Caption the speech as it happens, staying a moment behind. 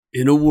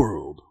In a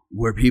world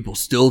where people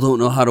still don't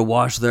know how to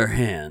wash their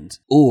hands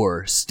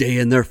or stay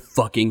in their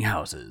fucking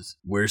houses,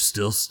 we're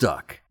still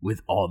stuck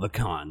with all the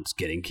cons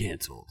getting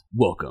canceled.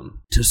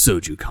 Welcome to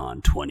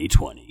SojuCon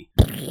 2020.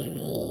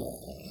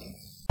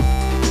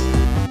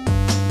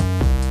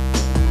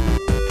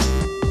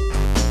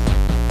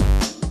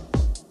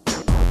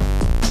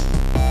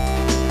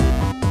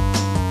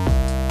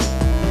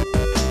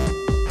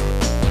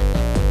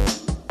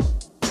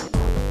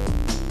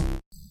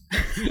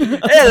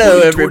 Hello,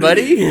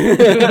 everybody. All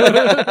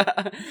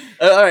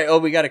right. Oh,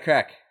 we got a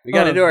crack. We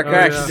got to do our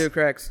cracks. Do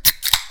cracks.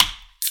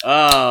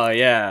 Oh,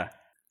 yeah.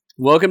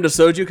 Welcome to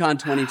SojuCon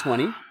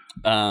 2020.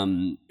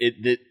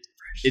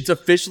 It's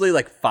officially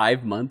like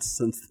 5 months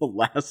since the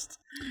last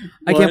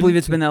I can't believe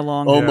it's been that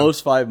long.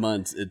 Almost 5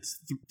 months. It's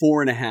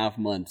 4.5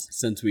 months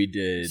since we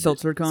did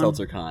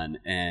SeltzerCon,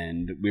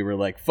 and we were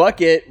like,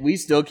 fuck it. We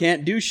still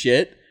can't do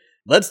shit.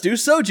 Let's do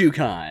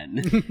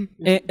SojuCon.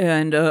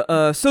 and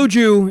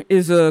soju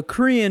is a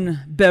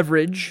Korean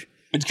beverage.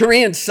 It's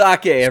Korean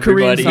sake,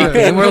 everybody. Korean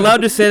sake. And we're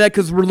allowed to say that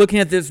because we're looking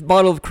at this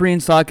bottle of Korean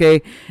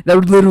sake that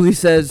literally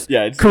says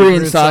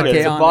Korean sake.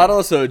 It's a bottle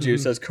of soju.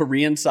 Says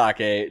Korean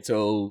sake.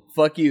 So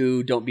fuck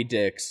you. Don't be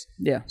dicks.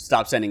 Yeah.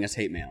 Stop sending us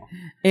hate mail.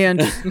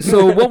 And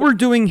so what we're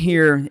doing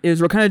here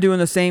is we're kind of doing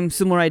the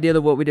similar idea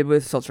of what we did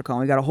with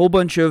SeltzerCon. We got a whole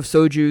bunch of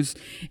sojus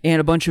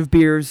and a bunch of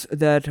beers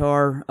that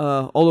are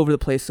all over the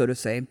place, so to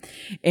say.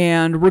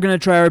 And we're going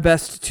to try our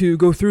best to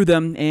go through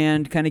them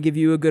and kind of give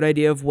you a good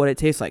idea of what it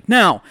tastes like.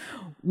 Now,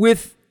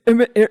 with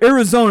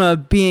Arizona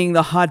being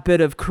the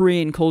hotbed of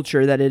Korean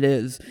culture that it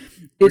is,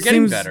 we're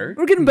getting better.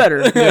 We're getting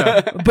better.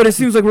 Yeah. But it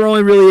seems like we're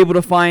only really able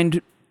to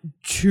find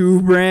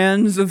 2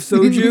 brands of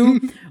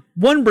soju.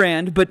 1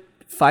 brand, but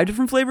 5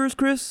 different flavors,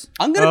 Chris?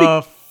 I'm going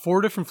to be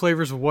 4 different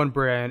flavors of 1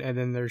 brand, and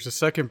then there's a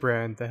second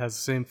brand that has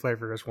the same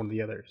flavor as one of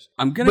the others.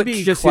 I'm going to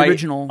be just quite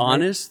original,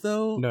 honest,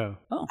 though. No.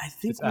 Oh. I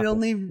think we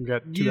only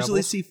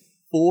usually see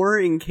 4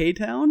 in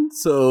K-Town,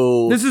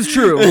 so... This is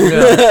true.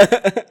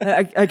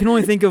 Yeah. I can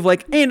only think of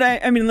and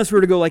I mean, unless we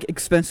were to go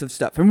expensive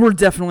stuff, and we're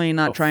definitely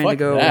not trying to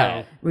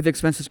go with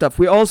expensive stuff.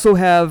 We also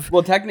have...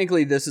 Well,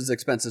 technically, this is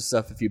expensive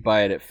stuff if you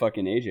buy it at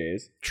fucking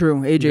AJ's.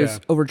 True, AJ's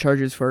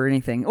overcharges for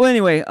anything. Well,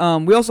 anyway,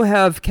 we also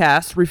have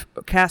Cask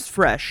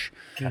Fresh.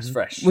 Cask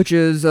Fresh. Which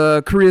is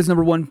Korea's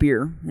 #1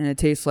 beer, and it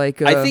tastes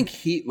like... I think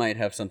Heat might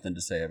have something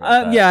to say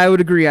about that. Yeah, I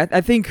would agree.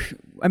 I think...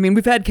 I mean,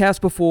 we've had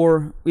Cask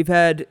before. We've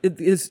had...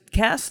 Is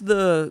Cask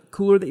the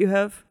cooler that you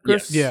have,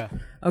 Chris? Yes. Yeah.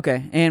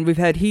 Okay, and we've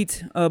had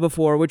Heat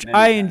before, which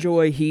I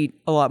enjoy Heat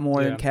a lot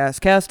more than Cask.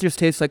 Cask just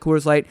tastes like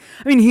Coors Light.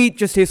 I mean, Heat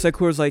just tastes like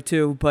Coors Light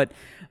too, but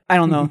I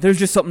don't know. There's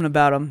just something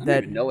about them I that...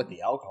 don't even know what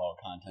the alcohol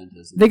content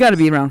is. They got to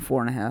be around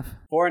 4.5.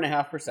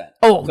 4.5%.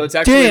 Oh, so it's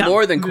actually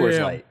more than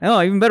Coors Light.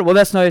 Oh, even better. Well,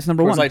 that's nice. #1.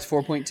 Coors Light's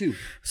 4.2.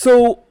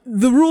 So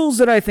the rules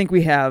that I think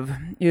we have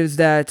is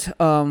that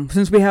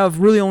since we have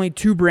really only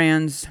 2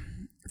 brands...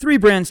 3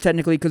 brands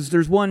technically, because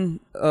there's one.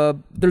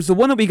 There's the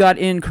one that we got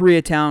in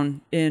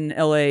Koreatown in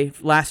LA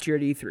last year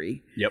at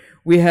E3. Yep.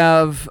 We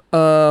have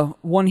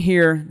one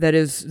here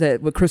that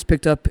what Chris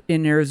picked up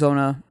in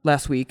Arizona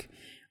last week.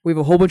 We have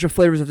a whole bunch of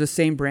flavors of the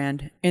same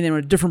brand, and then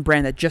a different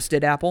brand that just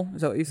did apple.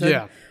 Is that what you said?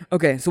 Yeah.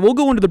 Okay, so we'll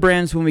go into the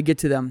brands when we get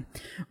to them.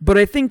 But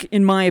I think,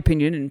 in my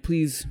opinion, and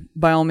please,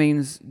 by all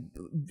means,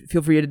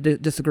 feel free to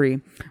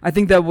disagree. I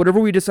think that whatever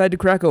we decide to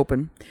crack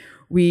open,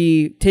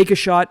 we take a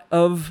shot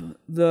of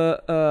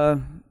the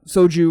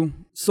soju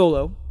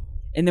solo,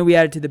 and then we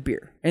add it to the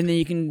beer. And then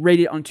you can rate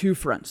it on 2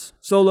 fronts,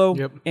 solo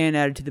and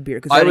add it to the beer.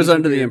 I was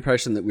under the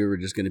impression that we were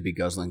just going to be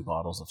guzzling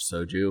bottles of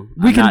soju.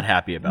 I'm not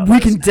happy about that.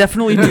 We can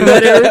definitely do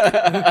that,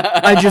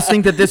 Eric. I just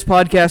think that this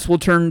podcast will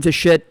turn to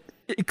shit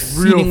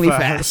exceedingly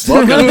fast.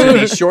 Welcome to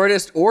the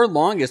shortest or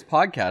longest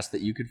podcast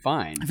that you could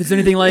find. If it's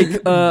anything like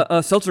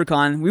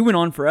SeltzerCon, we went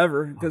on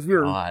forever because we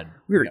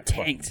were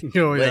tanked.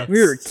 Oh, yeah.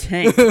 We were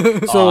tanked.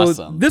 So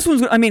awesome. This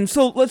one's. I mean,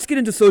 so let's get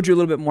into soju a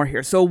little bit more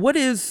here. So what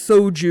is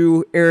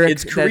soju, Eric?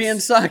 It's Korean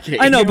sake.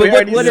 I know, but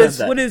what is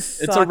sake?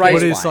 It's a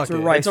rice wine. Sake?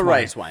 It's a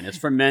rice wine. It's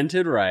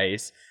fermented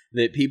rice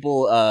that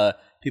people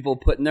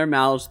put in their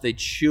mouths, they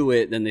chew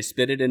it, then they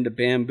spit it into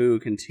bamboo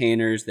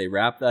containers, they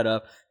wrap that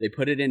up, they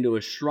put it into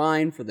a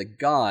shrine for the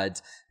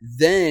gods.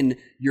 Then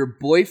your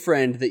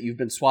boyfriend that you've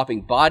been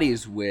swapping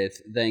bodies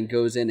with then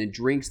goes in and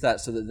drinks that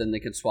so that then they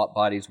can swap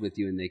bodies with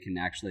you and they can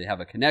actually have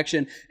a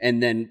connection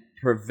and then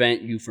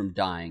prevent you from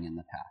dying in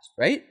the past,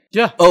 right?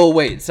 Yeah. Oh,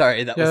 wait,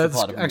 sorry, that was the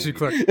plot of the actually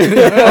movie. quick.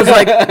 I was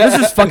like, this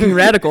is fucking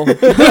radical.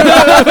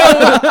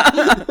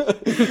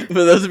 For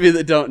those of you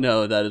that don't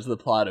know, that is the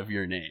plot of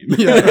Your Name.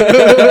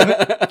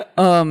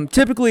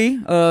 Typically,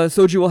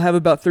 soju will have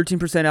about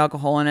 13%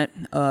 alcohol in it,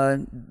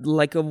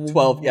 like a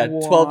 12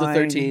 to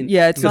 13.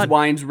 Yeah, it's because not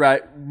wine's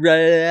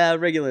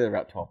regularly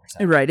about 12%.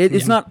 Right.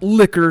 It's not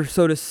liquor,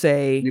 so to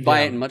say. You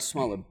buy it in much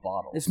smaller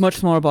bottles. It's much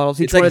smaller bottles.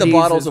 Each It's like one of the these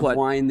bottles is of what?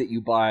 wine that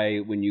you buy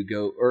when you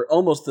go, or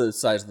almost the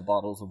size of the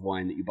bottles of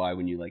wine that you buy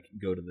when you like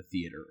go to the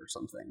theater or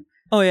something.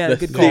 Oh yeah, The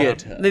good call.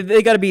 theater.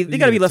 They gotta be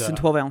less than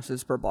 12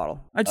 ounces per bottle.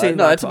 I'd say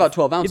No, it's about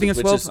 12 You ounces, think it's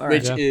 12? All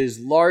right. which is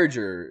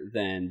larger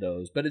than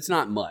those, but it's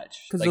not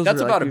much. 'Cause Like those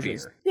that's are, about a usually-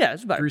 beer. Yeah,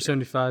 it's about a beer.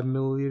 375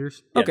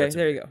 milliliters. Yeah, Okay, that's a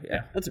there beer. you go.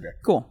 Yeah. That's a beer.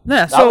 Cool. Yeah,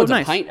 That so one's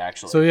nice. a pint,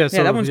 actually. So yeah,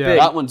 that one's big.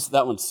 that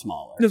one's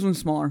smaller. This one's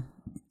smaller.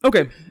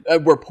 Okay,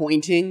 We're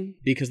pointing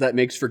because that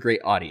makes for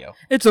great audio.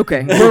 it's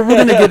okay. We're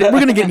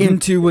gonna get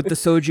into what the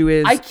soju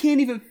is. I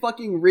can't even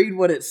fucking read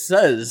what it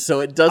says,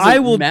 so it doesn't I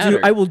will matter.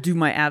 do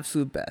my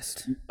absolute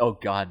best. Oh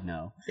God,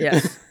 no.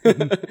 Yes.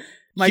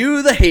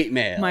 Cue the hate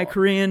mail. My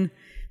Korean.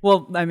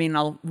 Well, I mean,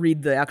 I'll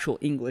read the actual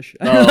English.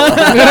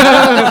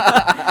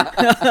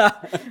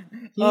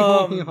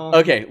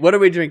 Okay, what are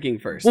we drinking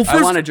first? Well, I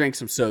first- want to drink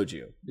some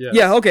soju.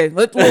 Yeah. Okay.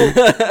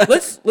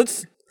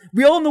 Let's.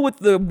 We all know what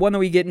the one that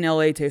we get in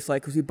LA tastes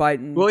like because we buy it.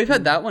 Well, we've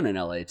had that one in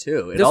LA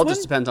too. It This all one?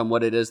 just depends on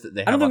what it is that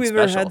they have I don't think on we've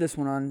special. ever had this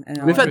one on.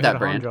 We've had We that a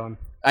brand. Hanjon.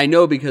 I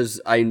know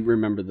because I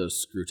remember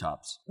those screw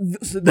tops.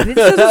 It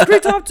says a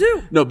straight top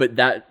too. No, but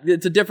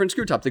it's a different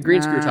screw top. The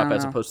green screw top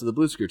as opposed to the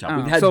blue screw top.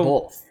 We've had So,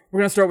 both. We're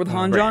gonna start with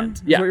Hanjon. brand.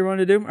 Is Yeah. what you want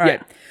to do? All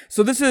right. Yeah.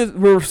 So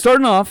we're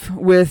starting off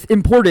with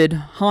imported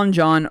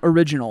Hanjon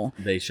original.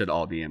 They should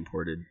all be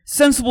imported.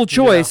 Sensible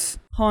choice,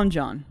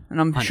 Hanjon.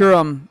 And I'm sure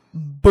I'm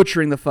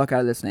butchering the fuck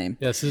out of this name.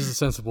 Yes, this is a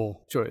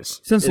sensible choice.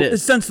 Sensible. It is.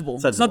 It's sensible.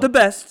 It's Sensible. not the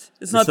best.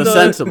 It's not It's the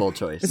sensible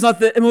choice. It's not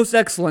the most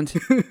excellent.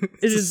 It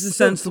is the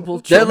sensible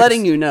choice. They're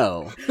letting you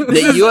know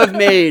that you have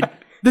made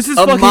This is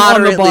a fucking on the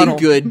moderately bottle.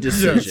 good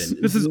decision.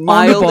 This is on the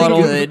mildly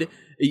bottle. good.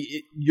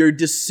 Your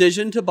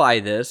decision to buy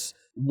this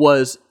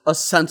was a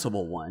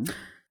sensible one.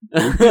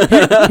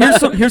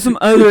 Here's some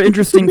other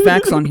interesting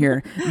facts on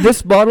here.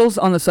 This bottle's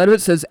on the side of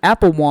it says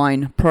apple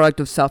wine, product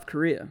of South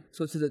Korea.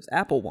 So it says it's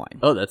apple wine,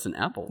 Oh, that's an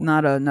apple.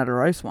 not a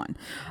rice wine.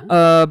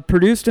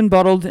 Produced and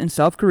bottled in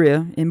South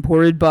Korea,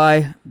 imported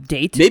by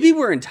Date. Maybe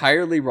we're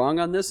entirely wrong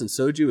on this, and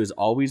soju is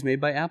always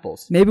made by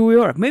apples. Maybe we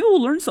are. Maybe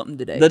we'll learn something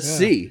today. Let's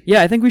see.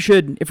 Yeah, I think we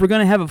should. If we're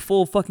gonna have a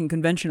full fucking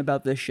convention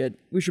about this shit,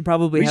 we should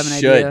probably We have an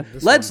should. idea.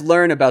 Let's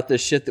learn about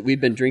this shit that we've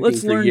been drinking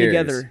Let's for learn years.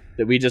 together.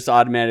 That we just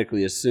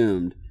automatically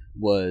assumed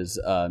was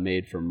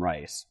made from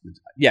rice.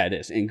 Yeah, it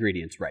is.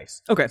 Ingredients,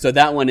 rice. Okay. So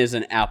that one is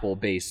an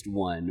apple-based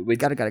one. Which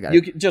Got it.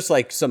 You can, just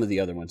like some of the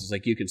other ones. It's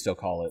like you can still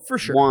call it For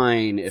sure.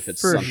 wine if it's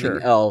For something sure.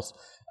 else.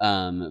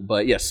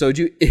 But yeah,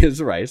 soju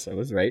is rice. I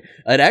was right.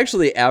 It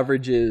actually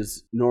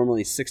averages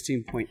normally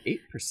 16.8%.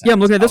 Yeah, I'm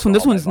looking at this one.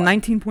 This alcohol one's by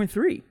volume.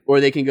 19.3. Or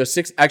they can go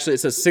actually it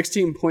says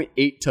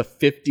 16.8 to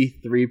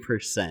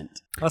 53%.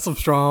 That's some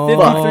strong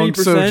 53%.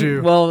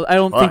 soju. Well, I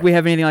don't think Fuck. we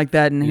have anything like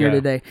that in here Yeah.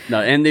 today.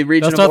 No, and the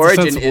region That's of not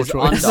the origin sensible is choice.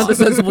 on That's not the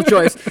sensible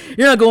choice.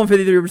 You're not going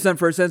 53%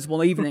 for a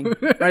sensible evening,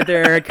 right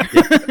there, Eric.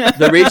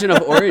 The region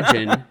of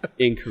origin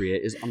in Korea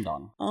is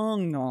Andong.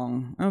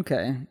 Ong.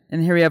 Okay,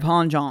 and here we have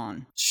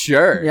Hanjon.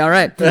 Sure. Yeah, all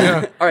right.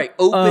 All right,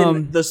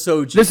 open the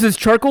soju. This is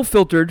charcoal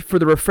filtered for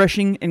the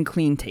refreshing and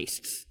clean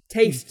tastes.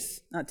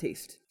 Tastes, not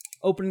taste.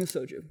 Opening the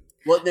soju.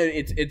 Well, no,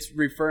 it's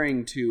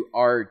referring to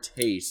our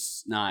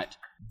tastes, not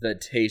the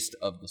taste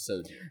of the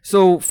soju.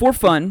 So for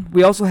fun,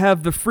 we also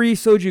have the free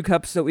soju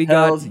cups that we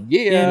Hells got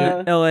yeah.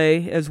 in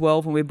LA as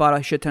well when we bought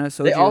a shit ton of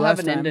soju. They all have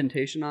last an time.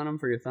 indentation on them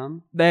for your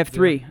thumb. They have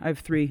three. I have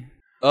three.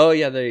 Oh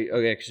yeah,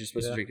 because you're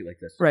supposed to drink it like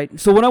this. Right.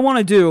 So what I want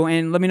to do,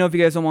 and let me know if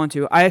you guys don't want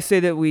to, I say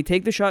that we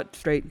take the shot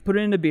straight, put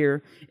it into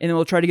beer, and then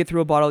we'll try to get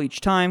through a bottle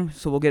each time.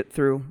 So we'll get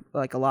through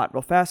like a lot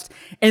real fast.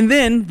 And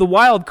then the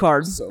wild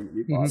card, So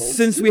many bottles.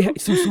 since we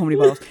so many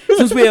bottles,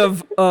 since we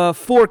have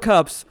 4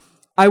 cups,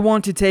 I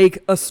want to take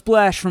a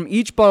splash from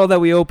each bottle that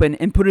we open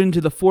and put it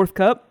into the 4th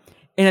cup.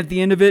 And at the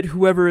end of it,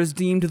 whoever is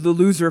deemed the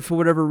loser for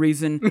whatever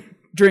reason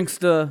drinks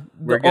the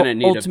We're gonna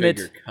need ultimate.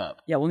 a bigger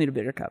cup. Yeah, we'll need a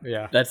bigger cup.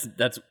 Yeah. That's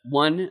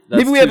one. That's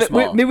Maybe we too have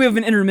small. maybe we have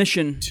an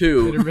intermission.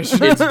 2.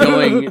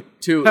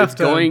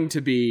 It's going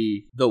to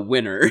be the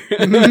winner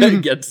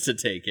gets to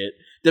take it,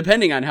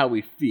 depending on how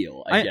we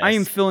feel. I guess. I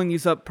am filling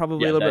these up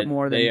probably a little bit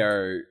more than they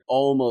are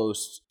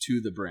almost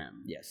to the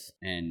brim. Yes.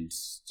 And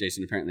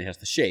Jason apparently has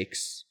the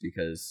shakes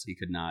because he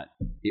could not.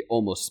 He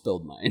almost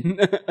spilled mine.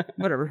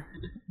 Whatever.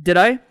 Did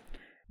I?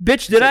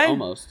 Bitch, did I?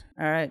 Almost.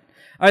 All right.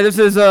 This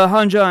is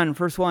Hanjon,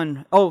 first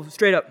one. Oh,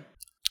 straight up.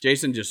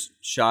 Jason just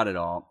shot it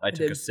all. I took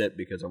did. a sip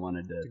because I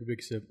wanted to Take a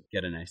big sip.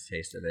 get a nice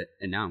taste of it,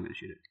 and now I'm going to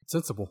shoot it.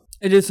 Sensible.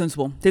 It is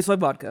sensible. Tastes like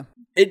vodka.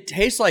 It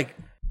tastes like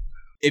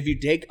if you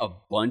take a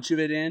bunch of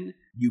it in,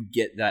 you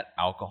get that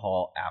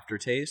alcohol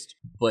aftertaste.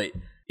 But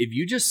if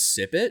you just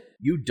sip it,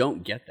 you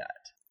don't get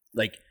that.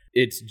 Like,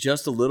 it's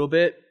just a little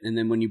bit, and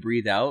then when you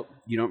breathe out,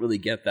 you don't really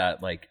get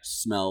that like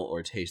smell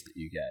or taste that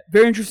you get.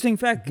 Very interesting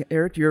fact,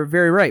 Eric. You're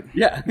very right.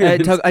 Yeah.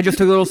 I just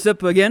took a little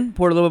sip again,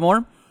 poured a little bit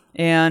more,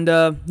 and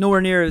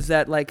nowhere near is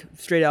that like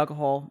straight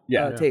alcohol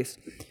taste.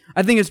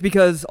 I think it's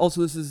because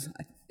also this is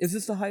Is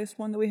this the highest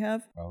one that we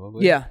have?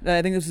 Probably. Yeah,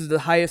 I think this is the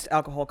highest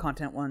alcohol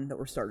content one that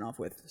we're starting off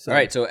with. So. All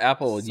right, so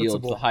apple yields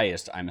Sensible. the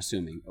highest, I'm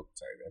assuming. Oh,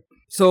 sorry, Bill.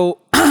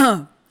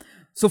 So,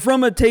 so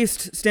from a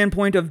taste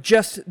standpoint of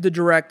just the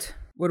direct,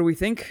 what do we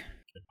think?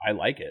 I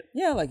like it.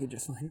 Yeah, I like it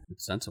just fine.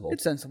 It's sensible.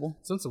 It's sensible.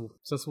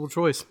 Sensible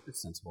choice. It's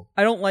sensible.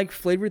 I don't like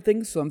flavored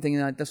things, so I'm thinking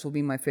that this will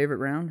be my favorite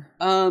round.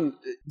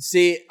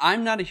 See,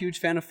 I'm not a huge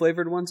fan of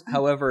flavored ones.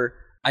 However,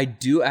 I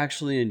do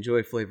actually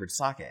enjoy flavored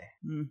sake.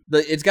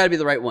 But it's got to be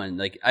the right one.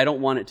 Like, I don't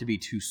want it to be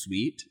too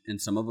sweet,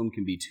 and some of them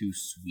can be too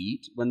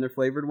sweet when they're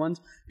flavored ones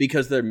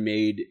because they're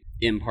made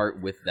in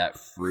part with that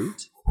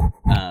fruit.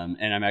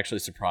 And I'm actually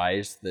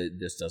surprised that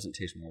this doesn't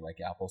taste more like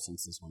apple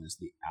since this one is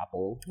the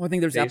apple. Well, I think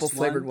there's Based apple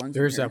flavored one? ones.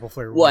 There's in here. apple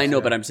flavored. Well, I ones, know,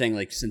 yeah. but I'm saying,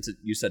 like, since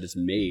you said it's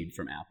made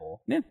from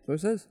apple, Yeah, so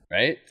it says.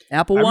 right?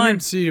 Apple I wine.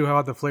 want to see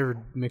how the flavor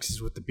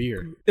mixes with the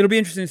beer. It'll be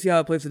interesting to see how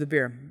it plays with the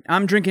beer.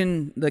 I'm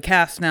drinking the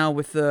cask now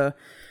with the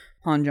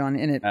Hanjan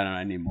in it. I don't know.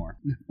 I need more.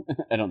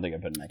 I don't think I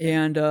put enough.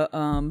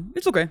 And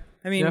it's okay.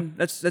 I mean, Yeah.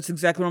 that's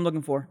exactly what I'm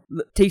looking for.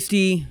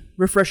 Tasty,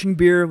 refreshing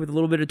beer with a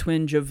little bit of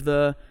twinge of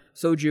the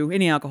soju,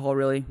 any alcohol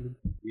really.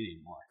 We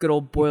need more. Good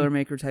old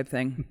Boilermaker type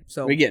thing.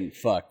 So We're getting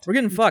fucked. we're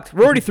getting fucked.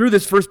 We're already through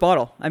this first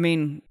bottle. I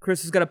mean,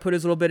 Chris has got to put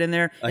his little bit in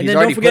there, and He's then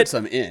already don't forget, put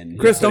some in.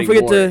 Chris, He's don't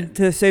putting forget more in.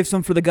 to save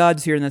some for the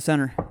gods here in the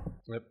center.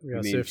 Yep, we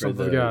gotta mean save for some for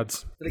the the-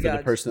 gods. For the For the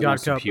gods. person that God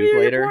wants to cup. puke We're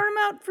later. pouring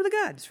them out for the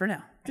gods for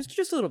now.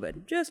 Just a little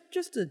bit. Just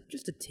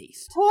a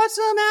taste. Pour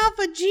some out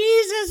for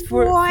Jesus,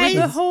 For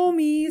the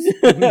homies.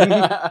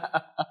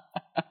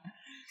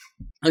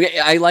 Okay,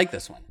 I like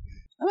this one.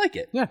 I like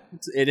it. Yeah.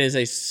 It is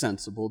a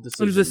sensible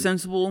decision. It is a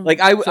sensible. Like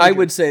I soju.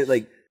 would say,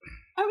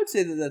 I would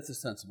say that that's a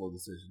sensible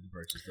decision to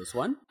purchase this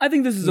one. I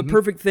think this is a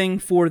perfect thing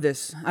for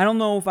this. I don't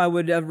know if I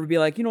would ever be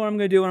like, you know what I'm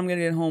going to do when I'm going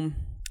to get home?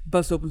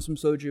 Bust open some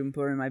soju and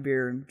put it in my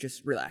beer and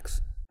just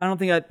relax. I don't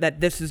think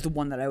that this is the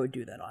one that I would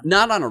do that on.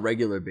 Not on a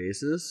regular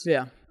basis.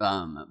 Yeah.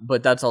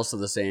 But that's also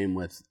the same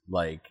with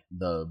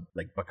the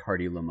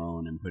Bacardi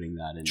Limon and putting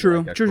that in. True.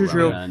 Like a True.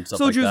 Corona and stuff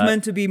like Soju's that.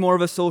 meant to be more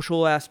of a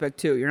social aspect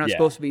too. You're not Yeah.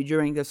 supposed to be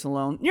drinking this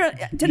alone. You're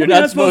technically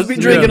not not supposed to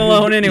be supposed to- drinking Yeah.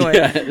 alone anyway.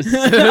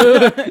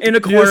 Yes. In a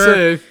corner,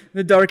 USA.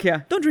 the dark.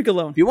 Yeah, don't drink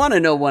alone. If you want to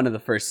know one of the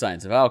first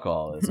signs of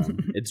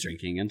alcoholism, it's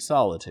drinking in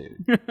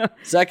solitude.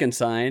 Second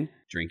sign,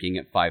 drinking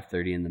at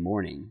 5:30 in the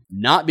morning.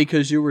 Not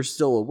because you were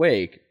still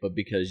awake, but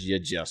because you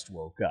just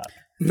woke up.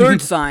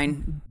 Third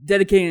sign,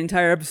 dedicating an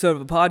entire episode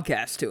of a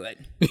podcast to it.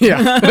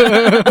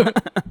 Yeah.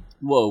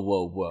 Whoa,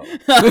 whoa, whoa.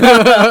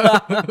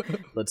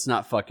 Let's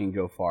not fucking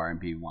go far and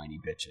be whiny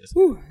bitches.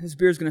 Whew, this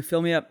beer's gonna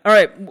fill me up. All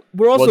right,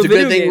 we're also Well, it's a a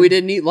video good thing game. we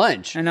didn't eat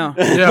lunch. I know.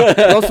 Yeah.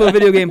 We're also a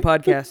video game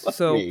podcast.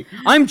 So me.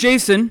 I'm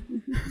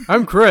Jason.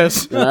 I'm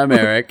Chris. And I'm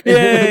Eric.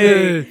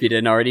 Yay. If you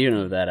didn't already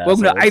know that,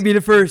 Welcome to assholes. I Be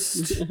the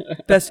First.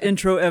 Best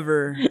intro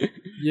ever.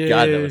 Yeah.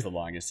 God, that was the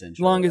longest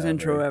intro. Longest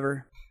intro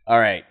ever. All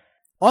right.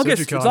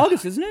 August. SojuCon. It's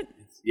August, isn't it?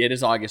 It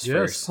is August Yes.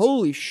 1st.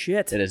 Holy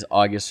shit. It is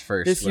August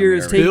 1st. This when year we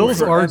is are taking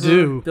Bills recording. are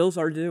forever. due. Bills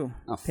are due.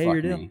 Oh, Pay fuck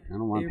your bill. me. I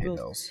don't want Pay to your pay bills.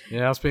 bills.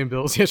 Yeah, I was paying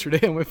bills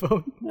yesterday on my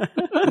phone.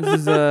 This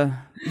is the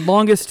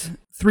longest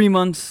 3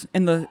 months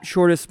and the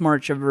shortest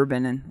March I've ever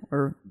been in.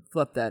 Or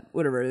flip that,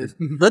 whatever it is.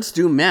 Let's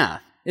do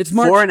math. It's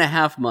March.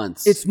 4.5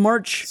 months. It's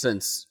March.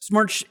 since It's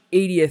March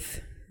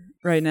 80th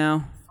right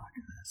now.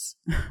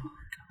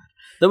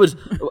 that was.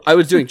 I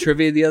was doing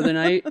trivia the other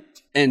night,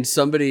 and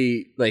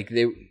somebody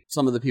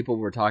some of the people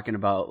were talking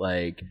about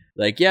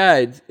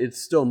yeah,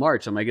 it's still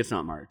March. I'm like, it's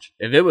not March.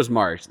 If it was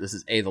March, this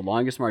is A, the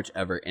longest March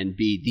ever, and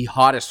B, the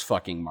hottest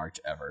fucking March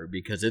ever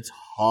because it's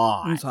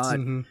hot, It's hot.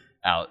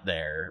 out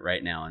there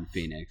right now in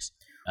Phoenix.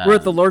 We're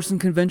at the Larson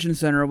Convention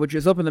Center, which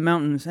is up in the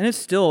mountains, and it's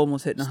still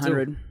almost hitting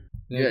 100.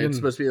 Yeah, it's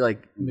supposed to be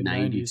like mid-90s.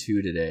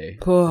 92 today,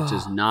 Oh, which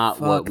is not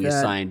what fuck we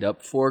that. signed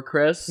up for,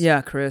 Chris.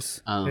 Yeah,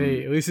 Chris.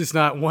 Hey, at least it's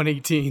not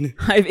 118.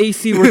 I have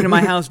AC working in my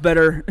house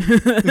better.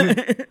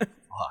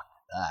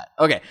 That.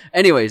 Okay.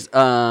 Anyways,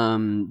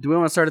 do we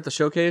want to start at the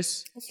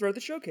showcase? Let's start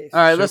the showcase. All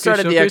right, let's start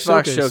at the Showcase,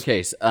 Xbox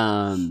showcase.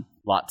 showcase.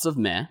 Lots of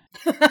meh.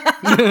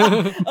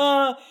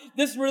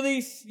 This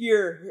release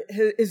year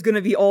is going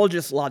to be all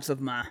just lots of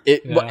meh.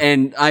 Yeah.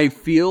 And I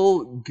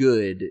feel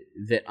good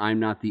that I'm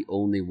not the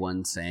only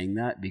one saying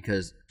that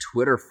because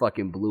Twitter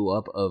fucking blew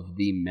up of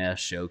the meh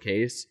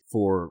showcase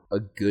for a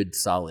good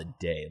solid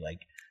day.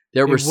 Like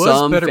there were It was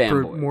some better,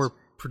 fanboys. more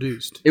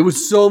produced. It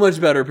was so much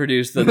better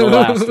produced than the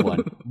last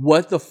one.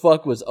 What the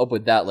fuck was up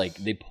with that? Like,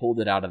 they pulled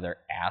it out of their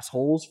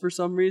assholes for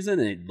some reason,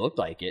 and it looked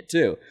like it,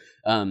 too.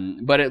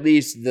 But at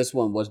least this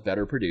one was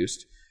better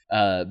produced.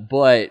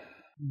 But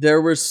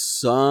there were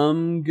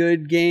some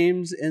good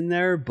games in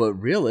there, but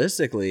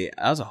realistically,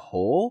 as a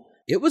whole,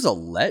 it was a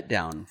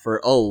letdown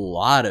for a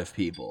lot of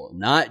people.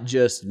 Not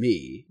just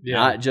me. Yeah.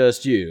 Not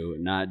just you.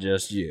 Not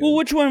just you. Well,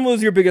 which one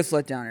was your biggest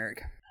letdown,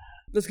 Eric?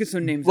 Let's get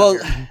some names Well,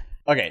 out here.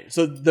 okay,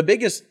 so the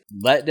biggest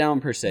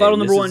letdown per se. Bottle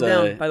and number this one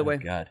is down, by the way. Oh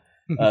God.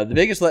 The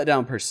biggest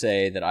letdown per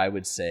se that I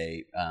would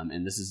say,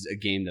 and this is a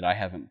game that I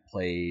haven't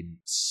played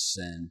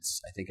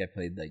since I think I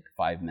played like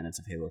 5 minutes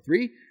of Halo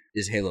 3,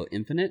 is Halo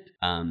Infinite.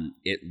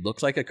 It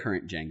looks like a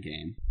current gen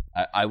game.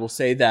 I will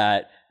say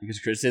that because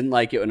Chris didn't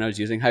like it when I was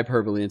using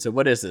hyperbole and said,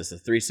 what is this, a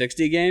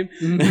 360 game?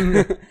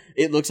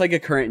 It looks like a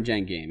current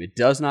gen game. It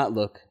does not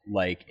look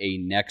like a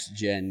next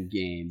gen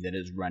game that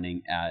is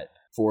running at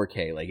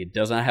 4K. Like, it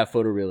does not have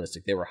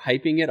photorealistic. They were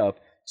hyping it up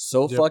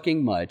so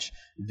fucking much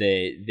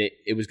that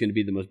it was going to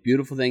be the most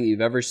beautiful thing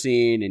you've ever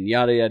seen, and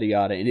yada yada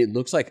yada, and it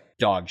looks like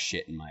dog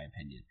shit in my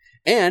opinion.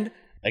 And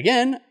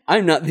again,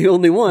 I'm not the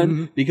only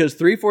one, because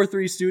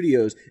 343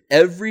 Studios,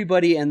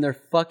 everybody and their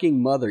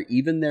fucking mother,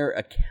 even their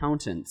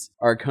accountants,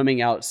 are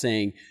coming out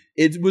saying,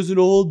 it was an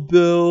old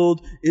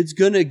build, it's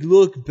gonna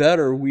look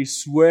better, we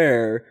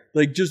swear.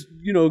 Like, just,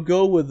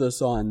 go with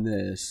us on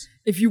this.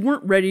 If you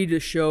weren't ready to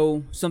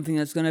show something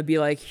that's going to be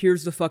like,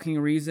 here's the fucking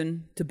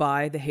reason to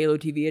buy the Halo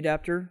TV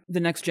adapter, the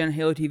next gen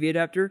Halo TV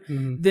adapter,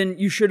 then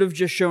you should have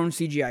just shown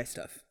CGI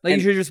stuff. Like, you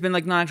should have just been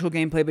like, not actual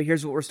gameplay, but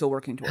here's what we're still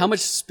working towards. How much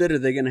spit are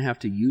they going to have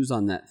to use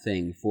on that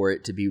thing for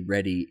it to be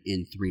ready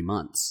in 3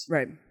 months?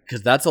 Right.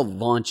 Because that's a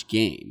launch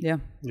game. Yeah.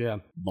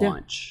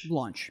 Launch. Yeah.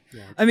 Launch.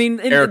 Yeah. I mean,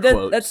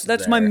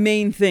 that's my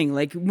main thing.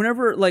 Like,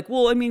 whenever, I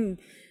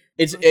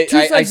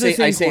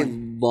say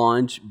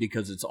launch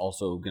because it's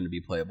also going to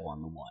be playable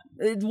on the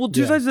One.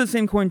 Two sides of the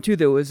same coin too,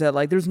 though, is that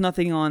like there's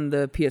nothing on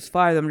the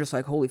PS5 that I'm just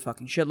like, holy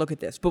fucking shit, look at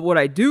this. But what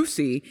I do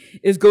see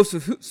is Ghost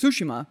of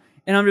Tsushima,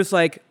 and I'm just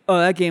like, oh,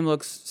 that game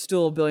looks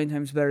still a billion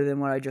times better than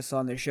what I just saw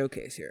in their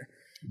showcase here.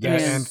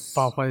 Yes. And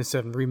Final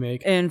Fantasy VII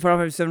Remake. And Final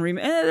Fantasy VII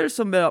Remake. There's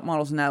some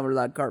models in that were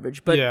like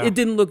garbage, but it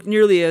didn't look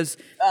nearly as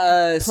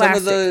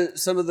plastic.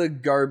 Some of the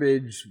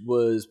garbage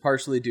was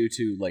partially due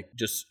to like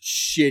just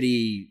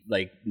shitty,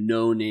 like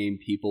no-name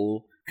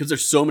people, because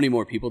there's so many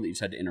more people that you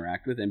just had to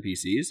interact with,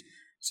 NPCs.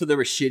 So there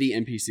were shitty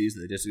NPCs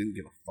that they just didn't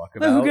give a fuck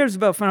about. Who cares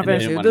about Final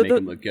Fantasy? They didn't want to make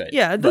them look good.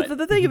 Yeah,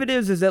 the thing of it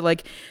is that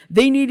like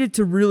they needed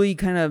to really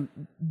kind of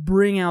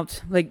bring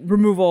out, like,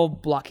 remove all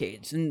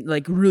blockades and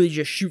like really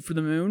just shoot for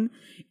the moon.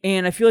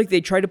 And I feel like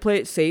they tried to play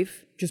it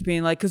safe, just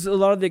being like, because a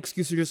lot of the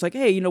excuses are just like,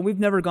 hey, we've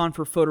never gone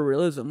for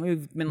photorealism.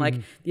 We've been like,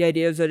 the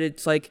idea is that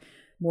it's like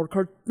more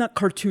not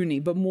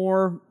cartoony, but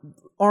more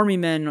army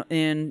men,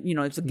 and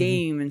it's a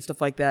game and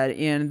stuff like that,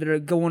 and they're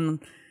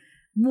going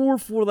more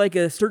for like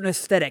a certain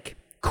aesthetic.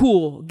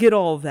 Cool, get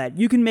all of that.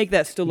 You can make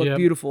that still look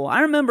beautiful.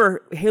 I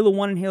remember Halo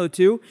 1 and Halo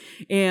 2,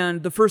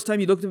 and the first time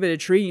you looked up at a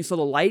tree and you saw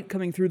the light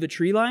coming through the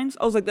tree lines,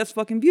 I was like, that's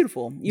fucking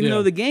beautiful. Even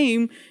though the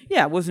game,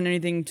 wasn't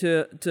anything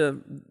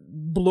to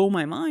blow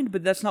my mind,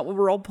 but that's not what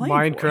we're all playing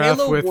Minecraft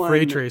for. with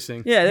ray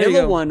tracing. Yeah, there Halo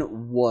you go.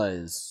 1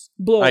 was...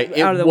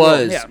 out of the was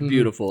world. Yeah.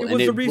 beautiful. It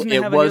was the reason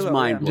it was Halo,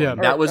 mind-blowing.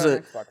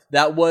 Yeah.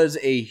 That was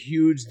a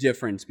huge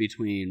difference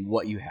between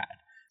what you had.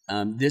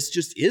 This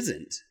just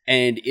isn't.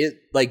 And it,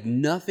 like,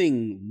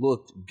 nothing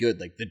looked good.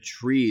 Like, the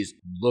trees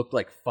looked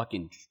like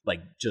fucking,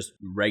 like, just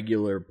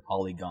regular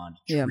polygon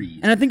trees.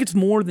 And I think it's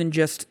more than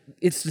just,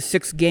 it's the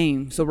 6th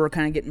game, so we're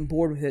kind of getting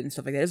bored with it and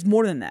stuff like that. It's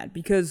more than that,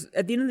 because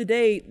at the end of the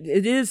day,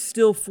 it is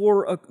still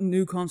for a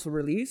new console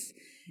release.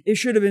 It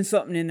should have been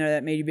something in there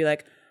that made you be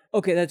like,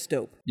 okay, that's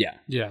dope.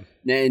 Yeah.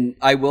 And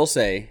I will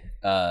say,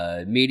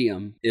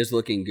 Medium is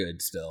looking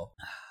good still.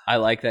 I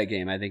like that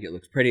game. I think it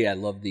looks pretty. I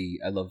love the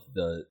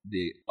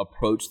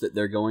approach that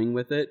they're going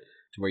with it,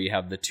 to where you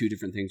have the two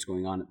different things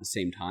going on at the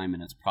same time,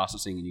 and it's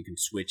processing, and you can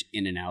switch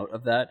in and out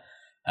of that.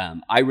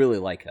 I really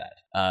like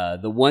that.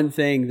 The one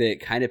thing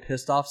that kind of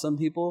pissed off some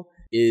people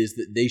is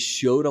that they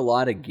showed a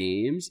lot of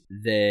games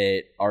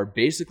that are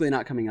basically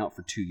not coming out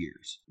for 2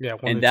 years. Yeah,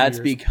 and that's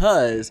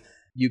because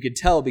you could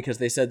tell, because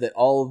they said that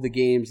all of the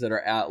games that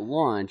are at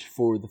launch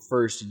for the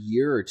first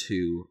year or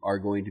two are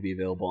going to be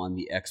available on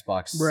the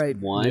Xbox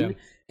One. Yeah.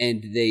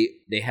 And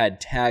they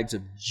had tags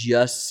of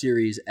just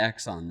Series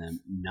X on them,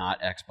 not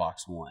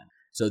Xbox One.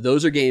 So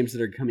those are games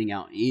that are coming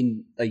out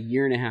in a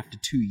year and a half to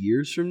 2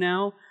 years from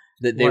now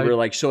that they were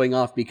like showing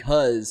off,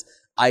 because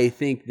I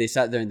think they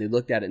sat there and they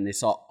looked at it and they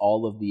saw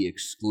all of the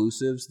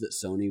exclusives that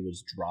Sony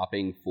was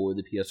dropping for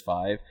the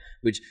PS5,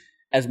 which,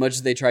 as much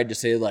as they tried to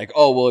say like,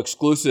 oh, well,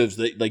 exclusives,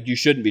 like, you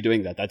shouldn't be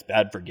doing that, that's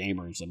bad for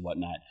gamers and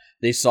whatnot.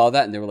 They saw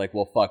that and they were like,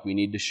 well, fuck, we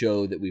need to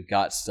show that we've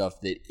got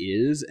stuff that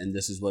is, and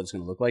this is what it's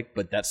going to look like,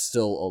 but that's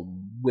still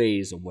a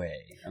ways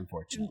away,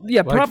 unfortunately.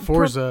 Yeah,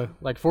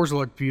 like Forza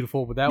looked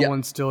beautiful, but that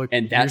one's still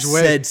and that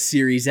said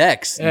Series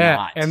X,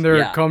 not. And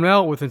they're coming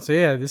out with and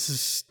say, this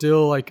is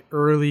still like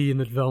early in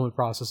the development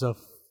process of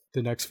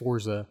the next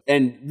Forza.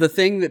 And the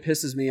thing that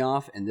pisses me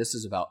off, and this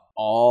is about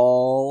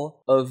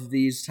all of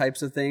these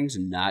types of things,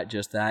 not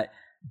just that,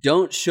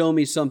 don't show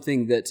me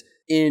something that's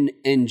in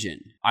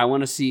engine. I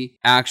want to see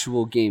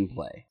actual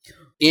gameplay.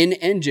 In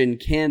engine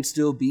can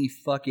still be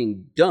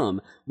fucking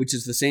dumb, which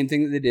is the same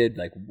thing that they did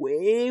like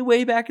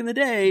way back in the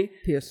day.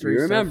 PS3 you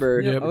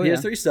remember stuff.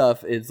 PS3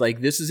 stuff. It's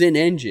like, this is in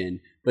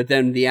engine, but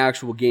then the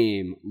actual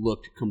game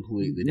looked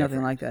completely different.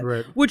 Nothing like that.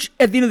 Right. Which,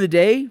 at the end of the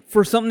day,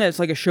 for something that's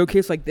like a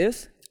showcase like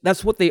this,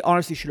 that's what they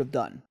honestly should have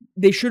done.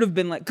 They should have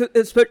been like,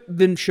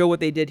 then show what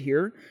they did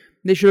here.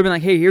 They should have been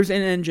like, hey, here's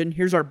an engine.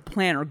 Here's our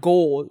plan. Our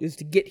goal is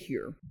to get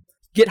here.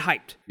 Get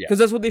hyped. Because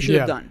that's what they should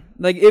have done.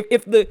 Like,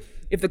 if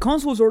the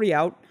console is already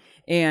out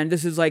and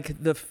this is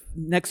like the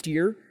next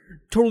year,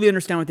 totally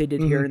understand what they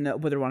did here and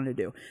what they wanted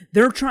to do.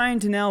 They're trying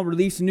to now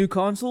release a new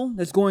console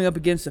that's going up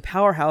against the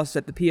powerhouse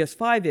that the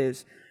PS5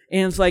 is,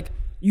 and it's like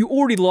you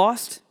already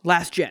lost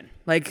last gen.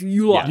 Like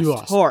you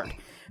lost hard.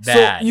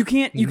 Bad. So you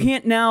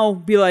can't now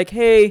be like,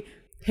 hey,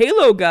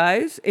 Halo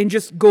guys, and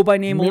just go by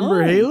name alone.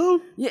 Remember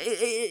Halo? Yeah,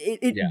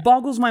 it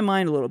boggles my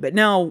mind a little bit.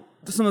 Now,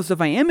 some of the stuff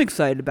I am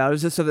excited about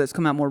is the stuff that's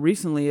come out more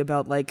recently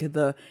about like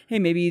hey,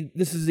 maybe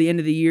this is the end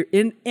of the year,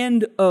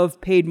 end of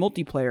paid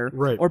multiplayer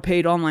or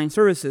paid online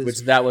services.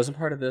 Which that wasn't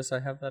part of this. I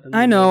have that in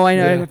I know,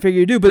 I figure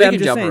you do, but We I'm can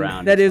just jump saying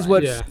around, that it's is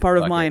what's fine. part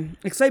of Fuck my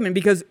excitement,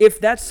 because if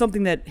that's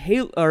something that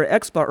Halo or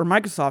Xbox or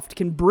Microsoft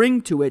can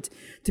bring to it,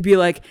 to be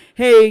like,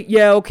 hey,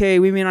 yeah, okay,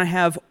 we may not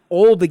have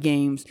all the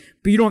games,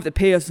 but you don't have to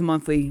pay us a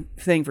monthly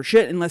thing for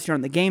shit unless you're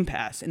on the Game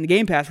Pass. And the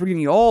Game Pass, we're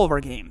giving you all of our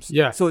games.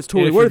 Yeah. So it's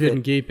totally and if worth you're getting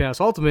it. Game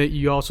Pass Ultimate,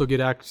 you also get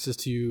access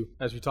to,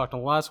 as we talked on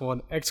the last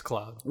one,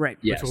 xCloud. Right.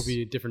 Yes. Which will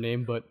be a different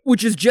name, but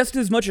Which is just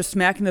as much a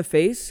smack in the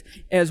face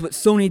as what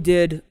Sony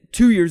did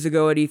 2 years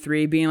ago at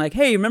E3, being like,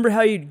 hey, remember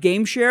how you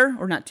game share?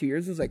 Or not 2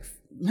 years, it was like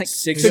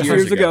 6 years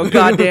years ago. ago.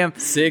 Goddamn.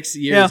 6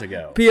 years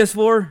ago.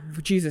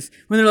 PS4, Jesus.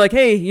 When they're like,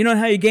 hey, you know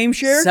how you game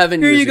share? 7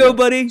 Here years you go, ago.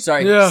 buddy.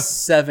 Sorry, Yeah.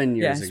 7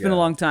 years Yeah, ago. it's been a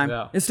long time.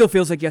 Yeah. It still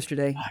feels like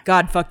yesterday.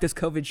 God, fuck this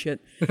COVID shit.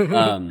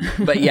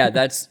 But yeah,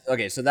 that's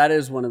okay. So that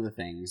is one of the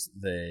things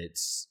that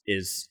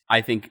is,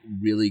 I think,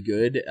 really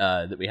good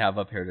that we have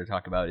up here to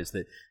talk about, is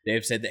that they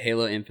have said that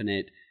Halo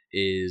Infinite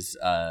is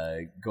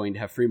going to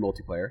have free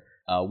multiplayer.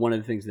 One of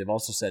the things they've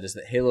also said is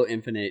that Halo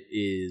Infinite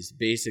is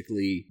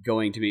basically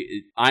going to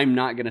be, I'm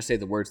not going to say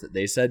the words that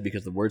they said,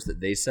 because the words that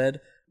they said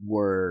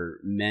were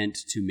meant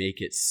to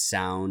make it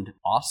sound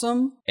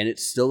awesome, and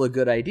it's still a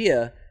good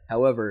idea.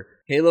 However,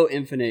 Halo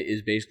Infinite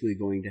is basically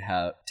going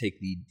to take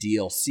the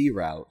DLC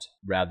route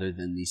rather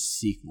than the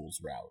sequels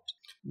route.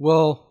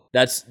 well,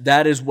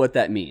 That is what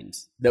that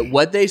means. That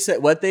what they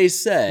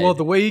said. well,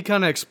 the way he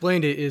kind of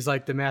explained it is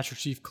like the Master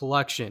Chief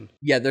Collection.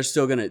 Yeah, they're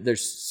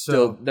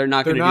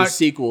not gonna do not-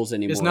 sequels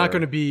anymore. It's not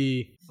going to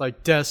be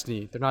like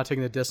Destiny. They're not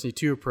taking the Destiny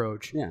 2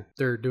 approach. Yeah.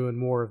 They're doing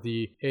more of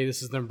the, hey,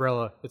 this is the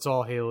umbrella. It's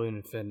all Halo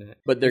Infinite.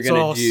 But they're It's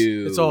gonna all-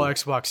 do. It's all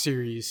Xbox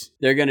Series.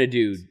 They're gonna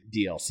do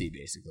DLC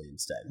basically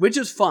instead, which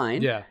is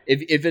fine. Yeah.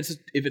 If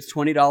it's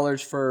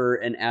 $20 for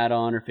an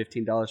add-on or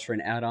 $15 for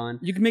an add-on,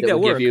 You can make that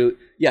will give work. you,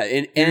 yeah,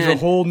 and There's a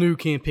whole new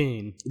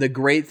campaign. the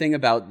great thing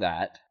about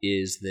that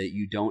is that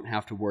you don't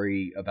have to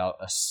worry about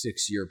a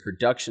 6-year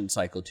production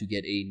cycle to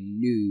get a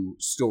new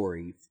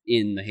story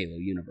in the Halo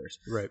universe.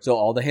 Right. So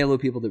all the Halo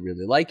people that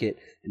really like it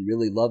and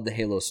really love the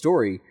Halo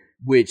story,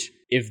 which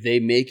if they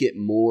make it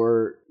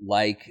more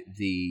like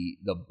the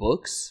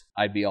books,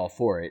 I'd be all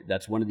for it.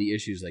 That's one of the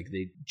issues. Like,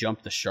 they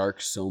jumped the shark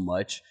so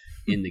much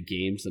in the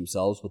games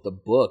themselves, but the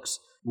books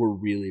were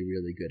really,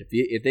 really good.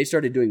 If they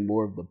started doing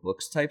more of the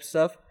books type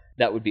stuff,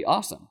 that would be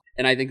awesome.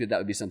 And I think that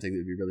would be something that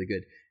would be really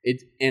good.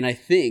 And I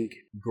think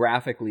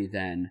graphically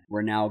then,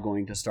 we're now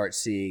going to start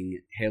seeing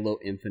Halo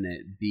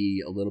Infinite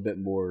be a little bit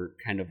more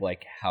kind of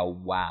like how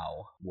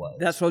WoW was.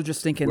 That's what I was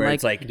just thinking. Where Like,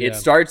 it's like, Yeah. it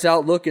starts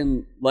out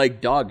looking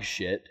like dog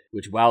shit,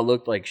 which WoW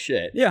looked like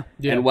shit. yeah.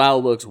 Yeah. And WoW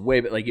looks way,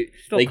 but like,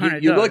 Still you kinda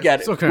look does. at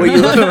it. Still Well, kinda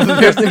you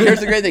look, here's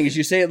the great thing is,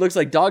 you say it looks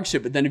like dog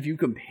shit, but then if you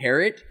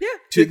compare it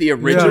to the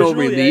original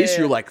Original, yeah, release, yeah.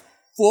 you're like,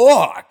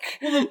 fuck.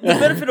 Well, the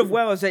benefit of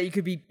WoW is that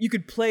you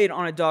could play it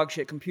on a dog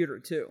shit computer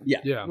too. Yeah.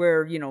 Yeah.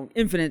 Where,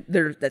 Infinite,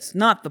 that's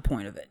not the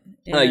point of it.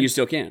 You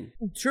still can.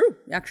 True.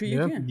 Actually, you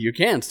Yeah. can. You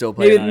can still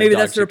play it on a Maybe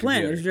dog that's their shit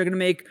plan. computer. Is they're going to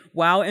make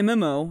WoW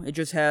MMO. It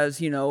just has,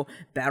 Battle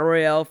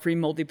Royale, free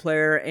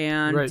multiplayer,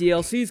 and Right.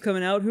 DLCs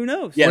coming out. Who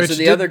knows? Yeah, Which so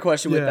the did- other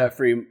question with yeah. the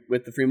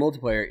free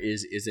multiplayer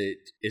is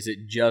it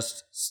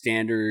just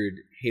standard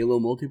Halo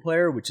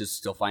multiplayer, which is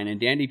still fine and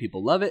dandy,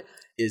 people love it?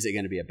 Is it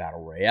going to be a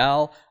battle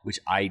royale, which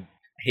I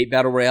hate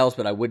battle royales,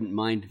 but I wouldn't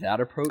mind that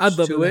approach I'd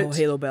love to the it. whole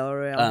Halo Battle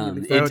Royale.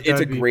 It's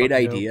That'd a be great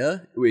fucking dope.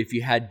 idea if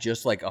you had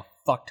just like a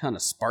fuck ton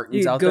of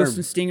Spartans You out there, ghosts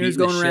and stingers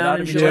beating the going shit out around of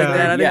and each shit other. like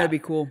that. I think Yeah. that'd be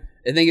cool.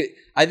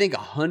 I think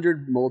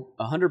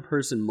 100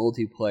 person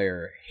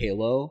multiplayer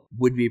Halo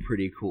would be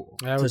pretty cool.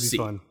 That to would be see.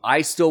 fun.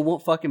 I still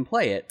won't fucking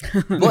play it,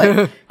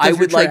 but I you're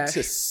would like trash.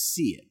 to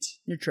see it.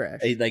 You're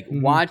trash. Like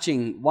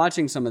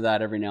watching some of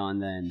that every now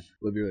and then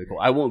would be really cool.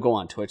 I won't go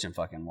on Twitch and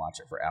fucking watch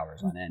it for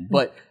hours on end,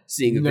 but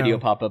seeing a No. video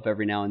pop up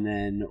every now and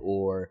then,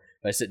 or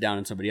if I sit down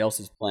and somebody else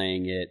is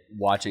playing it,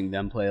 watching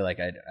them play, like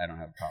I don't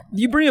have a problem.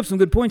 You bring up some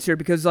good points here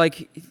because,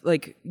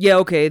 like, yeah,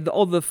 okay,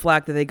 all the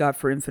flack that they got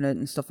for Infinite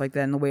and stuff like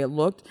that, and the way it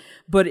looked.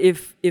 But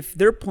if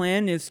their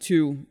plan is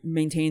to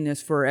maintain this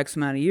for X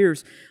amount of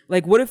years,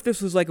 like, what if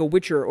this was like a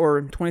Witcher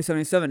or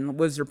 2077?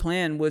 Was their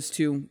plan was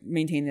to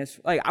maintain this?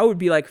 Like, I would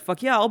be like,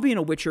 fuck yeah, I'll be in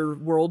a Witcher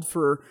world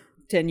for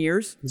 10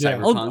 years. Yeah.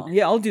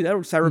 Cyberpunk. I'll do that. Or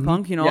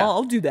Cyberpunk, Yeah.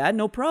 I'll do that.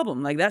 No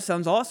problem. Like, that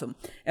sounds awesome.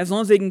 As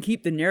long as they can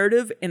keep the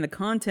narrative and the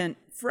content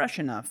fresh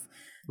enough.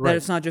 That Right.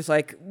 it's not just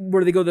like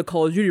where they go the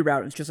Call of Duty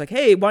route. It's just like,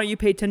 hey, why don't you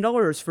pay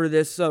 $10 for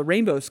this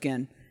rainbow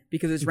skin?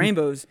 because it's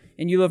rainbows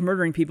and you love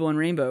murdering people in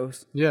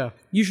rainbows. Yeah.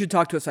 You should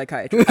talk to a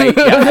psychiatrist.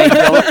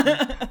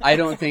 I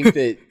don't think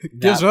that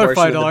Gives that another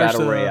portion of the $5 battle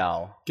to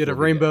royale get a will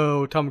be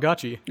rainbow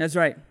Tamagotchi. That's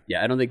right. good.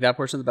 Yeah, I don't think that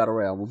portion of the battle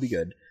royale will be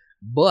good,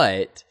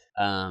 but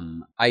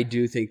I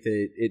do think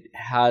that it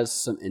has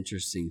some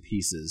interesting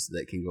pieces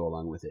that can go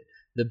along with it.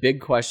 The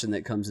big question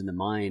that comes into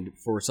mind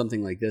for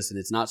something like this, and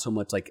it's not so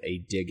much like a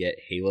dig at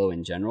Halo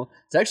in general,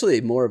 it's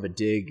actually more of a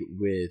dig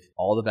with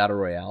all the battle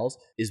royales,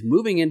 is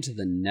moving into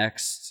the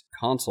next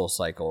console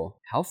cycle.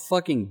 How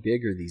fucking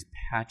big are these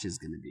patches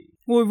going to be?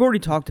 Well, we've already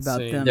talked about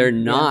Insane. them. They're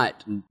Yeah.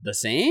 not the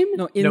same?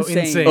 No, No, insane.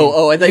 insane.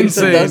 Oh, I thought you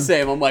said the Insane.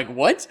 same. I'm like,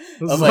 what?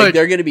 It's I'm like,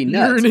 they're going to be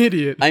nuts. You're an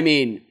idiot. I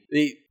mean,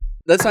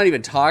 let's not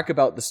even talk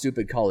about the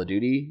stupid Call of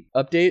Duty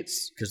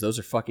updates, because those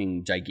are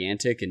fucking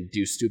gigantic and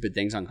do stupid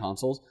things on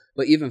consoles.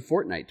 But even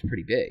Fortnite's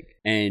pretty big.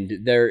 And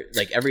they're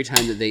like, every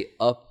time that they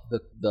up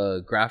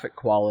the graphic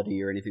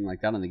quality or anything like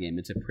that on the game,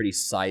 it's a pretty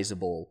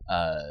sizable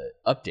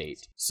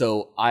update.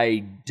 So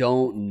I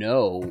don't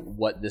know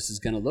what this is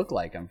going to look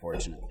like,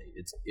 unfortunately.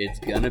 It's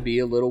going to be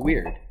a little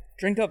weird.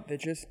 Drink up,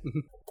 bitches.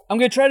 I'm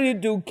going to try to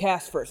do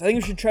cast first. I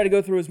think we should try to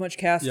go through as much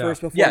cast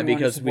first before Yeah, we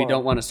because we Sapporo.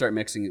 don't want to start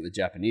mixing it with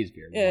Japanese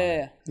beer.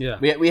 Yeah.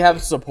 We have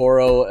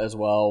Sapporo as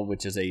well,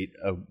 which is a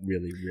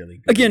really, really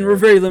good Again, beer. we're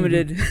very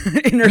limited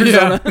in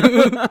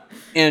Arizona.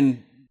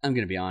 And I'm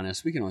going to be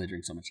honest, we can only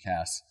drink so much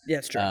Cass. Yeah,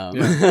 it's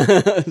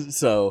true.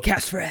 So,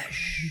 Cast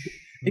fresh.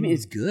 I mean,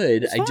 it's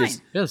good. It's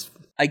fine. Yes.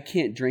 I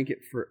can't drink it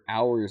for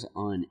hours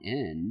on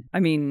end. I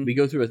mean, We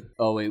go through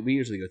we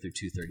usually go through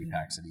 2 30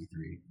 packs at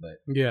E3, but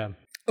Yeah.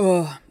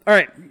 all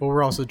right. But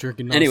we're also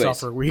drinking Anyways. nonstop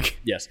for a week.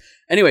 yes.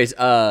 Anyways,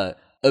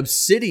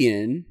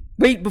 Obsidian.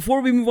 Wait, before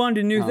we move on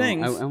to new Oh,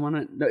 things. I want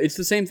to. No, it's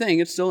the same thing.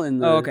 It's still in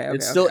the. Oh, okay,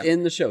 it's still okay.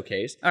 in the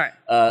showcase. All right.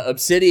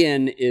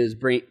 Obsidian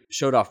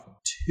showed off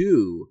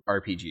 2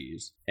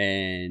 RPGs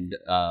and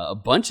a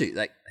bunch of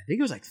I think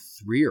it was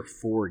 3 or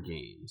 4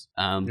 games.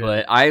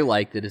 But I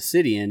like that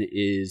Obsidian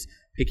is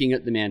picking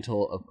up the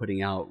mantle of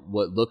putting out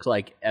what look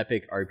like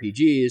epic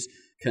RPGs,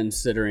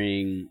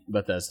 considering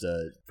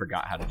Bethesda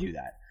forgot how to do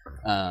that.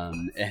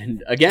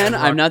 And again,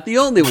 I'm not the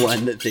only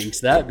one that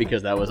thinks that,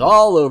 because that was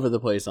all over the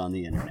place on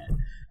the internet.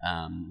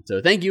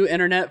 So thank you,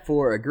 internet,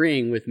 for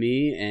agreeing with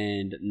me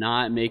and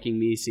not making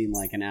me seem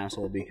like an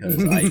asshole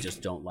because I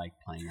just don't like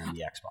playing on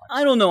the Xbox.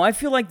 I don't know. I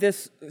feel like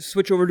this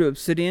switch over to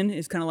Obsidian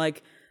is kind of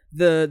like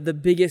the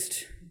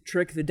biggest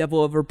trick the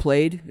devil ever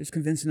played, is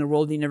convincing the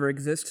world he never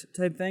exists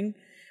type thing.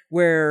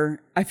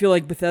 Where I feel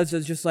like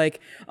Bethesda's just like,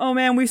 oh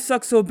man, we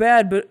suck so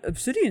bad, but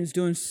Obsidian's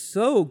doing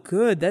so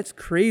good. That's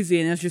crazy.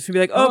 And it's just gonna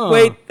be like, oh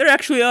wait, they're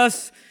actually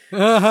us.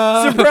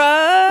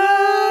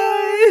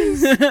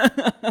 Surprise!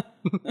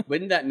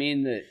 Wouldn't that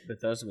mean that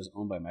Bethesda was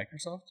owned by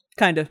Microsoft?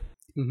 Kind of.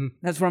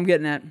 That's what I'm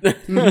getting at.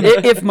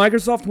 If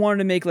Microsoft wanted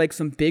to make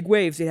some big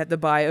waves, they'd have to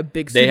buy a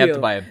big studio. They have to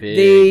buy a big.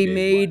 They big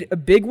made one. a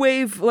big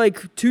wave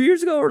 2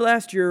 years ago or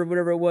last year or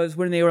whatever it was,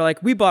 when they were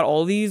like, we bought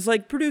all these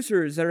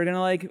producers that are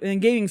gonna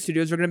and gaming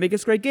studios are gonna make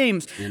us great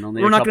games. And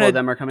only We're a not couple gonna of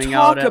them are coming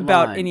talk out at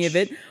about launch. any of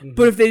it.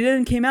 But if they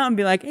didn't came out and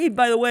be like, hey,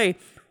 by the way,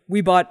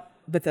 we bought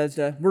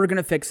Bethesda, we're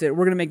gonna fix it,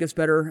 we're gonna make this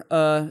better.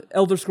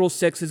 Elder Scrolls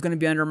 6 is gonna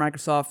be under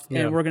Microsoft,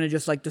 and we're gonna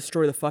just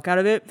destroy the fuck out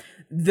of it.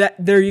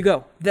 There you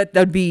go.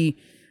 That'd be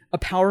a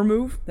power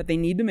move that they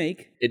need to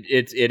make. It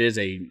is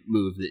a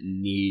move that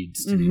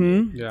needs to be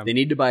made. Yeah. They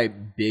need to buy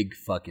big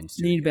fucking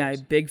studios. They need to buy a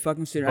big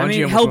fucking studio. Bungie I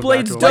mean, almost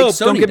went back Hellblade's to dope. Like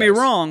Don't Sony get me does.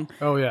 wrong,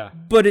 Oh, yeah.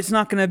 but it's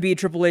not gonna be a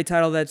AAA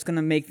title that's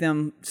gonna make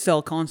them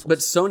sell consoles. But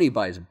Sony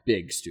buys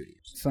big studios.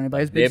 Sony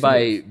buys They big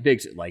studios. buy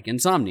big, like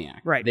Insomniac.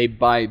 Right. They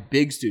buy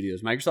big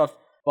studios. Microsoft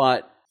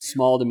bought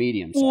small to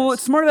medium size. Well,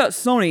 what's smart about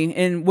Sony,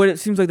 and what it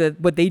seems like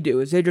what they do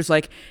is they're just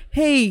like,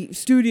 hey,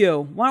 studio,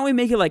 why don't we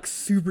make it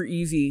super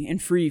easy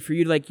and free for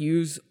you to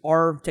use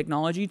our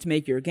technology to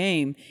make your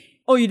game?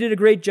 Oh, you did a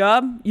great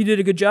job. You did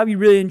a good job. You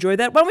really enjoyed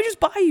that. Why don't we just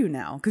buy you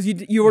now? Because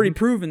you already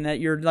proven that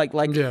you're like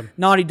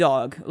Naughty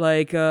Dog,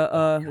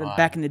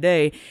 back in the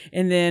day.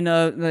 And then,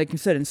 like you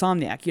said,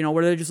 Insomniac,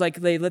 where they're just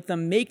they let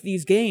them make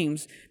these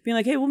games, being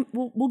like, hey,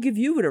 we'll give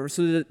you whatever.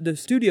 So the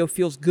studio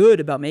feels good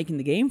about making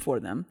the game for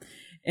them.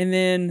 And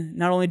then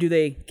not only do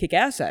they kick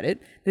ass at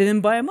it, they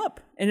then buy them up.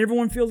 And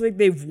everyone feels like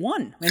they've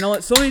won. And all that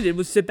Sony did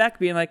was sit back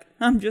being like,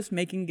 I'm just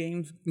making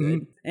games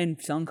good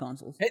and selling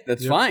consoles. Hey,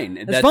 that's fine.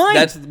 That's fine.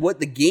 That's what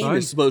the game Fine.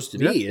 is supposed to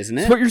be, isn't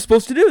it? That's what you're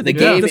supposed to do. The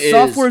game the is-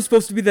 software is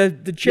supposed to be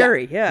the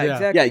cherry. Yeah, Yeah.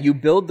 exactly. Yeah, you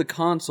build the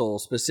console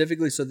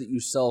specifically so that you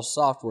sell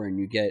software and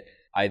you get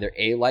either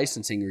A,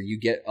 licensing, or you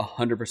get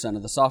 100%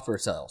 of the software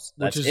sales.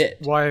 That's Which is it.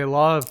 why a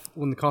lot of,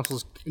 when the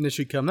consoles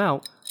initially come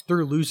out,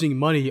 they're losing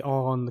money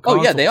on the Oh,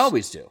 consoles. yeah, they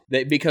always do.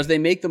 Because they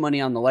make the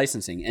money on the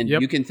licensing. And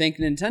Yep. you can thank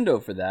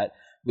Nintendo for that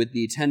with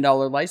the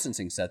 $10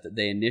 licensing set that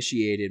they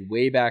initiated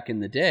way back in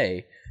the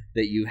day,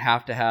 that you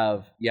have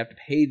to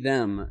pay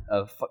them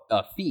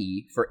a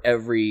fee for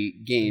every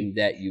game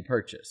that you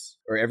purchase,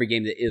 or every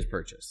game that is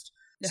purchased.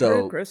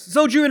 So, Chris.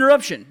 Soju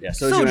interruption. Yeah,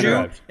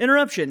 soju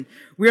interruption.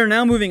 We are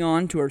now moving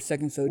on to our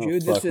second soju.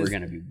 we're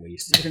gonna be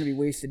wasted. We're gonna be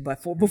wasted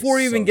before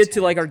we even get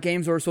to like our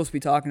games we're supposed to be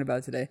talking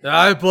about today.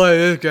 I play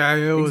this game.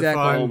 It was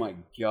Exactly. fun. Oh my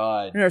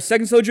god! And our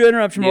second soju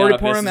interruption. We're already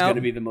pouring them is out. going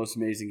to be the most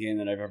amazing game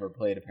that I've ever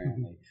played.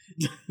 Apparently,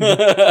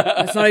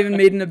 It's not even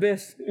made in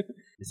Abyss.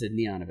 it's a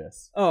Neon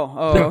Abyss.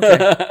 Oh,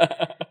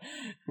 okay.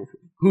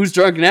 Who's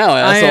drunk now,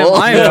 asshole?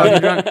 I am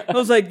fucking drunk. I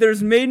was like,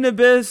 there's Made in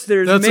Abyss,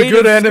 there's That's a Made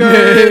good of anime.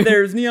 Skirt,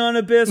 there's Neon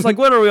Abyss. Like,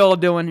 what are we all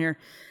doing here?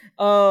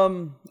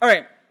 All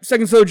right,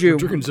 second soju.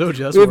 Drinking soju.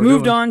 That's We've what we're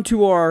moved doing. on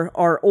to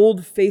our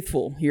old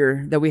faithful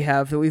here that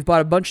we've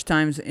bought a bunch of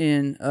times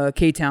in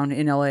K-Town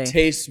in LA.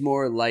 Tastes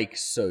more like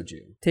soju.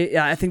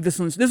 Yeah, I think this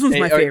one's my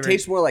favorite. It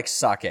tastes more like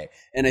sake,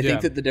 and I think Yeah.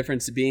 that the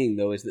difference being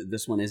though is that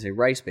this one is a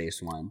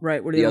rice-based one.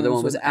 Right, where The other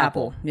one was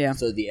apple. Yeah.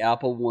 So the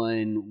apple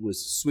one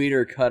was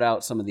sweeter, cut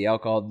out some of the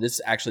alcohol.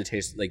 This actually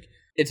tastes like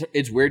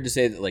it's weird to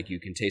say that like you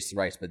can taste the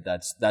rice, but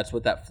that's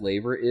what that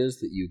flavor is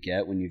that you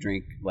get when you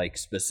drink like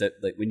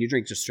when you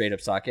drink just straight up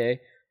sake.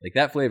 Like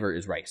that flavor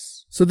is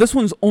rice. So this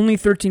one's only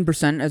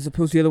 13% as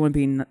opposed to the other one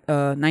being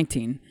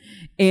 19.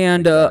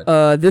 And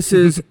this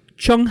is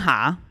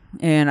Chungha,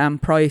 and I'm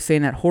probably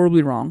saying that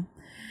horribly wrong.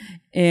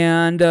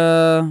 And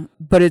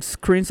but it's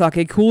Korean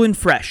sake. Cool and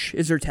fresh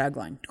is their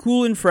tagline.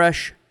 Cool and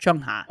fresh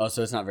Chungha. Oh,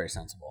 so it's not very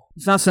sensible.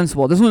 It's not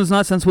sensible. This one is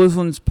not sensible. This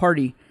one's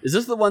party. Is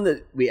this the one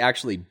that we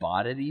actually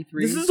bought at E3?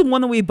 This is the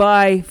one that we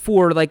buy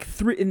for like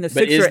 3 in the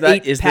But 6 or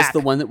 8 is pack. this the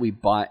one that we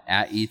bought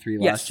at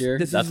E3 last year?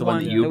 This That's is the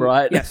one that you we-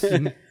 brought? Yes.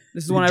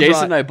 This is the one I Jason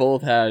brought. and I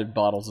both had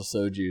bottles of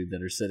soju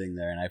that are sitting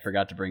there, and I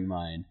forgot to bring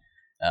mine.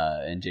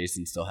 And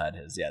Jason still had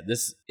his. Yeah,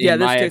 this in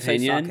this my tastes like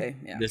opinion, sake,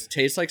 yeah. this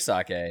tastes like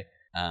sake.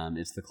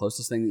 It's the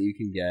closest thing that you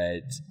can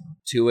get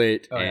to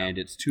it, and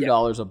it's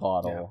 $2 a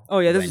bottle. Oh,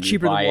 yeah, this is when you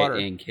cheaper than buy water.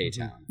 it in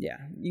K-Town. Yeah.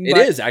 It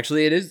is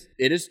actually. It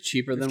is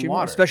cheaper than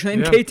water. Especially in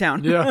Yeah.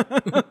 K-Town.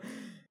 Yeah.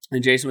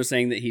 And Jason was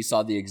saying that he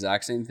saw the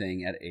exact same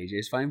thing at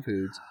AJ's Fine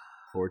Foods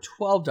for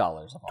 $12 a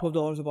bottle.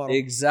 $12 a bottle.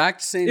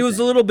 Exact same. It was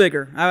thing. a little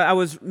bigger. I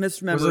was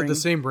misremembering. Was it the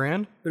same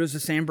brand? But it was the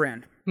same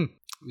brand.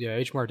 Yeah,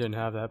 H Mart didn't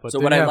have that, but So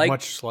they what didn't I have like-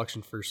 much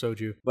selection for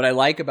soju. What I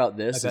like about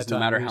this At that is no time,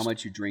 matter at how least.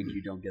 much you drink,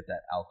 you don't get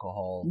that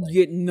alcohol. Like,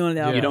 You get none of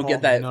that. Yeah. you don't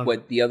get None that. of What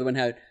it. the other one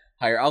had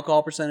higher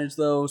alcohol percentage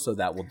though, so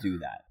that will do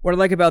that. What I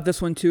like about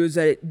this one too is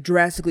that it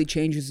drastically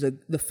changes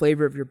the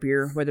flavor of your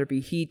beer, whether it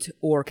be heat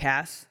or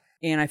cask.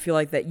 And I feel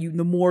like that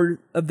the more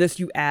of this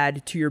you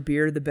add to your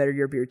beer, the better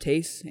your beer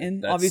tastes.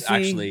 And That's obviously,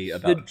 actually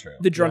about true.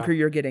 the drunker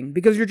you're getting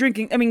because you're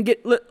drinking. I mean,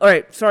 all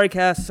right. Sorry,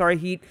 cask. Sorry,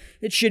 heat.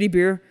 It's shitty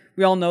beer.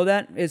 We all know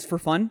that. It's for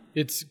fun.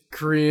 It's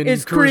Korean.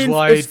 It's Coors Korean.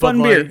 Light, It's fun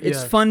Bud beer. Light,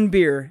 It's yeah. fun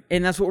beer,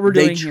 and that's what we're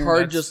doing They here.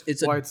 charge That's us.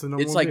 It's why it's the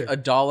number it's one like beer.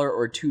 $1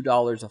 or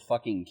 $2 a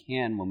fucking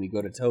can when we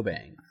go to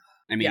Tobang.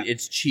 I mean,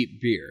 it's cheap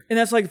beer. And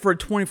that's like for a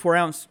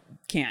 24-ounce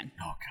can.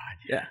 Oh God,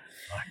 yeah.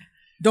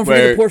 Don't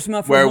forget Where- to pour some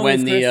out for where the when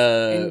homies, the,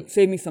 Chris, and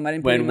save me some. I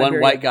didn't put it When in my one beer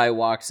white yet. guy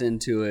walks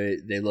into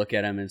it, they look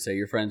at him and say,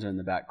 "Your friends are in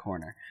the back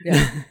corner."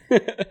 Yeah.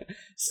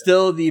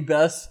 Still the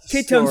best.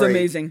 K-Town's story.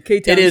 amazing.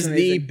 K-Town's It is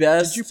amazing. the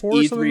best Did you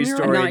pour something in E3 here?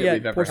 story Not that yet.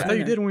 we've ever Pour I had. thought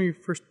you did when we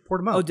first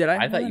poured them out. Oh, did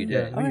I? I thought you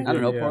did. Yeah, I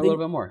don't know. yeah. Pour a little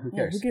bit more. Who Yeah,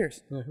 cares? who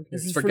cares? Yeah, who cares?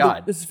 This is For the-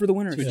 God. this is for the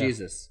winners. For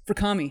Jesus. For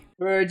Kami.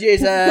 For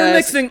Jesus. We're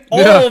mixing all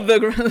Yeah. of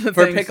the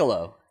For things.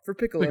 Piccolo. For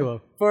Piccolo.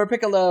 Piccolo. For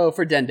Piccolo.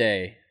 For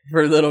Dende.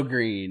 For Little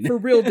Green. For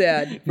real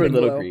dad. For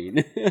Little Piccolo.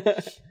 Green.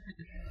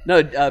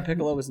 No,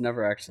 Piccolo was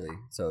never actually.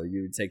 So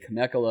you would say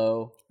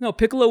Kamekolo. No,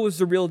 Piccolo was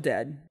the real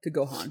dad to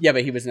Gohan. Yeah,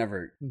 but he was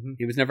never. Mm-hmm.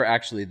 He was never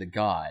actually the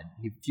god.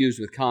 He fused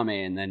with Kame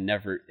and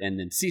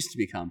then ceased to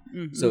become.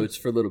 Mm-hmm. So it's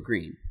for Little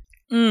Green.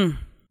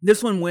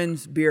 This one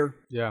wins beer.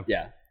 Yeah.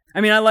 Yeah, I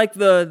mean, I like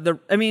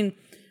I mean,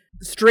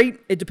 straight,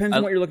 it depends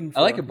on what you're looking for.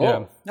 I like it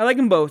both. Yeah. I like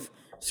them both.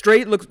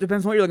 Straight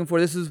depends on what you're looking for.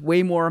 This is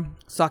way more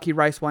sake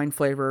rice wine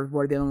flavor,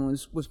 where the other one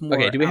was more.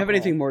 Okay, do we have alcohol.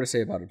 anything more to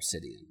say about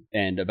Obsidian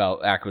and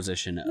about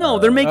acquisition? No,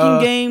 they're making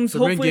games. they're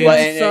making Hopefully,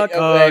 games. it Well, doesn't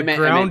suck. I meant-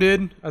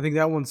 Grounded. I think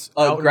that one's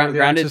out in early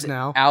access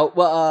now. out.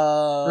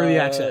 Well, Early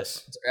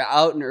access. It's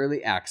out in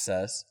early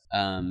access.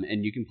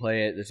 And you can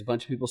play it. There's a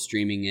bunch of people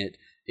streaming it.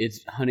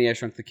 It's Honey, I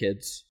Shrunk the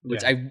Kids,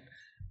 which Yeah.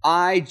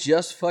 I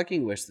just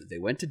fucking wish that they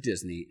went to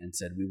Disney and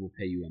said, "We will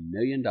pay you $1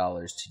 million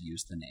to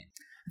use the name."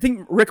 I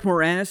think Rick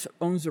Moranis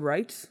owns the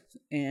rights,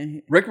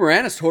 and Rick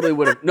Moranis totally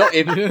would have. No,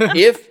 if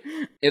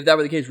that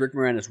were the case, Rick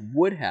Moranis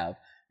would have,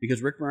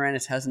 because Rick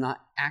Moranis has not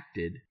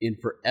acted in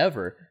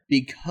forever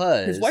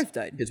because His wife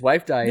died. His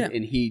wife died, Yeah.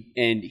 and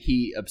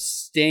he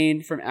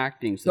abstained from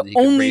acting so the that he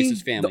could only raise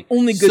his family. the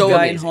only good So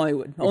guy in amazing.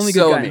 Hollywood. The It's only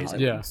so good guy in amazing.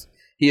 Hollywood. Yeah.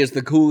 He is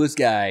the coolest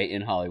guy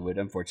in Hollywood.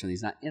 Unfortunately,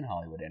 he's not in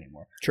Hollywood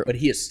anymore. True. But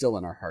he is still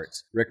in our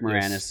hearts. Rick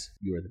Moranis,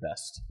 you are the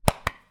best.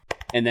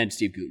 And then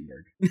Steve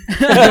Gutenberg.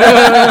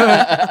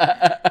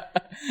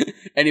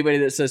 Anybody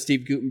that says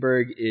Steve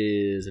Gutenberg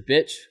is a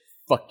bitch,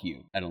 fuck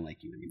you. I don't like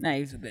you anymore. Nah,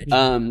 he's a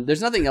bitch.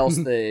 There's nothing else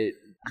that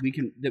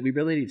we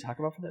really need to talk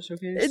about for that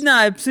showcase.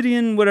 Nah,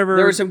 Obsidian, whatever.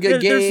 There were some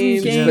good There's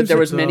some games, but there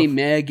was and many stuff.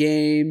 meh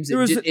games. There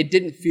was- It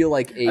didn't feel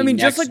like a I mean,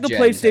 just like the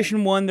next-gen PlayStation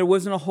thing. 1, there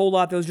wasn't a whole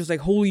lot that was just like,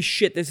 holy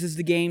shit, this is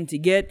the game to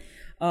get.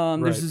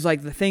 This is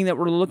like the thing that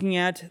we're looking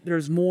at.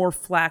 There's more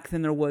flack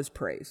than there was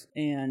praise.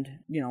 And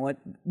you know what?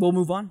 We'll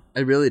move on.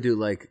 I really do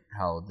like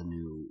how the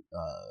new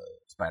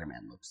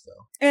Spider-Man looks,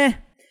 though.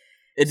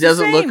 It the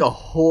doesn't look same. a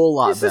whole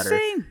lot It's the better.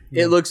 same.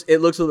 It looks a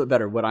little bit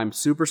better. What I'm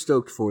super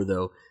stoked for,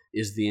 though,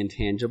 is the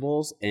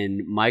intangibles.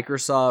 And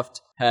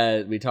Microsoft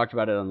we talked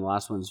about it on the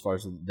last one as far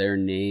as their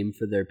name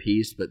for their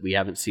piece, but we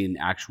haven't seen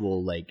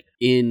actual like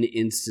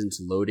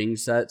in-instance loading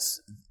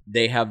sets.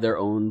 They have their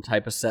own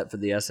type of set for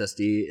the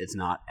SSD. It's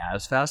not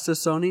as fast as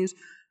Sony's,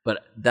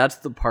 but that's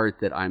the part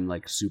that I'm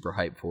like super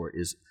hyped for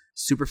is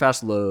super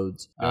fast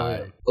loads,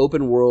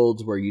 open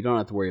worlds where you don't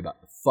have to worry about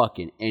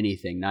fucking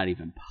anything, not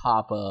even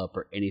pop up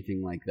or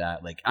anything like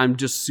that. Like I'm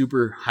just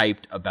super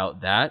hyped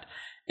about that.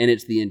 And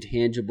it's the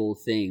intangible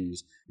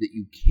things that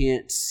you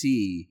can't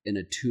see in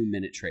a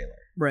 2-minute trailer.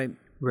 Right.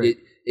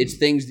 It's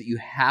things that you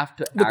have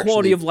to The actually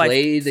quality of life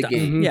play the stuff.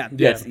 game. Yeah.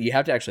 Yes, you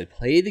have to actually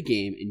play the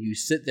game, and you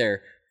sit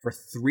there for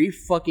 3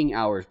 fucking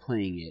hours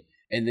playing it,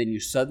 and then you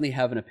suddenly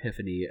have an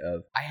epiphany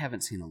of, I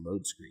haven't seen a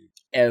load screen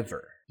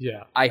ever.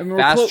 Yeah. I mean,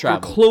 fast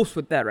travel. We're close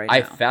with that right now.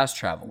 I fast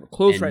travel.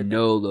 Close and right there.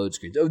 no load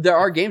screens. Oh, there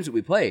are games that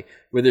we play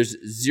where there's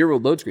 0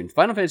 load screens.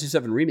 Final Fantasy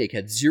VII Remake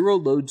had 0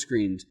 load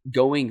screens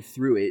going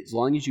through it. As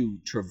long as you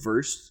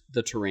traversed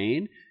the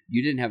terrain,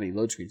 you didn't have any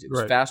load screens. It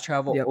was fast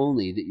travel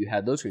only that you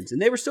had load screens.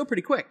 And they were still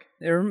pretty quick.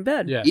 They were in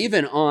bed. Yeah.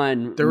 Even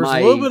on There was a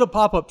little bit of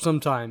pop-up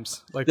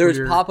sometimes. Like there was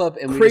pop-up,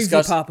 and we Crazy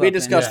discussed pop-up, we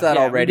discussed and- that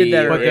we already. did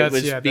that already. It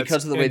was That's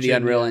because of the way the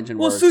engine, Unreal yeah. Engine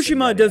Well, works.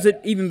 Tsushima does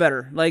it even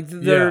better. Like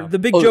the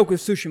big joke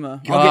with Tsushima. I'll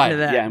God, get into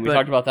that. yeah, and we but-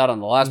 talked about that on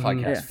the last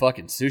podcast. Yeah.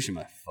 Fucking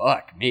Tsushima.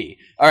 Fuck me.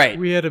 All right.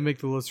 We had to make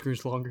the load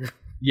screens longer.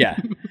 Yeah.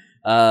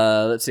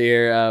 Let's see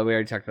here. We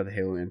already talked about the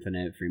Halo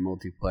Infinite free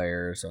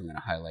multiplayer, so I'm going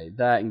to highlight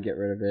that and get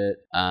rid of it.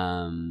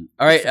 All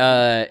right.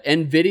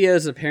 NVIDIA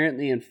is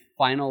apparently in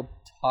final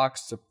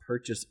talks to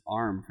purchase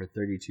ARM for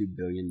 $32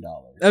 billion.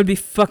 That would be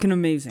fucking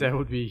amazing. That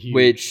would be huge.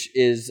 Which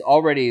is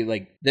already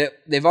like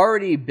they've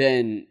already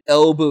been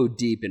elbow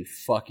deep in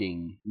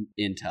fucking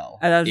Intel.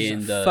 That in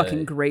was a the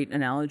fucking great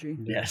analogy.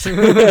 yes.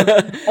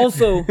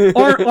 Also,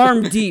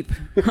 arm deep.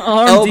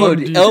 Elbow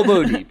deep.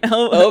 Elbow deep.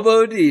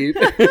 Elbow deep.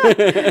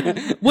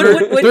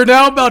 They're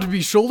now about to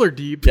be shoulder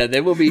deep. Yeah,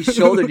 they will be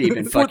shoulder deep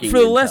in For fucking the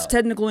Intel. less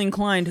technically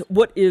inclined,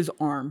 what is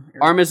ARM?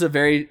 ARM is a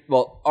very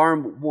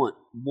ARM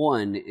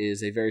one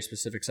is a very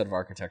specific set of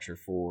architecture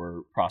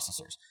for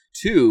processors.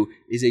 2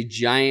 is a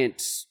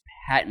giant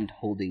patent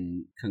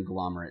holding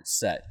conglomerate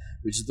set,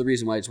 which is the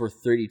reason why it's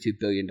worth $32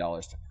 billion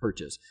to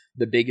purchase.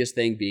 The biggest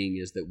thing being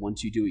is that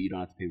once you do it, you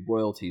don't have to pay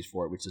royalties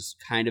for it, which is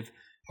kind of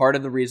part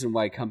of the reason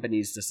why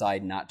companies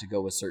decide not to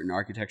go with certain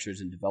architectures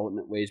and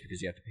development ways,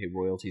 because you have to pay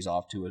royalties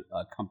off to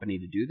a company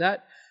to do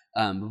that.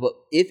 But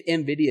if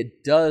NVIDIA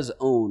does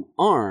own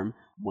ARM,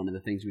 one of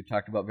the things we've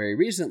talked about very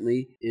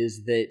recently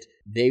is that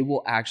they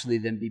will actually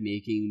then be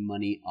making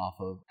money off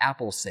of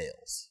Apple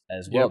sales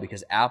as well,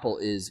 because Apple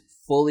is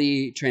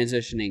fully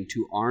transitioning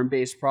to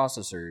ARM-based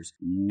processors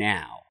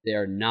now. They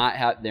are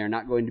not they're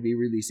not going to be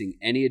releasing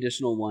any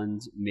additional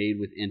ones made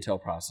with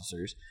Intel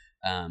processors.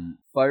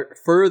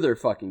 Further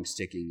fucking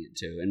sticking it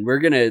to, and we're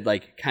gonna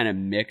like kind of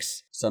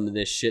mix some of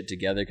this shit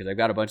together because I've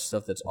got a bunch of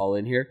stuff that's all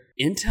in here.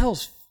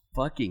 Intel's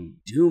fucking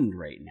doomed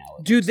right now.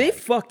 Dude, they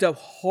fucked up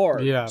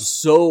hard. Yeah.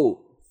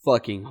 So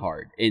fucking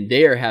hard, and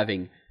they are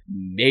having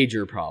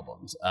major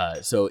problems.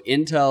 So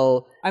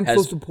Intel I'm has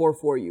supposed to pour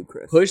for you,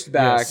 Chris. pushed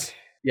back. Yes.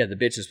 Yeah, the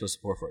bitch is supposed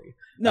to pour for you.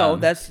 No,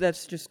 that's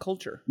just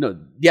culture. No,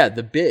 yeah,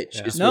 the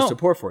bitch is supposed No. to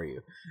pour for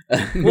you.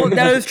 Well,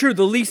 that is true.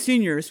 The Lee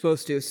Senior is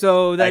supposed to.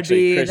 So that'd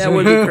Actually, be Chris that is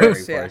would be pouring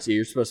Chris. for Yeah. us.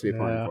 You're supposed to be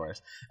pouring Yeah. for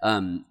us. I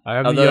am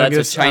Although the that's a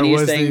youngest. Chinese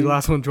I was thing. the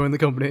last one to join the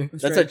company.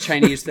 That's right. a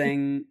Chinese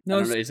thing. No, I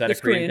don't know, is that a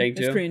it's Korean thing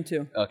too? It's Korean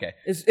too. Okay.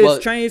 It's Well,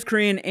 Chinese,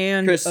 Korean,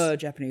 and Chris-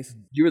 Japanese.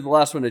 You were the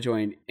last one to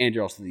join, and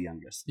you're also the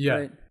youngest. Yeah.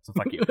 Right. So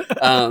fuck you.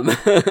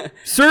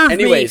 Serve me,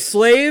 Anyways.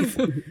 slave.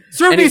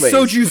 Serve me, Anyways.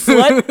 soju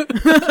slut.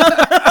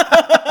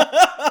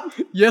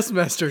 Yes,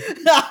 master.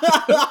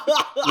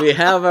 We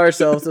have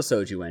ourselves a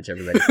soju wench,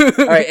 everybody.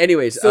 All right.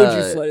 Anyways,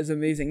 Soju slut is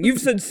amazing. You've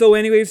said so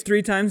anyways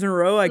 3 times in a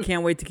row. I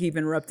can't wait to keep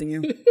interrupting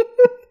you.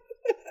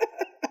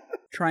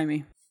 Try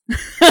me.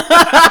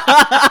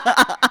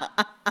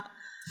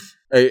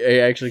 I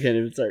actually can't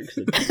even start.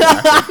 'Cause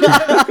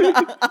I'm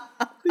laughing.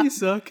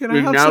 Lisa, can I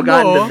We've have now some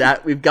gotten more? to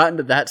that. We've gotten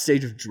to that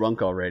stage of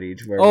drunk already.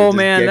 To where we're Oh just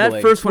man, giggling.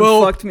 that first one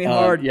Well, fucked me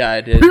hard. Yeah,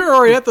 I did. We were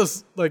already at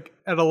this, like,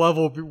 at a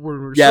level where we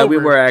were Yeah, we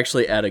sober. were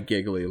actually at a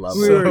giggly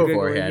level We were giggly,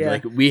 beforehand. yeah.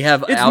 Like we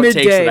have It's outtakes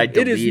midday. that I It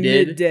deleted.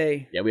 is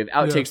midday. Yeah, we have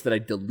outtakes that I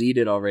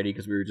deleted already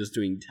because we were just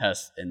doing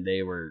tests and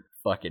they were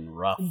fucking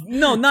rough.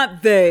 No,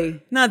 not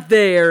they. Not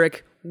they,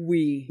 Eric.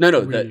 We. No,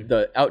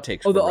 the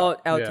outtakes. Oh, the were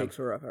rough. outtakes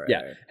were rough. All right, Yeah.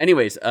 all right.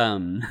 Anyways,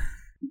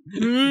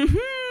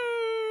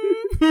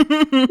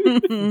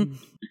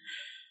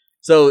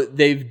 so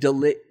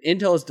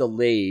Intel has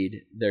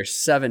delayed their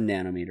 7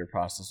 nanometer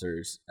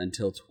processors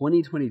until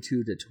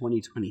 2022 to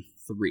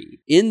 2023.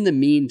 In the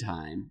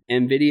meantime,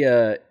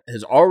 NVIDIA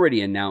has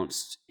already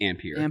announced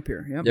Ampere.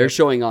 Ampere, yep. They're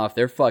showing off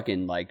their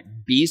fucking like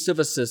beast of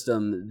a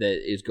system that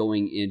is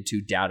going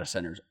into data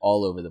centers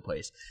all over the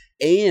place.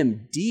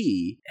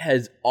 AMD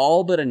has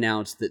all but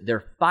announced that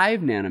their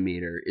 5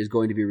 nanometer is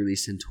going to be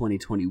released in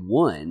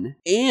 2021,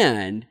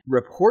 and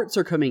reports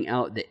are coming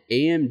out that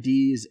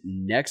AMD's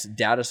next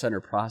data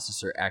center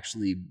processor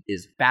actually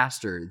is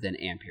faster than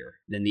Ampere,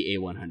 than the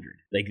A100.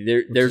 Like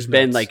there's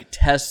been nuts. like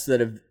tests that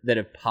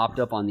have popped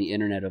up on the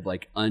internet of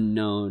like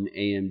unknown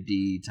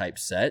AMD type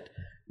set,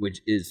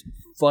 which is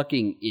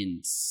fucking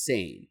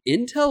insane.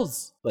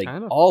 Intel's like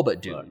all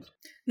but doomed.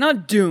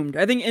 Not doomed.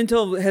 I think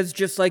Intel has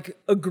just like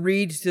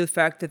agreed to the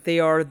fact that they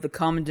are the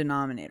common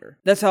denominator.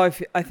 That's how I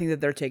think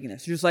that they're taking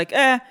this. They're just like,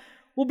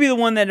 we'll be the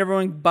one that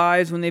everyone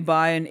buys when they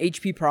buy an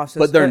HP processor.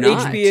 But they're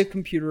not. HP a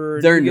computer.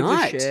 They're who gives a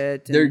not.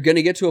 shit, They're going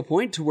to get to a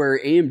point to where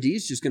AMD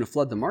is just going to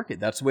flood the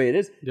market. That's the way it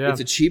is. Yeah. It's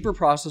a cheaper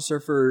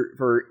processor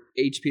for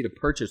HP to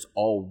purchase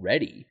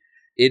already.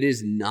 It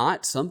is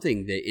not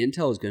something that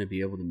Intel is going to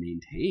be able to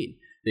maintain.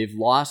 They've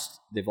lost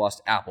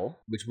Apple,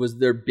 which was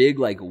their big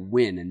like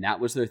win, and that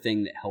was their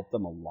thing that helped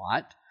them a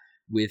lot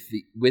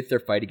with their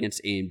fight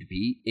against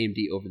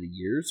AMD over the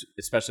years,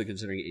 especially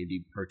considering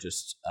AMD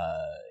purchased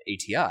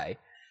ATI.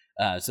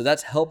 So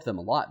that's helped them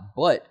a lot.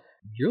 But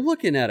you're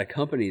looking at a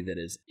company that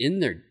is in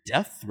their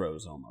death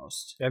throes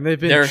almost. And they've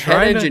been their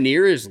head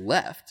engineer is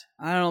left.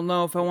 I don't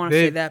know if I want to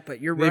say that,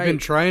 but you're right. They've been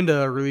trying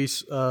to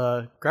release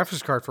a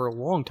graphics card for a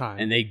long time,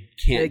 And they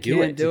can't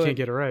do it. They can't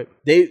get it right.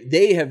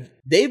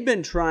 They've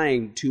been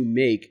trying to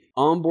make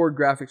onboard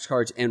graphics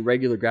cards and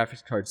regular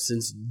graphics cards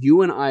since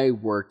you and I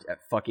worked at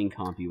fucking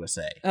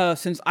CompUSA.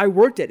 Since I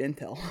worked at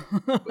Intel.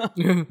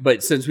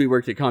 But since we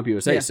worked at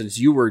CompUSA, since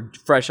you were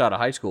fresh out of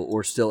high school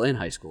or still in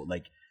high school,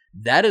 like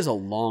that is a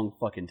long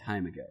fucking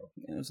time ago.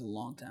 It was a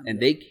long time And ago.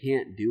 they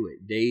can't do it.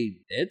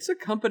 It's a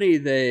company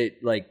that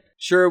like,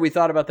 sure, we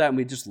thought about that and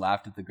we just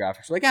laughed at the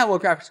graphics. We're like, well,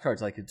 graphics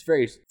cards, like it's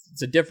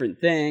a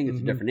different thing.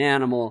 It's a different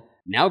animal.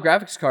 Now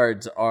graphics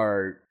cards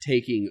are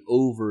taking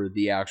over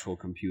the actual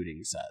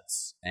computing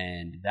sets.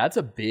 And that's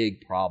a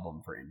big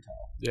problem for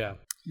Intel. Yeah.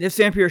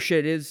 This Ampere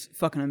shit is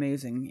fucking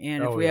amazing.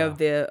 And if we yeah. have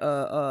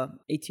the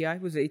ATI,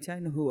 was it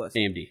ATI? No, who was?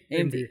 AMD.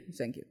 AMD.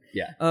 Thank you.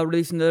 Yeah.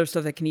 Releasing other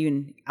stuff that can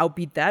even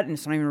outbeat that, and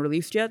it's not even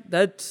released yet.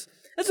 That's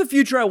a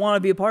future I want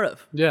to be a part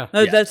of. Yeah.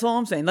 That's all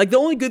I'm saying. Like the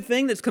only good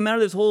thing that's come out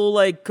of this whole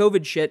like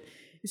COVID shit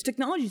is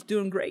technology's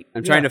doing great.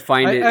 I'm trying to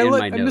find it in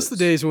my notes. I miss the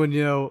days when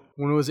it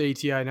was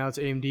ATI, now it's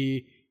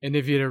AMD, and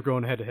NVIDIA are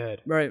going head to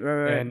head. Right.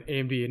 And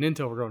AMD and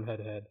Intel were going head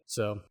to head.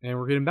 So, and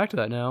we're getting back to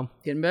that now.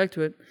 Getting back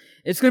to it.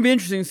 It's going to be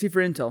interesting to see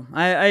for Intel.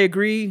 I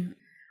agree.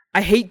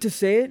 I hate to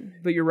say it,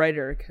 but you're right,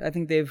 Eric. I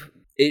think they've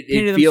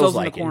painted feels themselves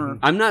like in a corner.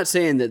 I'm not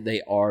saying that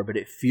they are, but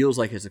it feels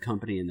like it's a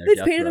company in their They've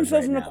death painted throes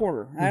themselves right in a now.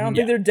 corner. I don't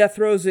think they're death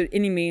throes at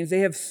any means. They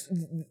have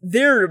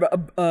they're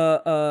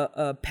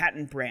a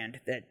patent brand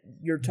that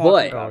you're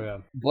talking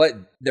about. But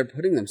they're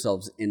putting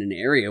themselves in an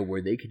area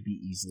where they could be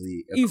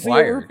easily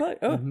acquired.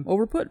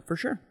 Overput for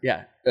sure.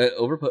 Yeah,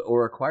 overput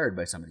or acquired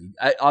by somebody.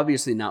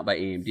 Obviously not by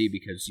AMD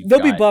because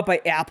they'll be bought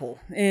by Apple,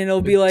 and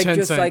it'll be like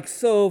just like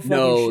so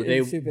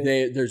fucking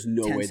stupid. There's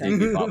no way they'd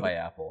be bought by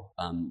Apple.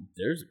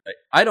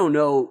 I don't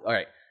know. All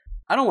right,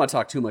 I don't want to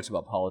talk too much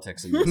about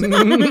politics in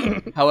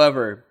this.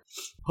 However,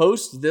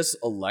 post this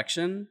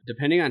election,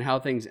 depending on how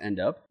things end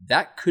up,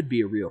 that could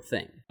be a real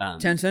thing.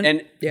 Tencent,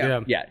 and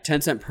yeah,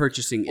 Tencent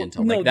purchasing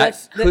Intel, no, like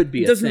that could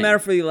be. It doesn't a thing. matter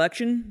for the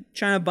election.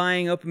 China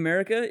buying up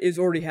America is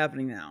already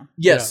happening now.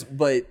 Yes,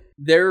 but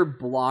they're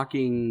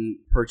blocking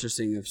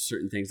purchasing of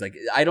certain things. Like,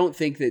 I don't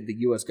think that the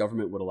U.S.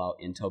 government would allow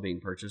Intel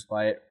being purchased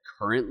by it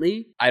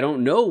currently. I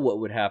don't know what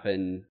would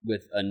happen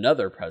with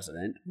another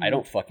president. I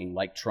don't fucking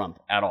like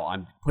Trump at all.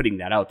 I'm putting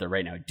that out there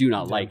right now. I do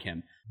not like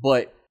him.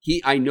 But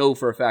I know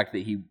for a fact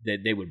that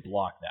they would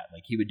block that.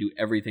 Like, he would do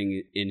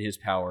everything in his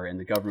power, and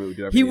the government would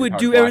do everything. He would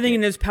do everything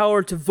in his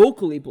power to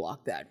vocally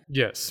block that.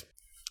 Yes.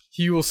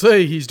 He will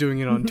say he's doing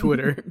it on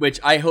Twitter. Which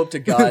I hope to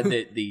God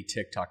that the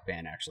TikTok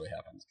ban actually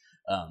happens.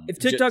 If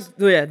TikTok,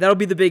 that'll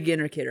be the big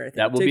indicator. I think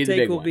that will be the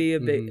big one. will be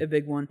a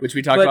big one. Which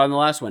we talked about in the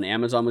last one.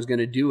 Amazon was going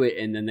to do it,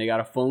 and then they got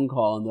a phone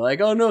call, and they're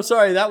like, "Oh no,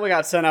 sorry, that one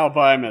got sent out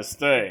by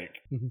mistake."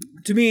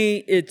 To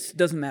me, it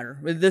doesn't matter.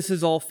 This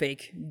is all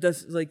fake.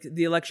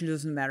 The election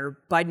doesn't matter.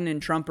 Biden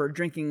and Trump are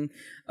drinking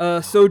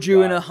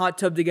soju in a hot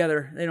tub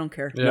together. They don't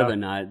care. Yeah. No, they're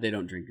not. They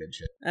don't drink good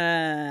shit.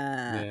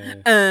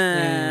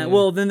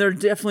 Well, then they're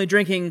definitely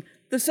drinking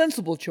the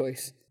sensible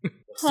choice.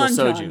 Still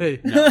soju. Hey.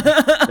 No,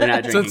 they're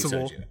not drinking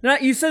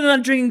soju. You said they're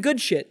not drinking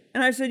good shit,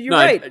 and I said you're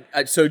right.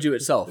 Soju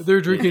itself.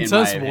 They're drinking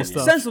sensible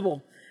stuff.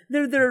 Sensible.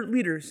 They're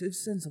leaders. It's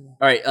sensible.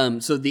 All right.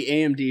 So the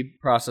AMD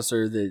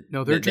processor,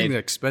 they're drinking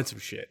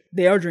expensive shit.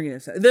 They are drinking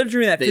it. They're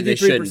drinking that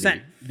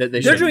 53%.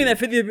 They're drinking that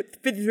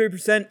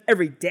 53%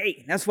 every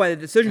day. That's why the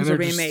decisions are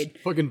being made.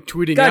 Fucking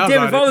tweeting God out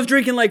damn! If I was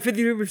drinking like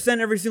 53%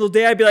 every single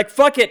day, I'd be like,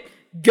 "Fuck it,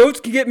 goats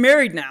can get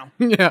married now."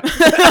 Yeah.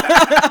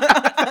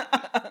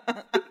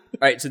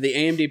 All right, so the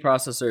AMD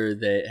processor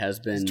that has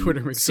been Twitter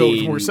makes so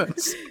much more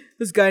sense.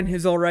 This guy and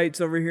his all rights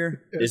over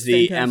here. Is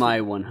the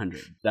Fantastic.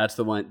 MI100. That's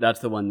the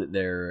one that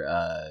they're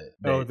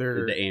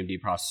they're- the AMD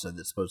processor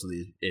that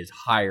supposedly is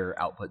higher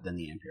output than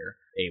the Ampere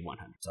A100.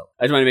 So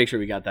I just want to make sure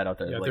we got that out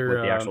there, Yeah, like they're,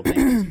 what the actual thing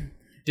is.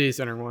 Data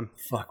center one.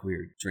 Fuck,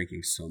 we're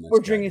drinking so much. We're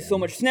drinking so goddamn-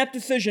 much. Snap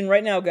decision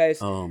right now, guys.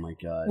 Oh my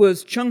god.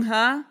 Was Chung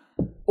Ha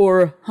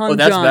or Han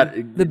that's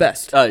Zhang the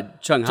best?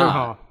 Chung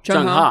Ha.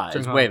 Chung Ha. is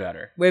Chung Ha. way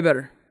better. Way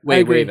better. Way, I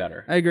agree. way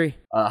better. I agree.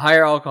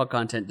 Higher alcohol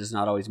content does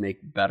not always make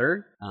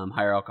better.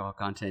 Higher alcohol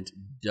content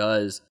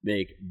does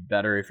make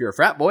better if you're a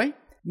frat boy.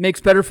 Makes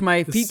better for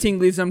my feet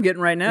tinglies I'm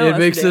getting right now. it that's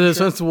makes for it damn a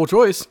sure. sensible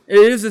choice. It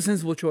is a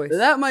sensible choice.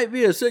 That might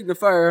be a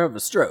signifier of a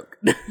stroke.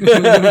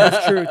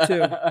 That's true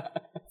too.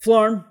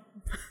 Flarn.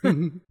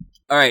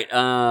 All right.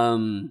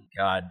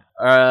 God.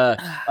 All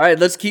right.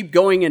 Let's keep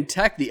going in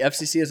tech. The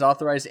FCC has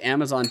authorized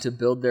Amazon to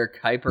build their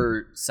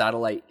Kuiper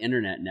satellite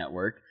internet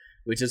network,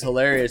 which is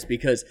hilarious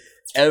because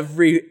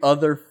every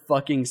other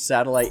fucking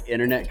satellite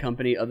internet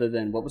company, other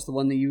than what was the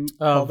one that you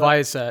called that?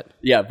 Viasat.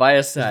 Yeah,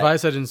 Viasat.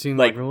 Viasat didn't seem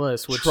like the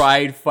list, which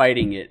tried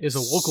fighting it. is a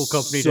local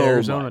company so to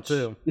Arizona much.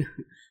 too.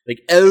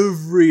 Like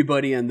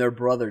everybody and their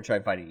brother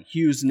tried fighting it.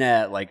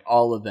 HughesNet, like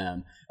all of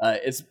them.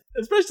 It's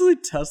especially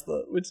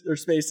Tesla, or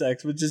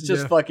SpaceX, which is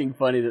just fucking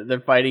funny that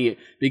they're fighting it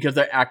because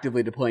they're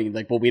actively deploying.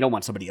 Like, well, we don't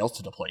want somebody else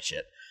to deploy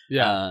shit.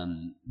 Yeah.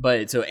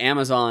 But so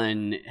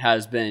Amazon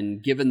has been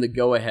given the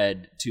go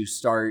ahead to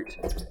start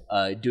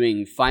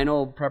doing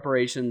final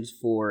preparations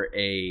for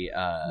a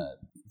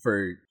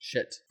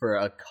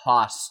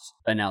cost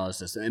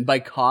analysis, and by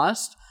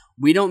cost,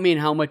 we don't mean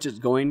how much it's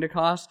going to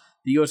cost.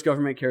 The U.S.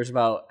 government cares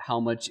about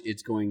how much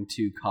it's going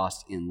to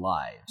cost in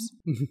lives.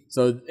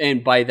 So,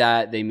 and by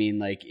that, they mean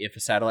like if a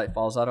satellite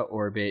falls out of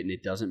orbit and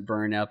it doesn't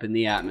burn up in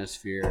the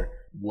atmosphere,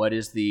 what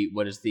is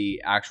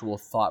the actual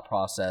thought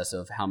process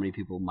of how many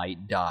people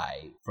might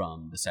die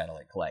from the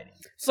satellite colliding?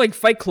 It's like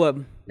Fight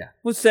Club. Yeah.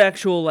 What's the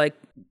actual like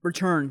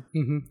return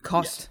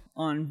cost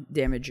on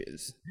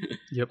damages?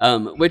 Yep.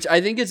 Which I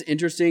think is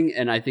interesting,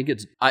 and I think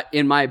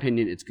in my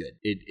opinion, it's good.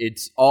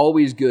 It's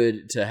always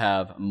good to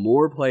have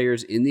more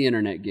players in the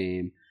internet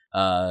game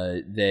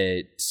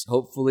that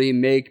hopefully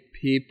make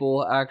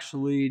people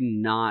actually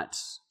not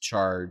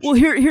charge. Well,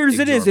 here's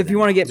it is. If you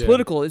want to get Yeah.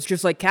 political, it's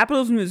just like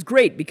capitalism is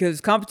great because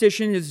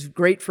competition is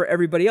great for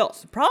everybody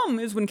else. The problem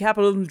is when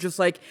capitalism is just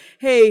like,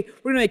 hey,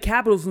 we're gonna make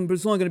capitalism, but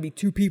it's only gonna be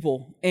two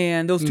people,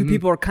 and those two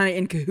people are kind of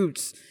in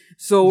cahoots.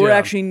 So we're Yeah.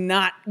 actually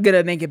not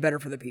gonna make it better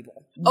for the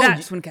people.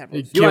 That's when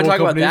capitalism. You want to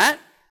Cable talk about companies? that?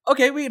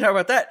 Okay, we can talk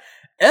about that.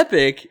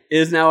 Epic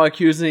is now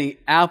accusing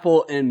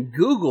Apple and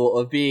Google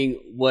of being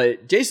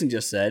what Jason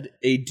just said,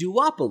 a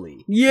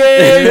duopoly.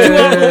 Yay,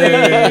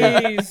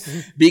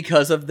 duopolies!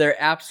 Because of their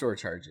App Store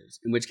charges,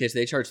 in which case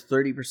they charge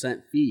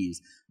 30%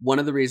 fees. One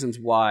of the reasons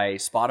why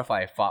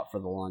Spotify fought for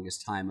the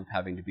longest time of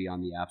having to be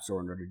on the App Store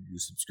in order to do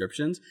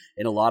subscriptions,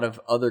 and a lot of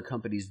other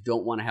companies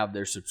don't want to have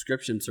their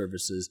subscription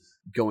services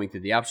going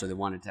through the App Store. They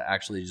want it to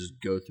actually just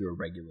go through a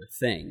regular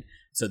thing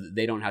so that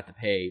they don't have to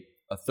pay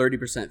a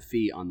 30%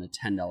 fee on the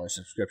 $10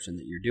 subscription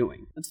that you're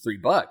doing. That's $3.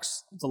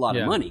 That's a lot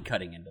of money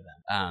cutting into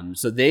them.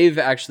 So they've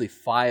actually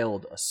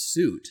filed a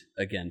suit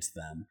against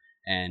them,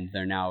 and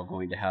they're now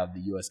going to have the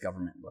U.S.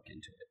 government look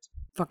into it.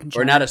 Fucking Or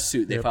China. not a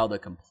suit, they filed a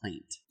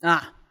complaint.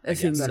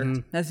 That's even better.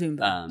 Mhm. That's even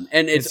better.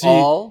 And it's See,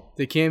 all...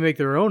 they can't make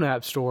their own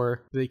app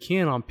store. They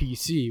can on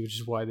PC, which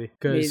is why Made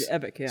because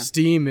Epic, yeah.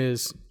 Steam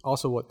is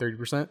also what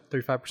 30%,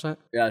 35%.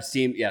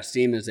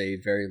 Steam is a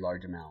very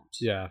large amount.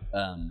 Yeah.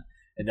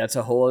 And that's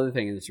a whole other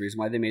thing, and that's the reason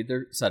why they made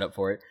their setup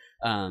for it.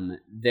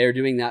 They're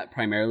doing that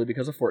primarily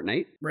because of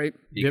Fortnite, Right.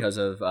 because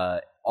of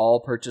all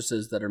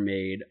purchases that are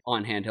made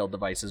on handheld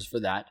devices for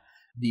that.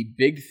 The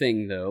big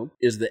thing, though,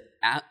 is that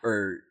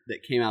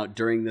that came out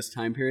during this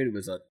time period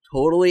was a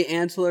totally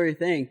ancillary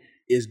thing.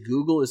 Is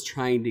Google is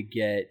trying to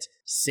get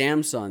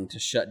Samsung to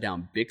shut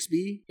down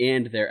Bixby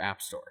and their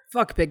App Store.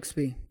 Fuck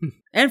Bixby.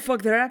 And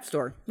fuck their app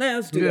store. Yeah,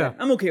 let's do that.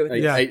 I'm okay with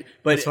it. Yeah.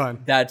 But that's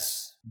fine.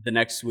 that's the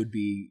next would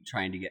be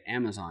trying to get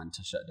Amazon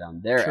to shut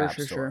down their App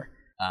Sure. Store.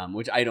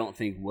 Which I don't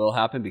think will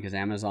happen because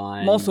Amazon...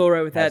 I'm also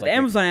right with has that. like The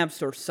Amazon App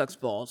Store sucks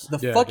balls. The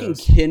Yeah, it fucking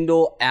does.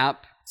 Kindle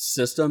app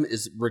system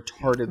is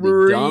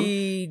retardedly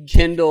dumb.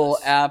 Kindle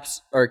apps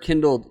or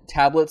Kindle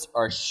tablets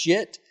are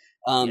shit.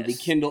 The Yes.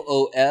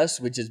 Kindle OS,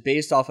 which is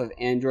based off of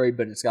Android,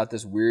 but it's got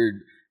this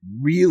weird,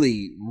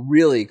 really,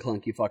 really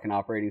clunky fucking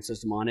operating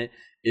system on it,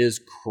 is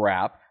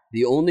crap.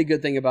 The only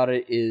good thing about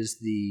it is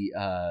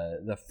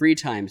the free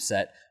time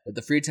set, but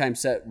the free time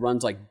set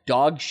runs like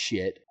dog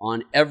shit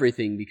on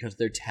everything because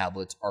their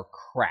tablets are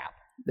crap.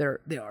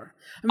 They are.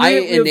 I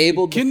we have-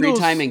 enabled the free Kindle's-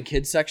 time and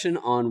kids section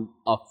on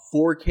a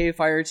 4K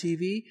Fire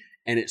TV,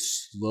 and it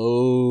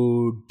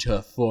slowed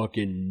to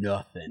fucking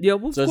nothing. Yeah,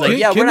 well, so it's of like, course.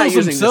 yeah, we're not Kindles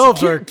using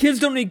themselves this. are Kids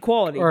don't need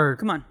quality. Or-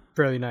 Come on.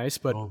 fairly nice,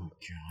 but Oh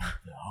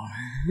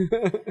my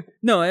god!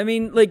 No, I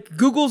mean, like,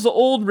 Google's the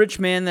old rich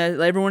man that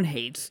everyone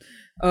hates.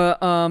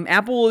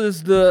 Apple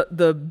is the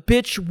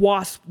bitch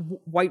wasp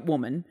white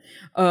woman,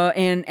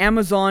 and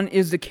Amazon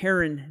is the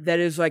Karen that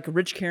is like a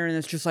rich Karen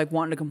that's just like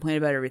wanting to complain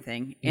about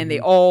everything, and they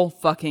all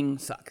fucking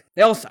suck.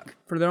 They all suck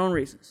for their own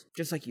reasons,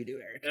 just like you do,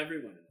 Eric.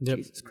 Everyone. Yep.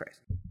 Jesus Christ.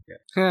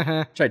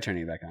 Tried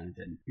turning it back on. It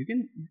didn't. You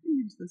can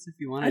use this if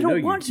you want. I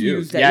don't want to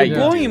use that. Yeah, You're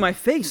you blowing do. in my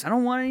face. I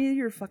don't want any of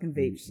your fucking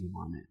vapes. You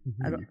want it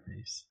in your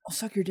face. I'll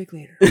suck your dick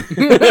later.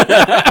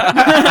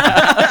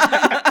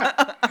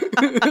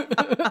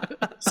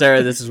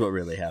 Sarah, this is what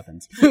really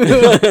happens.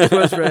 That's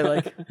what it's really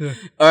like.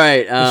 All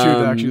right. She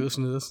would actually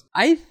listen to this.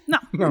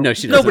 No,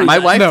 she doesn't. My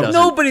wife doesn't.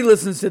 Nobody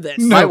listens to this.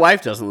 My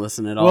wife doesn't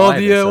listen at all. Well,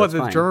 either,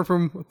 the drummer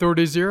from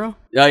Authority Zero?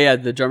 Oh yeah,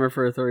 the drummer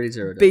for Authority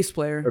Zero. Bass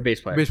player. Or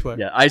bass player. Bass player.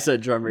 Yeah, I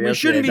said drummer. We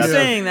shouldn't be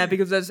saying that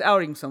because that's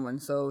outing someone.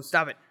 So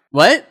stop it.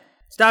 What?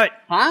 Stop it.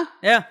 Huh?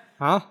 Yeah.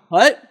 Huh?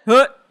 What?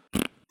 Huh.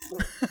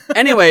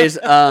 Anyways,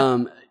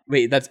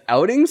 wait, that's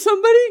outing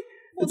somebody?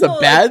 It's a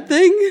bad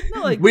thing?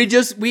 like-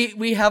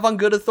 we have on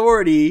good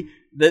authority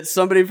that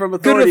somebody from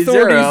Authority, Good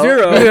Authority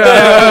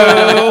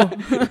Zero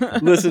Zero.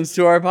 listens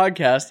to our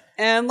podcast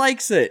and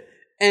likes it.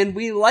 And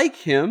we like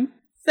him.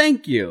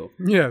 Thank you.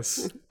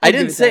 Yes. I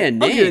didn't say a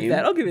name.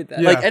 I'll give it that.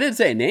 Yeah. Like, I didn't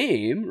say a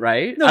name,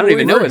 right? No, I don't but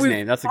even know his we've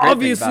name. That's the great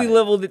obviously thing about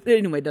leveled it.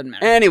 Anyway, it doesn't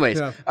matter. it. Anyways,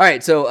 Yeah. all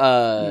right, so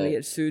I'm gonna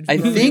get sued. I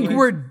think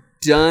we're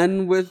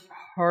done with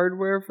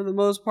hardware for the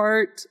most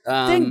part.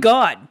 Thank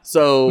God.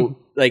 So,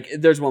 like,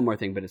 there's one more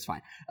thing, but it's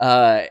fine.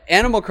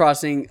 Animal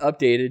Crossing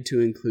updated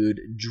to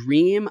include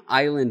Dream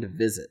Island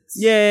visits.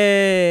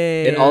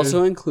 Yay. It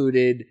also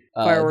included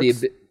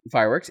Fireworks.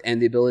 fireworks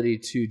and the ability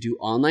to do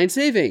online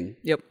saving.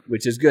 Yep.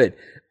 Which is good.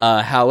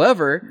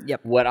 However, Yep.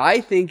 what I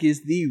think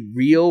is the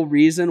real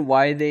reason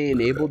why they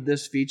enabled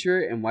this feature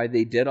and why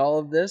they did all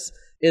of this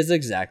is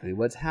exactly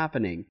what's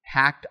happening.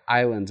 Hacked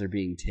islands are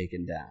being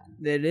taken down.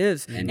 It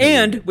is. And-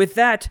 And with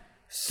that,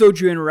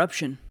 Soju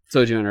interruption.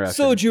 Soju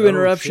interruption. Soju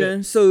interruption.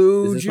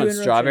 Soju Is this one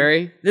interruption.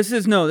 strawberry? This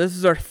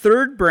is our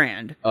third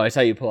brand. Oh, I saw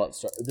you pull out.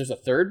 There's a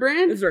third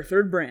brand? This is our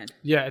third brand.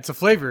 Yeah, it's a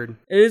flavored.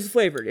 It is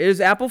flavored. It is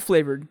apple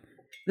flavored.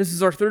 This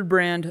is our third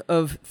brand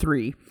of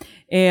 3.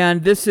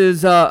 And this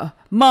is Malguel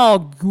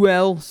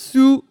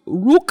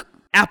Suruk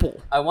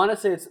apple. I want to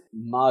say it's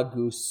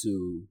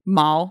Magusu.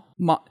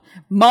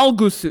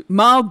 Malgusu.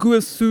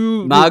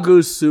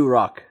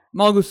 Magusurok.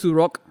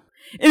 Malgusurok.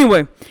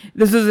 Anyway,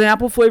 this is an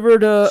apple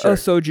flavored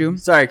soju.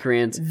 Sorry,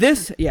 Koreans.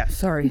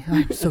 Sorry.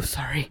 I'm so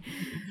sorry.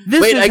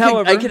 This Wait, is,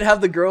 however, I could have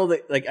the girl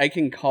that, like, I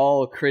can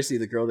call Chrissy,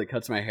 the girl that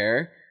cuts my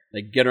hair,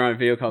 like, get her on a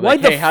video call. Why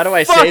Like, hey, how do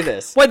I say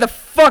this? Why the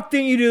fuck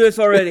didn't you do this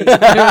already?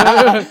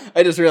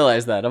 I just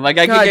realized that. I'm like,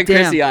 I can get damn.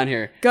 Chrissy on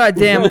here. God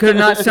damn, we could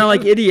not sound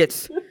like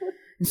idiots.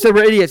 Instead,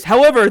 we're idiots.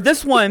 However,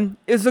 this one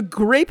is a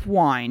grape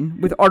wine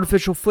with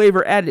artificial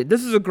flavor added.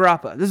 This is a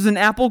grappa. This is an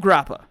apple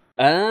grappa.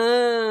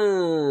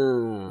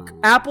 Oh.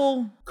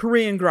 Apple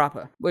Korean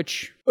grappa,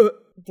 which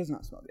does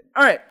not smell good.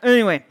 All right.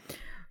 Anyway,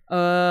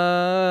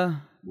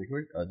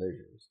 Like, there's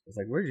yours. It's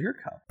like, where's your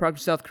cup? product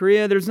of South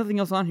Korea. There's nothing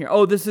else on here.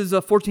 Oh, this is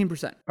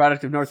 14%.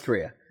 Product of North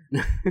Korea.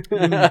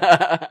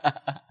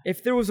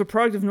 If there was a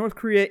product of North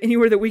Korea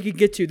anywhere that we could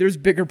get to, there's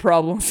bigger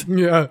problems.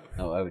 Yeah.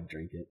 Oh, I would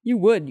drink it. You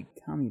would, you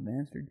commie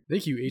bastard.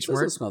 Thank you, It H doesn't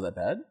Mart. smell that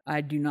bad.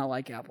 I do not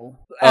like apple.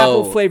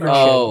 Apple flavored shit.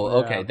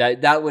 Oh, okay.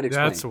 That would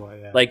explain. That's why,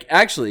 yeah. Like,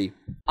 actually,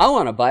 I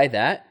want to buy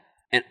that,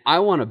 and I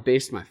want to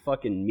baste my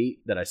fucking meat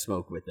that I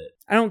smoke with it.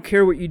 I don't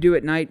care what you do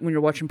at night when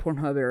you're watching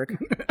Pornhub, Eric.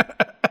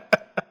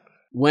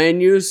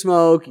 When you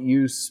smoke,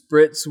 you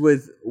spritz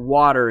with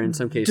water in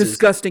some cases.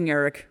 Disgusting,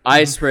 Eric.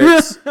 I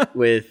spritz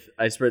with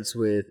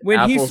When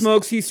apple, he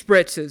smokes, he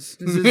spritzes.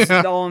 This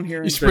is all I'm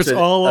hearing. You spritz with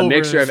all a over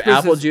mixture it. of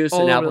apple Spritzes juice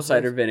all and over apple the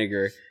cider place.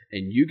 vinegar,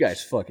 and you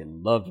guys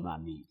fucking loved my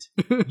meat.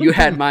 You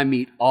had my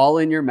meat all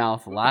in your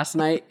mouth last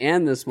night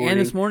and this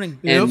morning.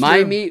 Yeah, And my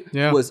true. meat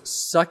Yeah. was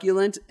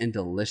succulent and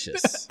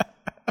delicious.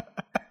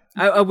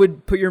 I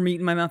would put your meat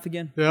in my mouth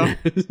again. Yeah.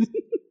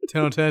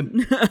 10 out of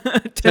 10.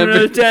 10 out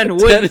of 10. 10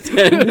 out of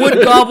 10.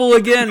 Would gobble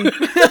again.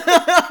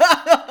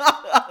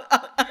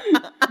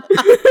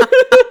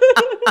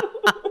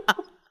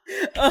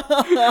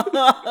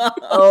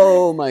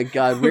 Oh my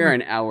god, we're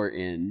an hour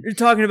in. You're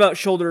talking about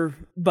shoulder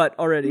butt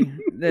already.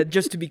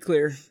 Just to be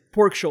clear.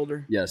 Pork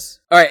shoulder. Yes.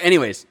 All right,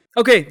 anyways.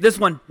 Okay, this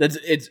one.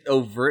 It's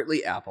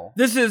overtly apple.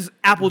 This is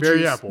apple Very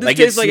juice. apple. This Like,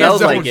 it tastes like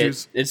smells apple like it.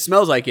 juice. It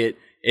smells like it.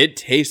 It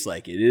tastes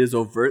like it. It is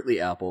overtly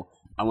apple.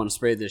 I want to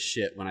spray this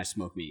shit when I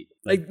smoke meat.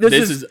 Like, this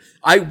this is- is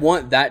I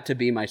want that to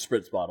be my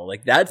spritz bottle.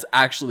 Like, that's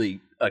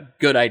actually a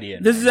good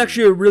idea. This is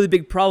actually a really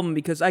big problem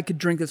because I could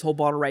drink this whole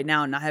bottle right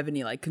now and not have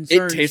any like It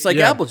concerns. tastes like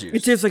Yeah. apple juice.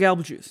 It tastes like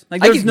apple juice.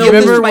 Like I there's could no give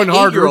this to Remember my when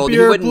Hard 8-year-old Root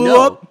who Beer wouldn't blew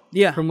know. up?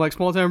 Yeah. From like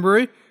Small Town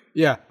Brewery?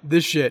 Yeah,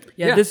 this shit.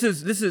 Yeah, this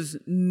is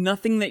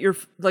nothing that you're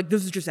like.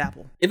 This is just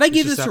apple. If I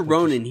gave just this to apple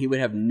Ronan, he would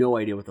have no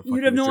idea what the fuck.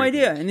 You'd he have was no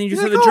drinking. idea, and then you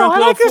just You're have a like, drunk "Oh, I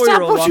little like this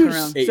 4-year-old apple walking juice."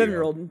 around,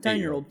 8-year-old. 7-year-old,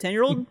 10-year-old,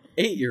 10-year-old.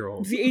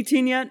 8-year-old. Is he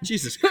 18 yet?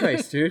 Jesus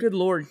Christ, dude. Good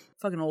lord,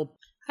 fucking old.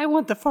 I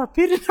want the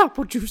forbidden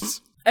apple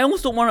juice. I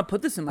almost don't want to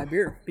put this in my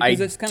beer. I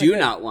Because it's kind of do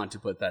not want to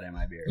put that in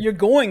my beer. You're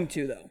going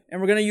to, though.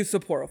 And we're going to use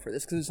Sapporo for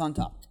this because it's on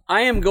top.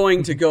 I am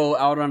going to go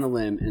out on a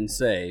limb and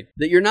say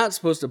that you're not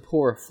supposed to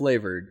pour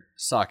flavored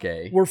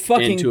sake We're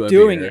fucking into a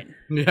doing beer.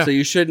 it. Yeah. So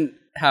you shouldn't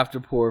have to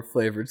pour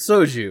flavored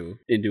soju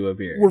into a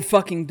beer. We're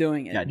fucking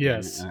doing it. God damn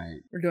Yes. it. All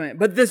right. We're doing it.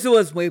 But this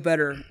was way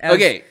better.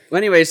 Okay. Well,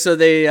 anyway, so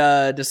they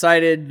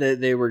decided that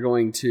they were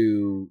going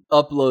to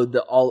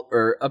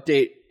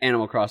update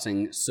Animal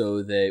Crossing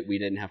so that we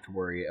didn't have to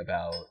worry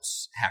about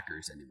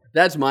hackers anymore.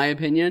 That's my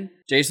opinion.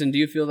 Jason, do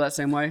you feel that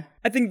same way?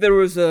 I think there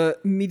was a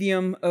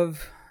medium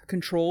of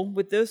control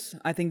with this.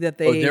 I think that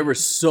they... There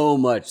was so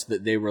much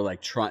that they were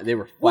like they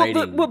were fighting.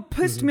 Well, what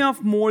pissed me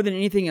off more than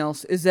anything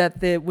else is that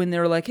when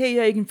they're like, hey,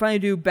 yeah, you can finally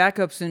do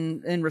backups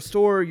and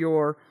restore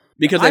your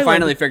because they island,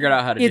 finally figured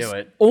out how to do it's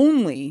it.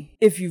 only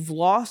if you've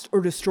lost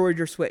or destroyed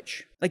your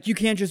Switch. Like, you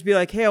can't just be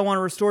like, hey, I want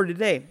to restore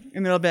today.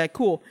 And they'll be like,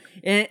 cool.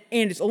 And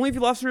it's only if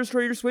you lost or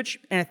destroyed your Switch.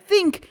 And I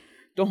think,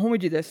 don't hold me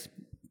to this,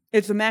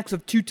 it's a max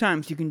of 2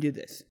 times you can do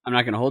this. I'm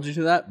not going to hold you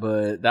to that,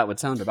 but that would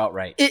sound about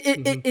right.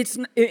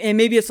 And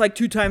maybe it's like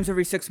 2 times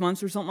every 6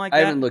 months or something like that.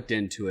 I haven't looked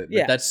into it, but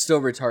Yeah. that's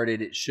still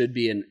retarded. It should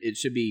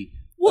be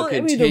Well, a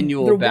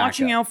continual they're backup.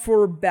 watching out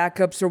for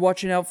backups. They're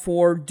watching out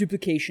for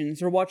duplications.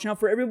 They're watching out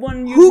for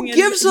everyone Who using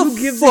gives a who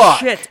gives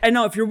fuck? a shit. I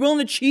know. If you're willing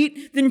to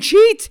cheat, then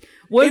cheat.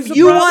 What is If the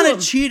you problem?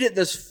 want to cheat at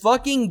this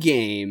fucking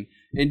game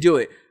and do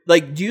it,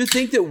 like, do you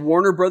think that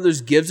Warner Brothers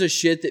gives a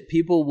shit that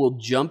people will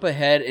jump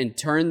ahead and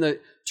turn the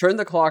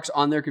clocks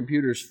on their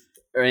computers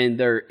and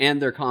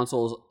their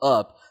consoles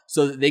up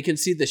so that they can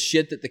see the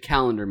shit that the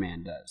Calendar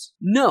Man does?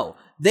 No,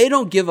 they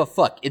don't give a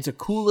fuck. It's a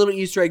cool little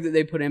Easter egg that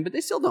they put in, but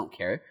they still don't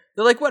care.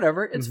 They're like,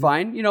 whatever, it's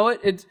fine. You know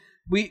what?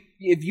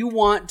 If you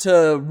want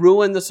to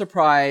ruin the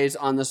surprise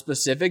on the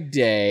specific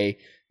day,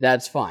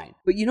 that's fine.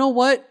 But you know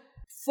what?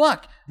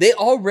 Fuck. They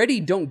already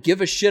don't give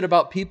a shit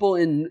about people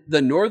in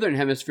the Northern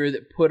Hemisphere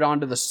that put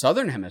onto the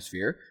Southern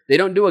Hemisphere. They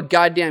don't do a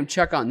goddamn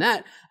check on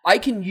that. I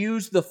can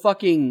use the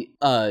fucking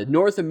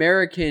North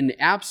American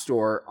App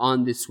Store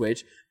on the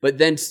Switch, but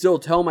then still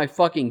tell my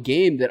fucking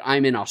game that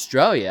I'm in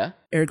Australia.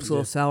 Eric's a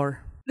little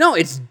sour. No,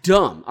 it's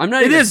dumb. I'm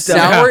not It even is dumb.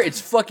 sour. It's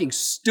fucking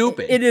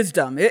stupid. It is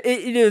dumb. It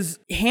is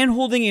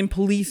hand-holding and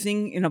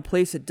policing in a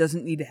place that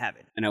doesn't need to have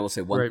it. And I will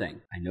say one Right.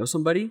 thing. I know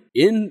somebody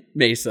in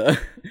Mesa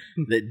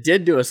that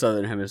did do a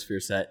Southern Hemisphere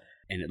set,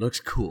 and it looks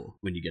cool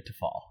when you get to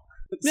fall.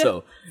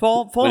 So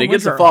Fall when and it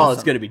gets to winter are fall, it's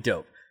awesome. going to be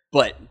dope.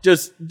 But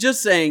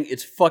just saying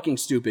it's fucking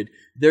stupid.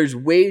 There's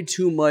way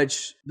too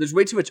much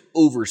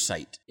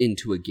oversight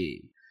into a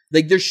game.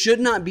 Like, there should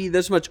not be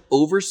this much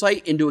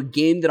oversight into a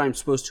game that I'm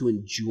supposed to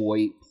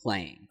enjoy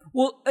playing.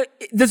 Well,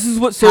 this is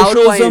what How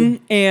do I-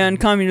 socialism and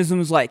communism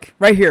is like.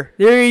 Right here.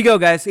 There you go,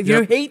 guys. If you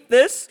Yep. hate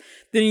this,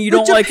 then you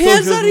But don't like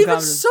Japan's socialism not and even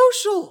communism.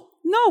 social.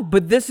 No,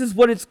 but this is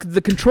what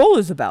the control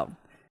is about.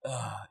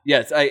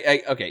 Yes,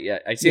 okay, yeah,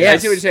 I see. I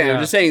Yes. see what you're saying. I'm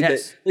Yeah. just saying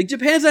Yes. that, like,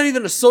 Japan's not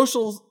even a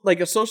socialist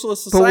what-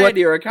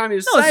 society or a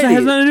communist No, it society.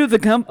 has nothing to do with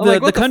like, the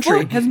what the country.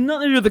 fuck? It has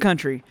nothing to do with the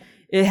country.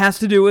 It has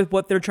to do with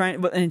what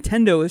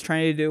Nintendo is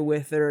trying to do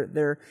with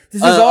their.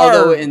 This is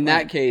Although in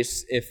that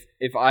case,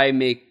 if I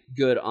make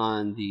good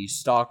on the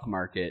stock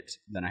market,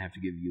 then I have to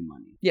give you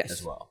money Yes.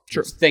 as well.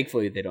 Sure. Which,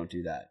 thankfully, they don't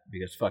do that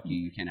because fuck you,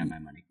 you can't have my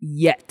money.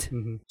 yet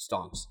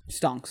Stonks.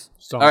 stonks.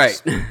 Stonks. All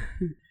right.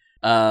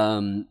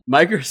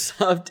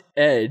 Microsoft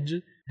Edge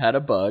had a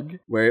bug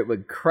where it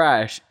would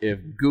crash if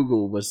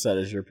Google was set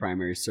as your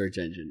primary search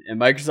engine. And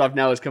Microsoft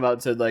now has come out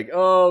and said, like,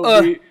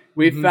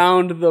 we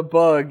found the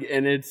bug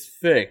and it's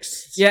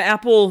fixed. Yeah,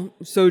 Apple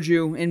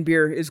soju and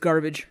beer is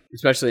garbage.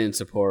 Especially in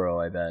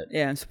Sapporo, I bet.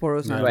 Yeah, and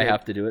Sapporo's not. Do I great.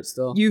 have to do it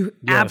still? You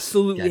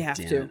absolutely God have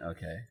damn to. it.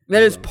 Okay.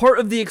 That is part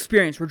of the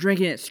experience. We're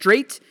drinking it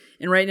straight,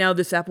 and right now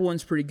this Apple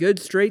one's pretty good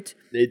straight.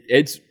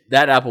 It's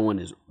that Apple one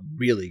is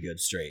really good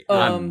straight.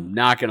 I'm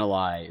not gonna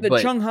lie. The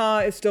but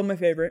Chungha is still my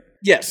favorite,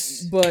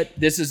 yes, but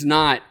this is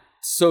not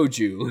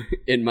soju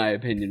in my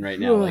opinion right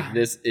now. Like,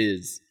 this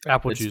is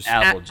Apple it's juice.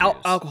 Apple juice.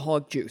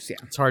 alcoholic juice. Yeah,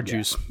 It's hard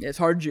juice. it's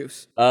hard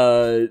juice.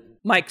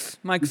 Mike's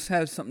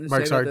has something to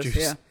Mark's say about hard this.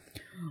 juice. Yeah,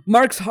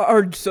 Mark's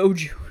hard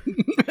soju.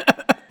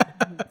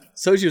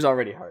 Soju's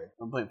already hard.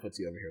 I'm playing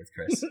footsie over here with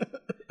Chris.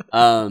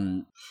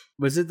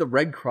 Was it the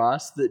Red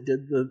Cross that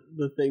did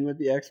the thing with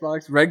the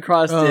Xbox? Red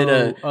Cross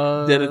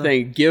did a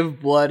thing.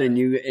 Give blood and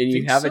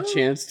you have a so?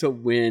 chance to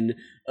win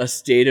a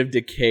State of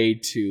Decay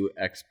 2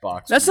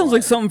 Xbox. That sounds One.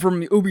 like something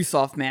from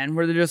Ubisoft, man,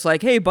 where they're just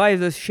like, "Hey, buy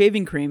this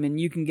shaving cream and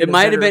you can get." It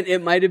might have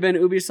been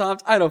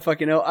Ubisoft. I don't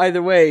fucking know.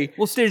 Either way,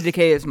 Well, State of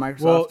Decay is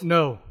Microsoft. Well,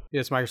 no. Yeah,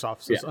 it's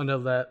Microsoft. So it's Yeah. under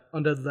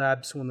the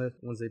Labs the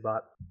ones they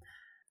bought.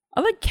 I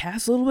like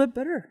Cass a little bit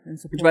better. Than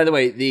which, by the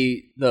way,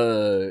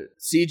 the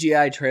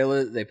CGI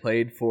trailer that they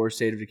played for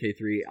State of Decay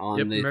 3 on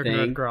Yep, the American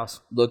thing Red Cross.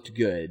 looked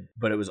good,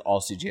 but it was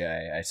all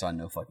CGI. I saw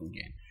no fucking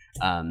game.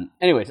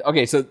 Anyways,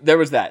 okay, so there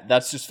was that.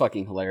 That's just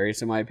fucking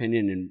hilarious in my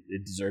opinion, and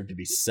it deserved to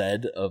be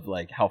said of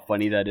like how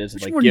funny that is.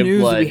 Which Like, more give news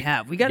do blood, we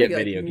have? We gotta get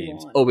video move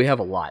games. on. Oh, we have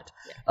a lot.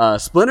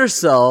 Splinter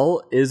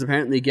Cell is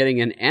apparently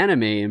getting an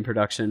anime in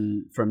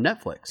production from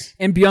Netflix.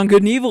 And Beyond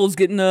Good and Evil is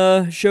getting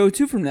a show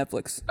too from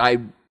Netflix.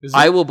 I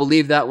I will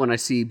believe that when I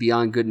see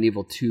Beyond Good and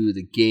Evil 2,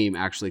 the game,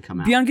 actually come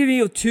out. Beyond Good and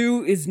Evil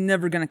 2 is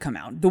never going to come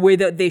out. The way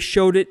that they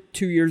showed it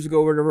 2 years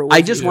ago or whatever it was.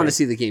 I just want to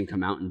see the game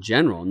come out in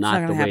general,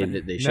 not the way happen.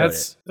 that they showed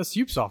it. That's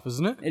Ubisoft,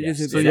 isn't it? It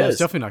is. So It yeah, is. it's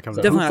definitely not coming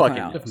out. Definitely Who not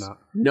fucking coming out. knows? If not.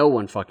 No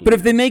one fucking But if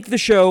knows. they make the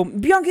show,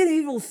 Beyond Good and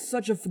Evil is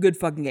such a good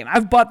fucking game.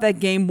 I've bought that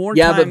game more times.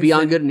 Yeah, but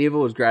Beyond than- Good and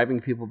Evil was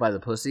grabbing people by the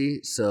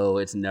pussy, so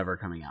it's never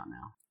coming out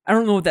now. I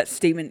don't know what that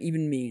statement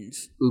even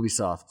means.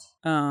 Ubisoft.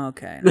 Oh,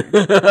 okay.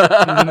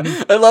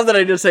 I love that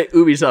I just say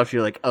Ubisoft.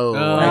 You're like, oh,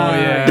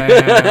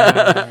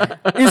 yeah.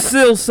 It's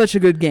still such a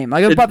good game.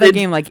 Like I bought that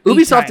game like 8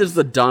 Ubisoft times. is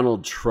the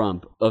Donald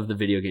Trump of the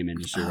video game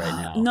industry right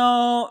now.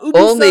 No,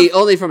 Ubisoft,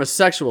 Only from a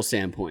sexual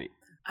standpoint.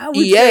 I would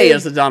EA say-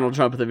 is the Donald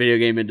Trump of the video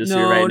game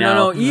industry right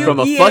now. No. From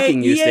a EA,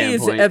 fucking you EA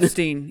standpoint. is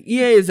Epstein. EA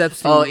is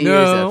Epstein. Oh, EA is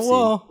Epstein.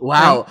 well,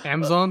 Wow.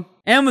 Amazon.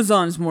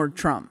 Amazon's more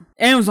Trump.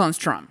 Amazon's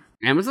Trump.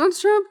 Amazon's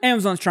Trump?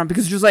 Amazon's Trump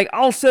because it's just like,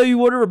 I'll sell you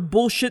whatever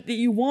bullshit that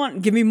you want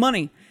and give me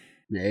money.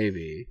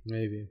 Maybe.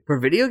 Maybe. For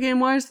video game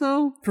wise,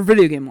 though, For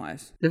video game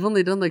wise. they've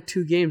only done like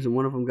 2 games and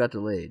one of them got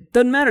delayed.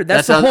 Doesn't matter.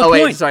 That's the on, whole oh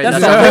wait, point. sorry, that's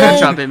that's the not the whole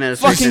Trump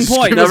administration. fucking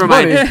point. Never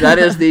mind. money. That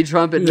is the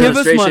Trump us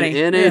administration money.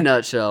 in Yeah. a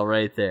nutshell,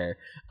 right there.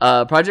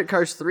 Project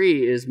Cars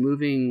 3 is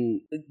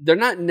moving. They're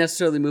not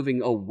necessarily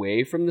moving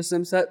away from the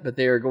sim set, but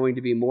they are going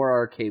to be more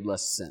arcade,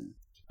 less sim.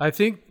 I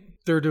think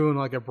they're doing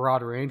like a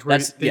broad range where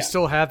That's- they yeah.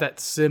 still have that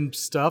sim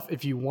stuff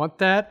if you want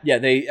that. Yeah,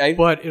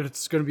 But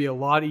it's going to be a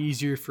lot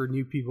easier for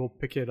new people to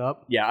pick it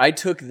up. Yeah, I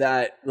took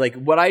that. Like,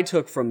 what I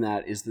took from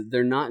that is that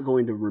they're not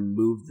going to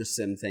remove the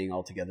sim thing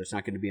altogether. It's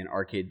not going to be an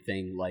arcade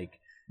thing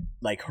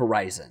like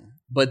Horizon,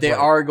 but they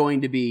are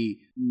going to be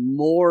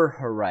more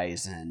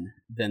Horizon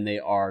than they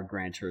are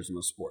Gran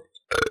Turismo Sport.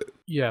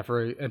 Yeah,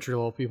 for entry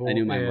level people. I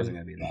knew mine and- wasn't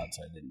going to be loud,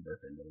 so I didn't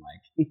burp into the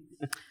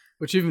mic.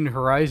 Which even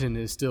Horizon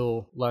is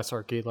still less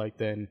arcade like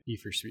than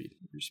Need for Speed.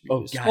 Need for Speed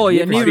Oh, is- God. Oh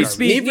yeah, Need for Need for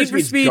Speed. Speed. Need for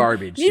Speed's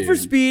garbage, Need for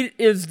dude. Speed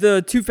is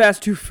the Too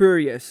Fast, Too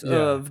Furious Yeah.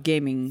 of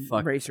gaming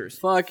Fuck. racers.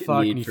 Fuck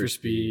Need for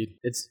Speed.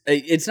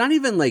 It's not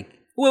even like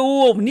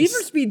Whoa. Need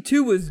for Speed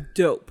 2 was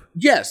dope.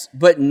 yes,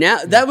 but now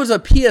that was a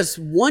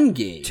PS1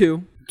 game.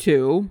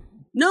 Two.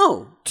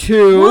 No,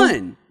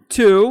 2.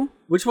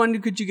 Which one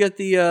could you get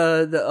the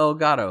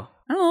Elgato?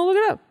 I don't know. Look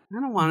it up. I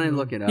don't want to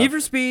look it up. Need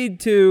for Speed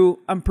 2,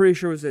 I'm pretty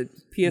sure was a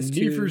PS2.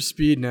 Need for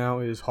Speed now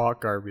is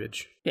hot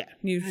garbage. Yeah,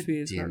 Need for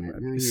Speed is Damn it,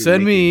 hard. now you're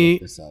Send making me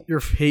look this up. your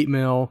hate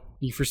mail,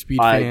 Need for Speed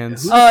I-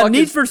 fans. who- the fuck Need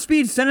is- for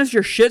Speed, send us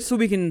your shit so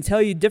we can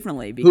tell you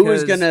differently. Because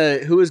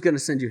Who is gonna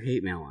send you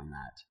hate mail on that?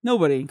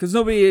 Nobody, because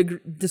nobody The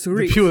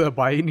disagrees. people that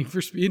buy Need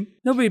for Speed.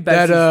 Nobody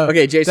That backs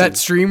Okay, Jason, that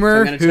streamer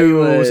I'm gonna tell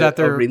you who was at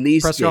a their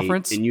release press date,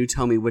 conference. and you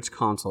tell me which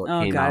console it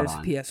Oh came god, out it's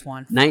on.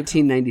 PS1.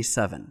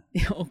 1997.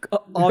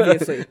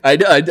 Obviously.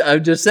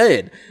 I'm just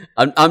saying.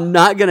 I'm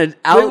not gonna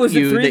out was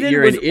you it 3 that then?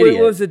 you're an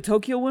idiot. Was it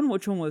Tokyo one?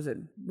 Which one was it?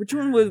 Which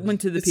one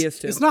went to the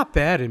PS2? It's not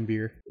bad in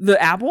beer.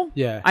 The Apple?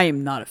 Yeah. I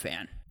am not a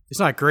fan. It's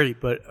not great,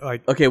 but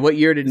like Okay, what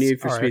year did Need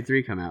for all Speed right.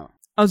 3 come out?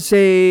 I'll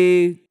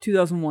say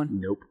 2001.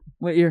 Nope.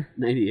 What year?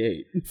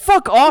 98.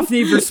 Fuck off,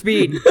 Need for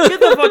Speed. Get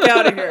the fuck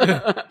out of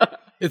here.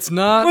 it's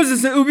not. What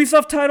is this, an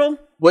Ubisoft title?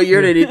 What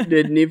year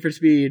did Need for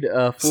Speed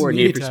 4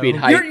 Need for Speed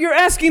title. High? You're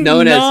asking the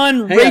known as-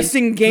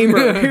 non-racing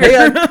gamer.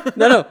 Hang on.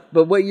 No.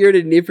 But what year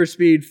did Need for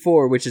Speed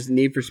 4, which is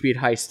Need for Speed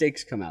High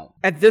Stakes, come out?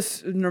 At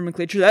this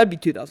nomenclature, that'd be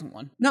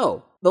 2001.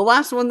 No. The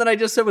last one that I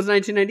just said was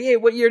 1998.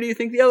 What year do you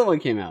think the other one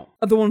came out?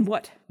 Other one,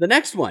 what? The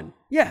next one.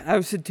 Yeah, I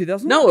said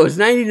 2001. No, it was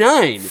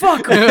 99.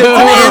 Fuck It's off.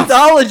 an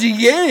anthology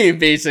game,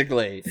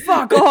 basically.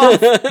 Fuck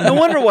off. No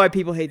wonder why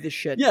people hate this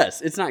shit.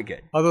 Yes, it's not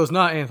good. Although it's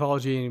not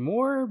anthology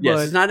anymore. Yes,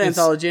 but it's not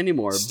anthology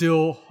anymore.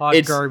 Still hot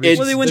It's- garbage. it's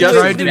Well, they went the just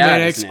as Dryden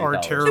bad as Medics an are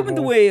anthology. They terrible. went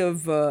the way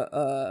of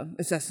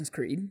Assassin's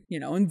Creed,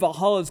 and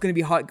Valhalla is going to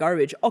be hot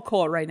garbage. I'll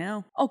call it right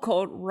now. I'll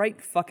call it right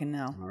fucking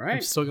now. All right.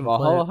 I'm still gonna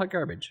Valhalla play it. hot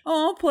garbage.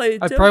 Oh, I'll play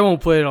it I too. probably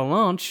won't play it on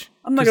launch.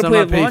 I'm not 'cause gonna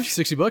play it paying launch.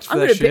 $60 for I'm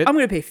that gonna shit. I'm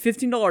gonna pay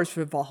 $15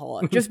 for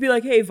Valhalla. Just be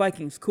like, hey,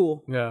 Vikings,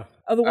 cool. yeah.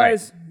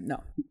 Otherwise,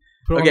 no.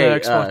 Put it Okay, on the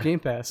Xbox Game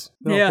Pass.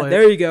 Then I'll Yeah, play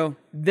there it. you go.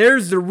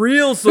 There's the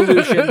real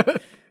solution.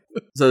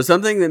 So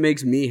something that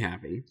makes me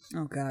happy.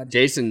 Oh God.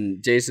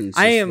 Jason's just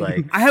I am.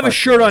 like, I have a fuck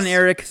shirt on, this.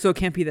 Eric, so it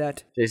can't be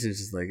that. Jason's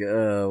just like,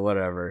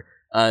 whatever.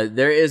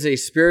 There is a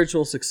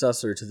spiritual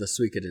successor to the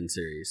Suikoden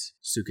series.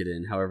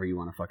 Suikoden, however you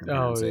want to fucking Oh,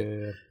 pronounce yeah,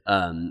 it.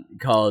 yeah.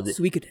 Called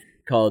Suikoden.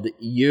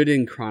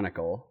 Yuden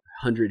Chronicle.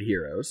 100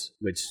 Heroes,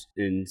 which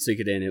in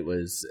Suikoden it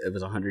was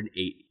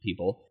 108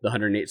 people, the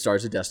 108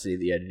 Stars of Destiny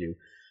that you had to do.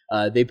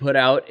 They put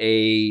out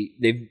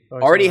they've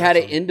already had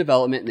it in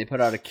development, and they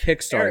put out a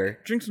Kickstarter.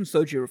 Eric, drink some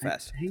soju real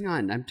fast. Hang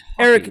on, I'm talking.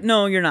 Eric,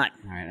 no, you're not.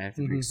 All right, I have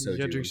to drink Mhm, you soju.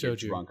 gotta drink and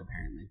get soju. drunk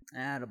apparently.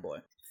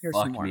 Attaboy. Here's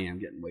Fuck some more. me, I'm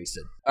getting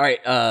wasted. All right.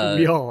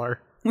 We all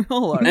are. We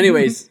all are.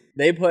 Anyways,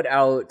 they put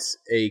out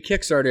a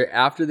Kickstarter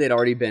after they'd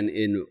already been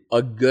in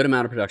a good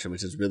amount of production,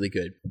 which is really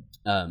good.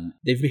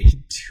 They've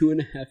made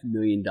 $2.5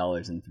 million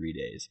in 3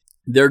 days.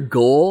 Their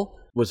goal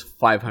was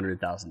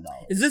 $500,000.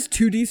 Is this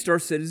 2D Star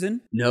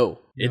Citizen? No,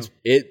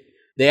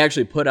 They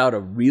actually put out a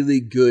really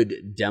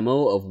good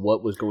demo of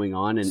what was going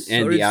on and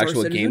So the did Star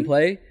actual Citizen?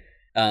 gameplay.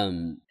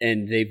 And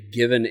they've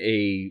given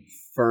a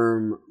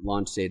firm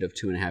launch date of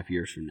 2.5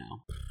 years from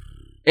now.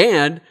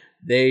 And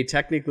they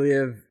technically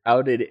have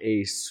outed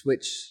a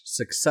Switch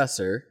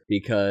successor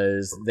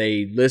because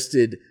they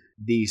listed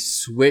the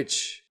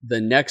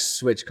next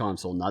Switch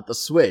console, not the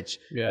Switch,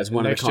 as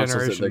one of the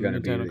consoles that they're going to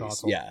be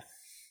released. Yeah.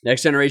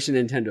 Next generation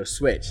Nintendo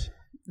Switch.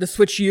 The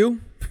Switch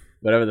U?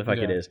 Whatever the fuck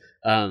it is.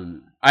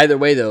 Either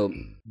way, though,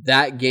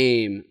 that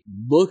game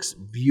looks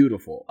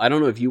beautiful. I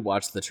don't know if you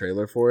watched the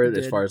trailer for it,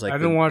 as far as like I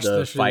didn't watch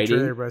the fighting.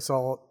 trailer, but I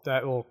saw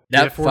that little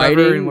that fighting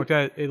and looked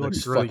at it. It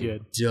looks really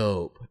good.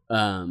 Dope.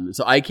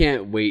 So I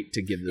can't wait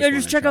to give this. Yeah,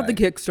 just check out the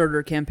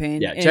Kickstarter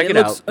campaign. Yeah, and check it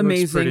looks out. Amazing.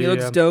 It looks pretty, it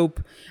looks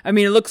dope. I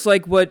mean, it looks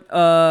like what's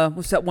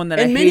that one that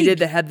I hated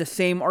that had the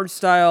same art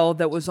style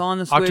that was on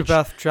the Switch?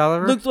 Octopath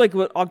Traveler. Looked like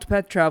what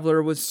Octopath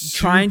Traveler was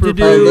trying to Super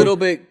do. A little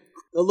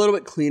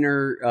bit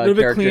cleaner, a little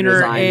bit cleaner,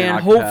 design and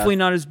than hopefully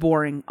not as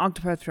boring.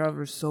 Octopath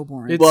Traveler is so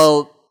boring.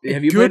 Well,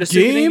 have you played a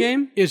Suikoden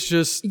game? It's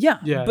just yeah,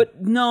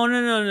 but no.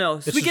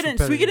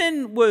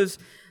 Suikoden was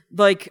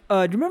like, do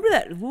you remember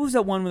that? What was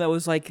that one that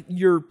was like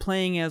you're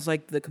playing as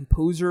like the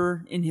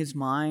composer in his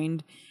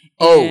mind?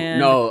 Oh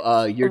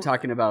no, you're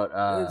talking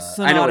about.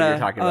 Sonata, I know what you're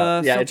talking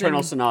about. Yeah, something.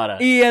 Eternal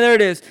Sonata. Yeah, there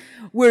it is.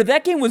 Where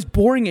that game was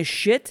boring as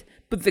shit,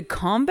 but the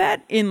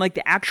combat in like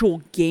the actual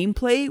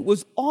gameplay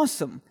was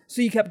awesome.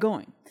 So you kept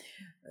going.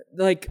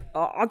 Like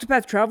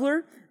Octopath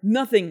Traveler,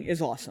 nothing is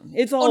awesome.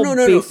 It's all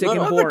basic and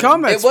boring. The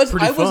combat's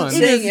pretty I wasn't fun.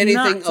 saying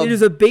anything. It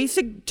is a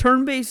basic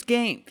turn-based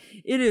game.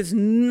 It is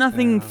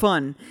nothing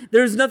fun.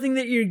 There's nothing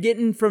that you're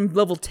getting from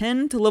level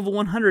 10 to level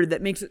 100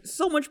 that makes it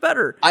so much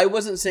better. I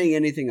wasn't saying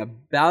anything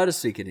about a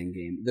Suikoden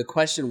game. The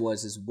question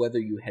was whether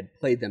you had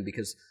played them,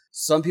 because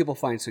some people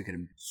find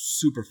Suikoden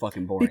super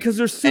fucking boring. Because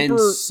they're super...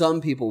 And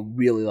some people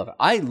really love it.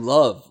 I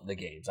love the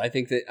games. I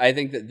think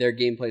that their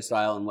gameplay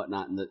style and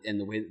whatnot and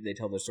the way that they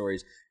tell their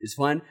stories is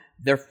fun.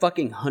 They're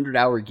fucking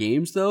 100-hour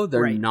games, though.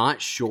 They're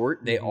not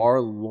short. They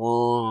are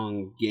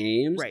long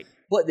games. Right.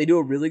 But they do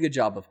a really good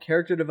job of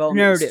character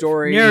development,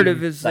 story.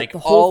 Narrative is like the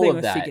whole all thing of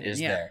with that Suikoden, is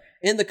there.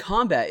 And the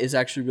combat is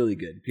actually really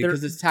good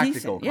because it's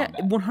tactical decent.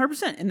 combat. Yeah,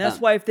 100%. And that's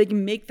why if they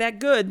can make that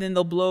good, then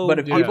they'll blow. But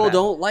if people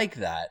don't like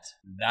that,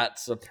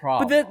 that's a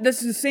problem. But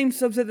that's the same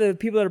subset of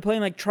people that are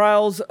playing like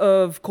Trials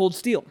of Cold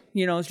Steel.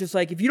 You know, it's just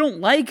like if you don't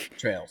like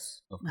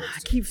Trails. Of course. I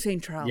keep saying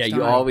Trials. Yeah, don't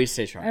you I? always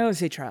say Trials. I always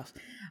say Trials.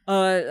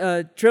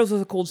 Trails of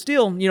the Cold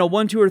Steel,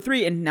 1, 2, or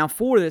 3, and now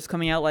 4 that's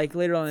coming out like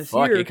later on this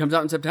year. It comes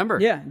out in September.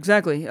 Yeah,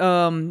 exactly.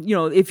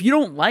 If you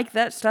don't like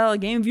that style of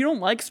game, if you don't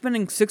like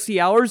spending 60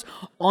 hours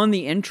on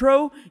the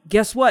intro,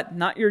 guess what?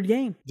 Not your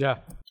game. Yeah.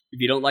 If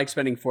you don't like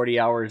spending 40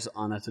 hours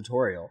on a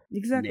tutorial,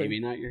 exactly.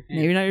 Maybe not your game.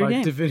 Maybe not your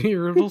game. Divinity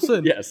Original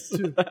Sin. Yes.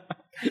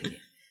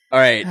 All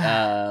right,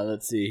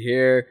 let's see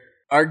here.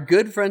 Our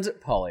good friends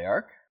at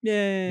Polyarch.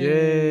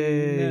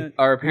 Yay.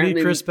 Are We apparently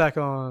need Chris back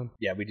on.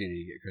 Yeah, we do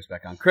need to get Chris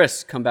back on.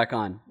 Chris, come back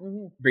on.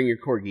 Mm-hmm. Bring your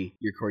corgi.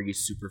 Your corgi's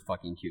super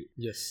fucking cute.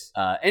 Yes.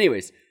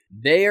 Anyways,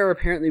 they are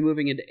apparently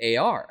moving into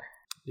AR.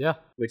 Yeah.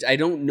 Which I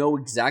don't know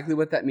exactly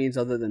what that means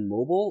other than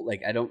mobile.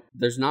 Like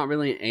there's not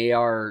really an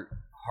AR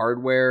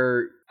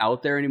hardware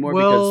out there anymore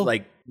because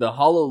like the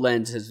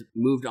HoloLens has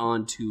moved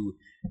on to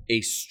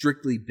a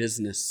strictly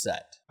business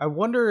set. I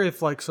wonder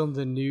if like some of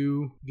the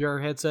new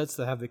VR headsets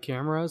that have the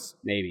cameras,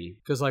 maybe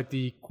because like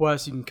the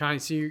Quest, you can kind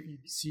of see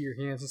your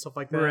hands and stuff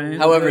like that. Right.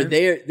 However,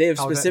 they have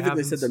How that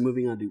specifically said happens. they're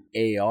moving on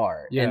to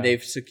AR, and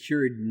they've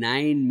secured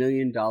 $9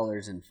 million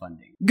in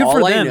funding. Good All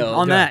for I them know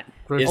on that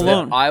Great is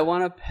alone. that I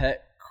want to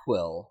pet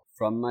Quill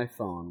from my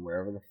phone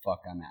wherever the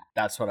fuck I'm at.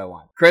 That's what I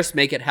want. Chris,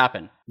 make it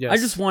happen. Yes. I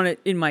just want it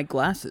in my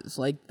glasses,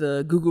 like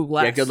the Google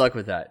Glass. Yeah, good luck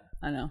with that.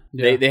 I know.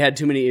 Yeah. They had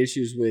too many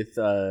issues with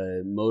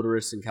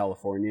motorists in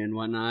California and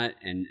whatnot,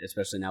 and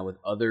especially now with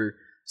other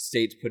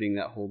states putting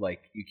that whole like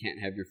you can't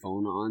have your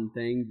phone on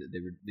thing.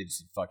 They just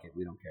said, fuck it,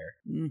 we don't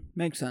care.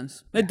 Makes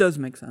sense. It does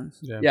make sense.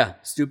 Yeah,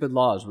 stupid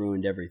laws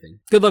ruined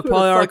everything. Good luck, Who the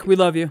Polyarch. fuck- We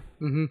love you.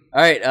 Mm-hmm.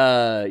 All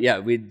right, yeah,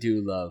 we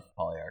do love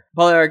Polyarch.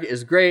 Polyarch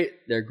is great.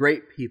 They're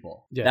great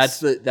people. Yes.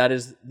 That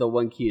is the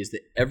one key, is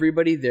that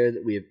everybody there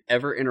that we have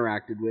ever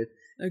interacted with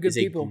They're good is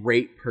people. a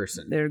great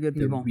person. They're good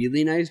They're people.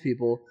 really nice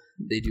people.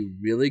 They do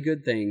really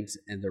good things,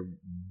 and they're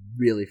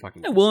really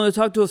fucking Yeah, awesome. willing to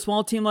talk to a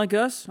small team like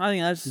us. I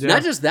think that's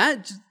Not just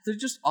that, they're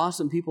just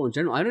awesome people in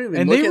general. I don't even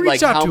And look they at reach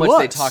like out how to much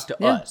they us. talk to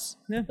Yeah. us.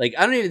 Yeah. Like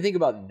I don't even think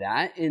about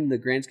that in the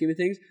grand scheme of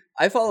things.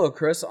 I follow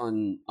Chris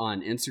on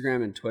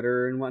Instagram and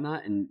Twitter and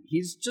whatnot, and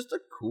he's just a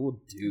cool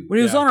dude. when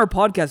he was on our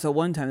podcast at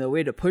one time, though, we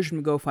had to push him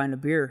to go find a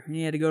beer, and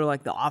he had to go to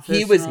like the office.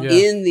 He was and all.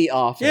 in the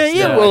office.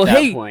 Yeah. though, Well, at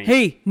that point.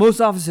 hey, most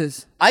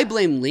offices. I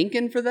blame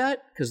Lincoln for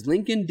that because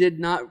Lincoln did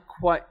not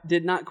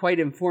quite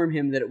inform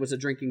him that it was a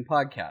drinking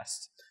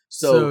podcast.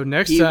 So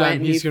next he time went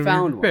and he's he going to be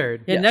found prepared.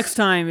 one. Yeah, Yes. next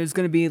time is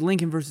going to be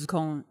Lincoln versus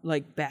Colin,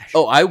 like Bash.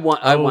 Oh, I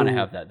want to Oh.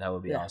 have that. That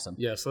would be awesome.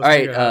 Yes. All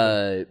right,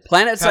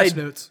 Planet Patch Side.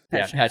 notes. Yeah,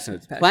 Patch patch notes.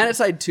 notes. Patch Planet notes.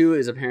 Side 2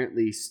 is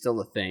apparently still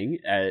a thing.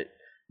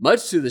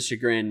 much to the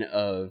chagrin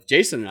of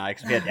Jason and I,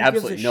 because we had gives a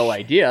absolutely no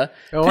idea.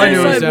 Oh, I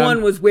know he's PlanetSide down.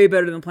 1 was way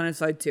better than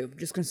PlanetSide 2.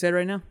 Just gonna say it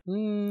right now.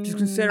 Just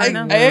gonna say it right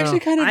now. I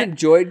actually kind of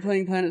enjoyed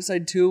playing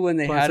PlanetSide 2 when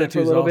they had PlanetSide it for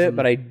a 2 is little bit, awesome.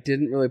 but I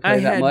didn't really I play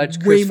that had much.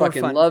 way Chris more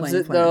fucking fun loves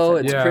playing it, though.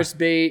 PlanetSide. It's Yeah. Chris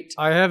Bait.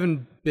 I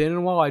haven't been in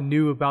a while. I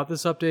knew about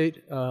this update.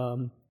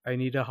 I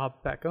need to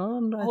hop back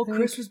on. I think.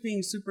 Chris was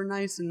being super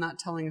nice and not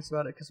telling us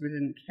about it because we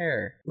didn't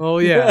care.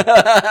 Well, yeah.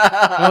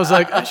 I was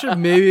like, I should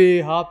maybe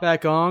hop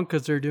back on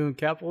because they're doing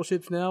capital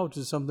ships now, which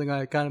is something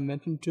I kind of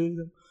mentioned to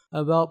them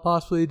about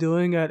possibly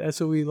doing at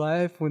SOE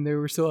Live when they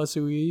were still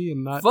SOE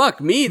and not. Fuck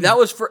me, that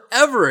was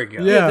forever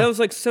ago. Yeah. That was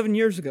like 7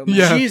 years ago. Man.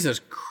 Yeah. Jesus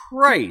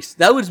Christ,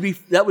 that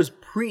was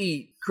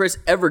pre Chris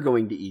ever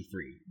going to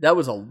E3. That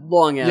was a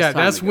long ass. Yeah,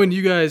 time that's ago. when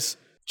you guys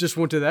just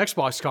went to the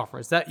Xbox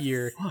conference that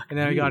year, and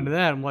then I got into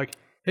that. I'm like,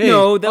 hey,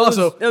 No, that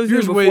also, was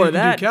here's even a way you before can do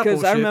that capital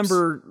because I ships.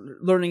 remember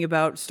learning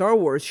about Star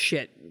Wars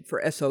shit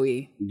for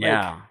SOE.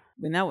 Yeah.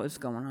 when that was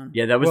going on.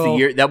 Yeah, that was the Well,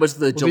 year. That was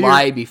the the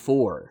July year-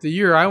 before. The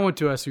year I went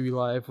to SOE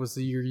Live was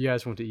the year you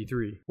guys went to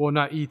E3. Well,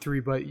 not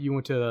E3, but you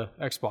went to the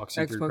Xbox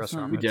E3 Xbox press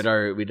One. We conference.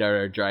 did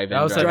our drive-in,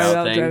 That was drive-out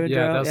that- thing. drive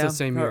Yeah, out, that was the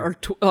same year.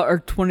 Our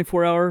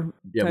 24-hour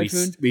Yeah,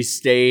 we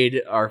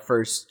stayed our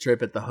first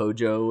trip at the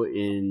Hojo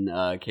in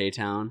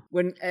K-Town.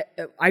 when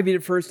I beat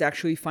it first,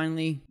 actually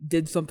finally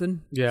did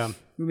something. Yeah.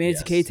 We made it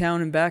to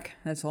K-Town and back.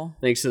 That's all.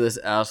 Thanks to this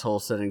asshole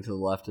sitting to the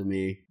left of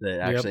me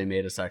that actually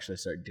made us actually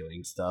start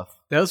doing stuff.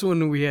 That was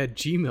when we had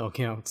Gmail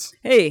accounts.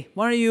 Hey,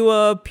 why don't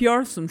you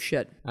PR some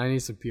shit? I need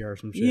some PR,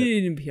 some shit.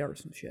 You need to PR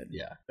some shit.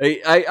 Yeah,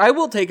 I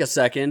will take a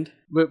second,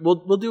 but we'll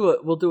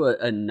do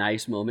a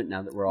nice moment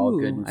now that we're all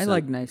Ooh, good. And I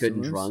like nice good and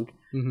moments. drunk.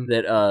 Mhm.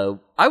 That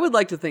I would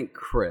like to thank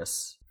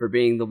Chris for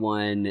being the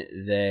one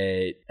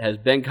that has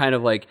been kind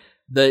of like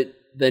the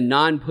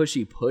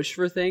non-pushy push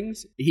for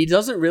things. He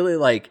doesn't really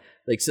like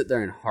sit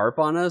there and harp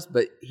on us,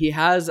 but he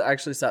has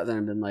actually sat there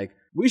and been like,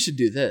 we should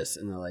do this.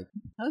 And they're like,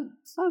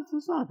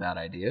 that's not a bad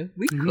idea.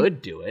 We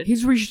could do it.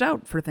 He's reached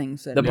out for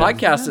things. The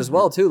podcast as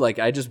well, too. Like,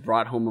 I just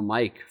brought home a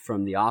mic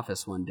from the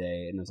office one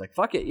day and I was like,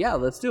 fuck it. Yeah,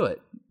 let's do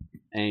it.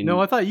 And No,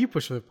 I thought you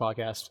pushed for the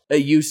podcast.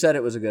 you said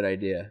it was a good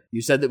idea. You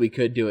said that we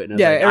could do it. And I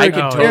was Yeah, like, Eric, I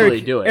could totally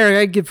Eric, do it. Eric,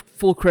 I give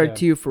full credit Yeah.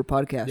 to you for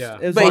podcast. Yeah.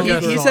 As But long Podcast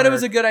as- he is said it on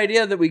was a Eric. good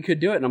idea that we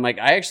could do it. And I'm like,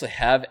 I actually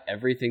have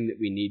everything that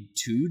we need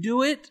to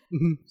do it.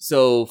 Mhm.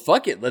 So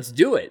fuck it. Let's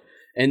do it.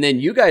 And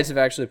then you guys have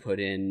actually put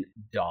in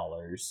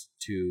dollars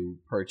to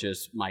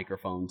purchase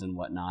microphones and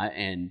whatnot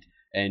and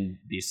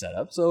be set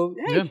up. So,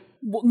 hey, Yeah.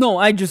 Well, no,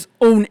 I just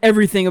own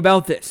everything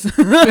about this.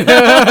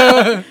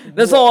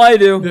 That's all I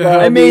do. Yeah.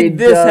 I made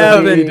this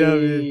happen.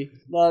 Lovey-dovey.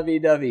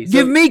 Lovey-dovey. So-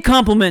 Give me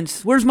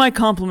compliments. Where's my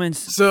compliments?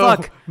 So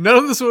Fuck. none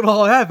of this would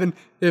all happen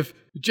if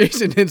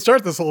Jason didn't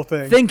start this whole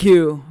thing. Thank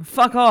you.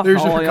 Fuck off,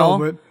 There's all your y'all.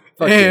 compliment.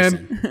 Fuck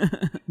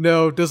And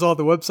no, does all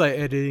the website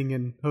editing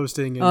and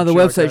hosting. And Oh, the shit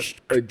like website's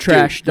Dude,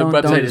 trash. the Don't,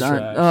 website don't, is don't.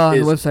 trash. Oh, the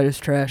Is- website is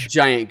trash.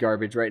 giant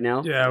garbage right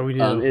now. that. Yeah, we need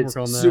to It's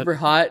work on that. super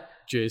hot.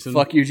 Jason.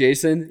 Fuck you,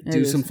 Jason. It Do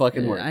is- some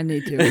fucking work. I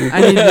need to. I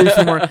need to do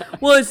some more.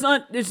 Well, it's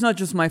not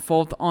just my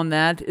fault on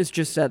that. It's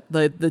just that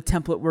the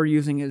template we're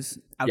using is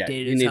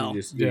outdated you as need hell.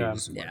 to do, you need Yeah. to do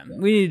some work. Yeah,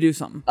 we need to do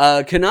something.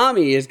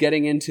 Konami is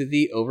getting into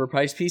the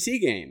overpriced PC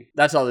game.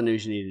 That's all the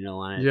news you need to know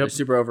on it. Yep. They're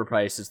super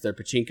overpriced. It's their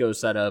pachinko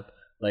setup.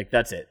 Like,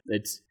 that's it.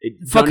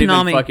 Fuck don't even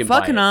Konami. fucking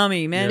Fuck buy it.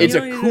 Konami, man. It's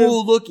You a don't need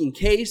cool looking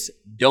case.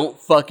 Don't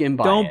fucking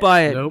buy to- it. Don't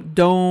buy it. Nope.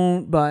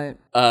 Don't buy it.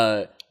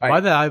 All Buy right.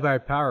 the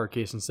iBuyPower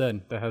case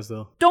instead. That has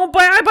the Don't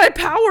buy I buy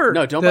power.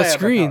 No, don't buy that it.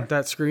 screen.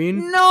 That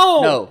screen.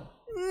 No. No.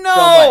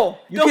 No.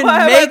 You Don't can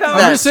buy make iBuyPower. that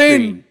I'm just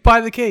saying, screen.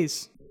 buy the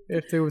case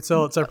if they would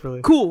sell it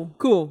separately.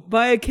 Cool.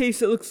 Buy a case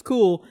that looks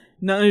cool.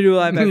 Nothing to do with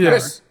iBuyPower. Yeah.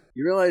 Chris,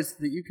 you realize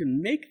that you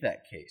can make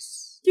that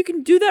case. You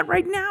can do that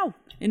right now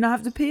and not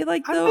have to pay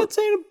like I'm the. not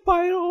saying to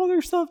buy all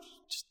their stuff.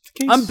 Just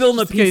the case. I'm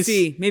building a just the case.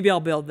 PC. Maybe I'll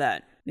build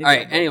that. Maybe All I'll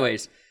right. build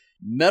Anyways,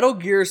 Metal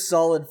Gear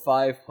Solid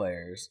 5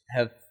 players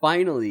have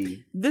finally.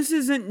 that. This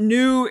isn't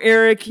new,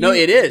 Eric. No,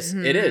 You- it is.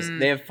 It is. Hmm.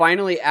 They have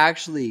finally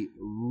actually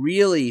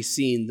really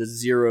seen the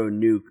zero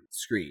nuke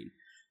screen.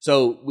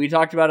 So we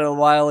talked about it a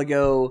while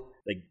ago.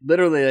 Like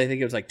literally, I think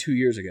it was like 2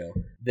 years ago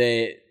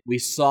that we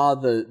saw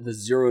the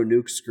zero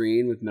nuke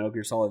screen with Metal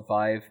Gear Solid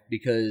 5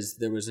 because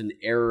there was an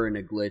error and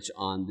a glitch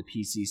on the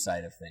PC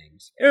side of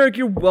things. Eric,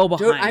 you're well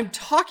behind. Dude, I'm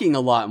talking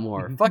a lot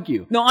more. Fuck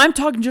you. No, I'm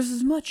talking just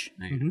as much.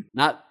 No,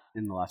 Not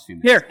in the last few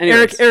minutes. Here,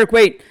 Anyways. Eric,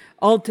 wait.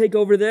 I'll take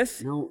over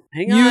this. No,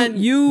 hang on.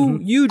 You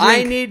drink.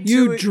 I need to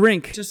You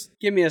drink. Just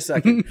give me a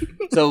second.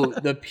 So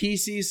the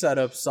PC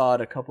setup saw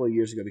it a couple of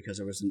years ago because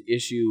there was an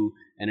issue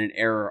and an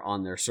error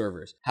on their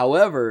servers.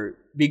 However,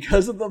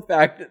 because of the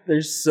fact that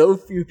there's so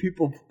few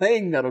people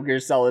playing Metal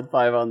Gear Solid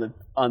 5 on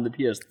the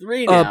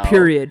PS3 now.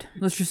 Period.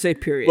 Let's just say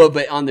period. Well,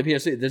 but on the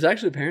PS3, there's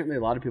actually apparently a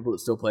lot of people that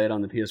still play it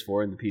on the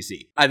PS4 and the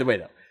PC. Either way,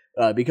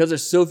 though. Because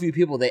there's so few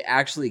people, they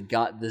actually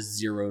got the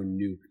zero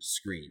nuke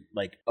screen.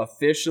 Like,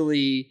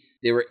 officially,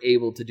 they were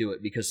able to do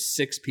it because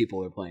 6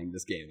 people are playing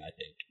this game, I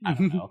think. I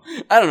don't know.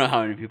 I don't know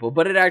how many people,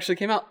 but it actually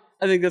came out.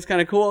 I think that's kind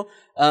of cool.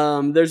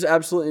 There's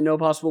absolutely no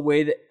possible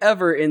way that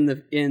ever in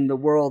the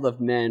world of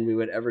men we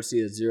would ever see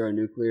a zero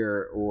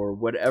nuclear or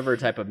whatever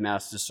type of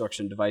mass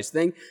destruction device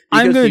thing.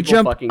 I'm gonna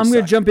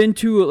gonna jump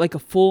into like a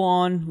full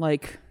on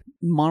like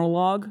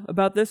monologue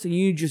about this, and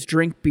you just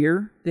drink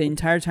beer the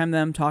entire time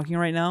that I'm talking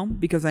right now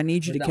because I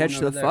need you to catch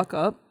the fuck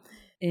up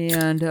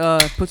and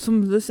put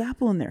some of this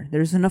apple in there.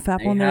 There's enough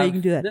apple in there that you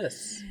can do that.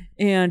 This.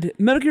 And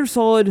Metal Gear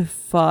Solid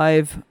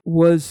 5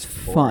 was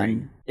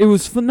fun. It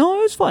was fun. No,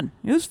 it was fun.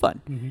 It was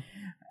fun. Mm-hmm.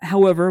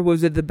 However,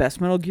 was it the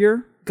best Metal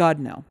Gear? God,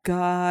 no.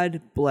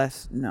 God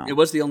bless, no. It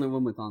was the only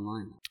one with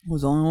online. It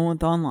was the only one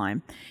with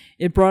online.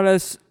 It brought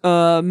us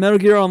Metal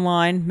Gear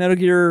Online. Metal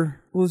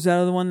Gear, what was that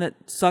other one that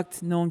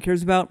sucked? No one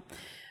cares about.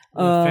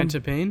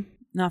 Phantom Pain?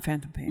 Not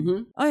Phantom Pain.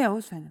 Mm-hmm. Oh, yeah, it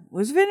was Phantom.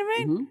 Was it Phantom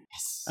Pain? Mm-hmm.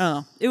 Yes. I don't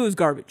know. It was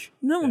garbage.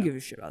 No one gives a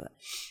shit about that.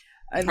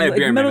 I have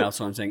beer in my mouth,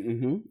 so I'm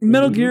saying,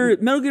 Metal Gear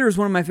is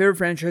one of my favorite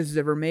franchises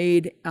ever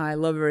made. I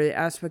love every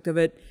aspect of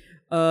it.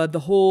 The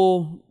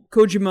whole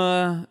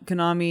Kojima,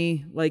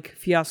 Konami, like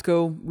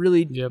fiasco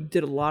really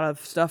did a lot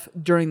of stuff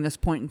during this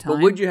point in time.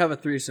 But would you have a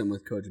threesome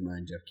with Kojima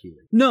and Jeff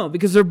Keighley? No,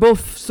 because they're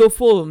both so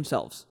full of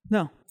themselves.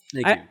 No.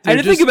 I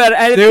didn't think about it.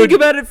 I didn't think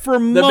about it for a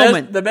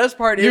moment. The best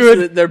part is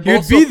that they're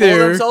both so full of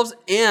themselves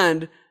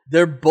and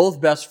they're both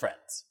best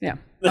friends. Yeah.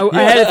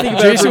 I had to think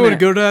about it. Jason would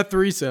go to that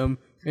threesome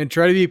and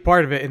try to be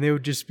part of it, and they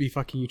would just be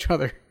fucking each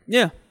other.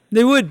 Yeah,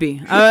 they would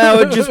be. I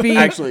would just be...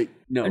 Actually,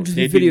 no,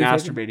 they'd be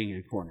masturbating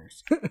in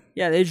corners.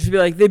 Yeah, they'd just be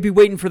like, they'd be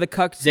waiting for the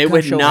cuck to They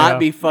would not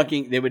be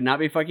fucking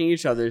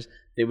each other's.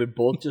 They would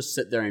both just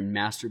sit there and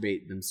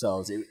masturbate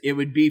themselves. It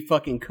would be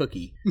fucking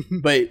Cookie.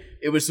 But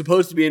it was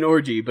supposed to be an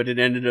orgy, but it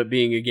ended up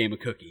being a game of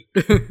Cookie.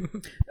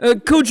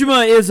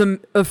 Kojima is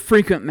a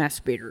frequent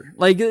masturbator.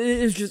 Like,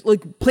 it's just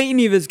like play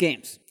any of his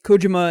games.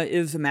 Kojima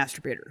is a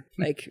masturbator.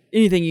 Like,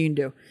 anything you can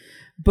do.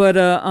 But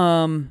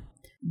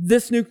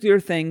this nuclear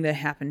thing that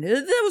happened,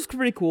 that was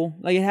pretty cool.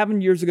 Like, it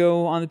happened years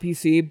ago on the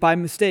PC by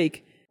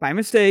mistake.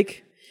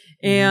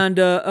 And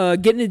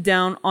getting it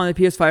down on the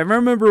PS5. I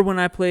remember when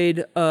I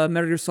played Metal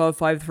Gear Solid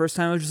 5 the first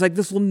time, I was just like,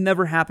 this will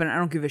never happen. I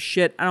don't give a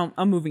shit.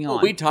 I'm moving on.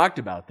 Well, we talked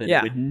about that. Yeah.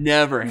 It would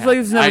never happen. Like,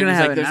 it's never going to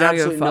happen. There's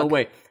absolutely no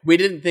way. We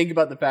didn't think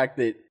about the fact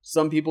that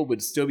some people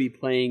would still be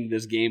playing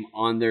this game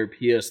on their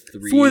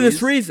PS3. For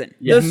this reason.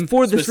 Yeah.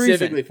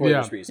 Specifically for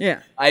this reason.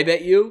 Yeah. I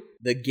bet you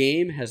the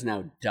game has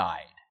now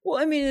died. Well,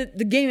 I mean,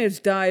 the game has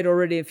died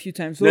already a few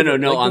times. No,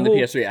 like on the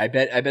PS3. I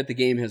bet the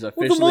game has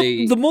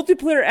officially... the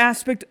multiplayer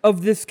aspect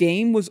of this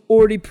game was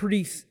already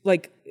pretty,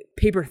 like,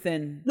 paper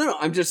thin. No,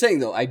 I'm just saying,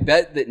 though. I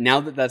bet that now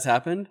that that's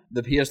happened,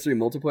 the PS3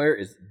 multiplayer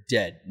is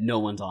dead. No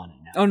one's on it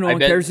now. Oh, no one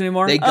cares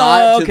anymore? They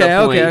got to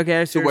the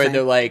point to where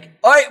they're like,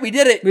 all right, we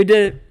did it. We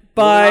did it.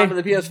 Bye. On to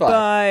the PS5.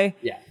 Bye.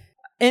 Yeah.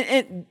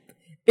 And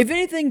if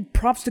anything,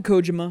 props to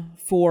Kojima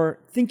for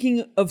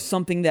thinking of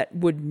something that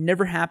would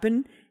never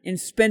happen and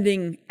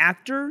spending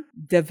actor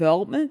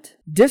development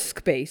disk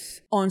space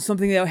on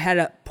something that had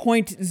a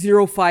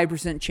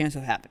 0.05% chance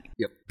of happening.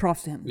 Yep.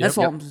 Props to him. That's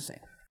all I'm going to say.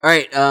 All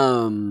right.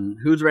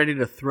 Who's ready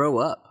to throw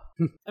up?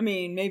 I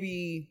mean,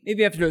 maybe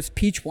after this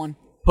Peach one.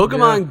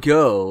 Pokemon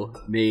Go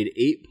made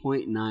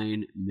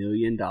 $8.9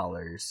 million.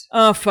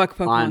 Oh, fuck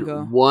Pokemon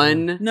Go.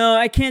 One No,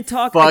 I can't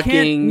talk. I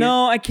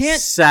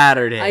can't.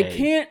 Saturday. I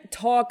can't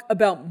talk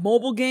about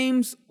mobile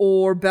games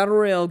or Battle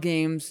Royale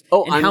games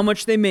and how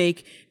much they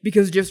make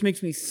because it just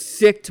makes me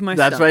sick to my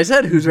stomach. That's what I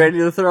said. Who's ready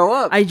to throw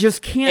up? I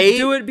just can't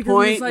do it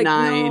because it's like,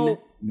 $8.9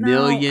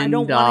 million. I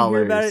don't want to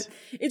hear about it.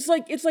 It's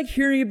like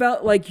hearing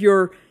about like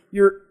your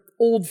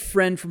old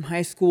friend from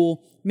high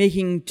school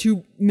making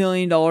 $2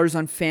 million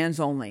on fans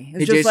only.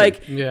 It's just Jason,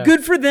 like,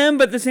 good for them,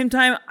 but at the same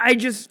time, I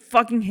just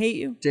fucking hate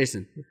you.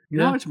 Jason, you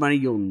know how much money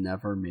you'll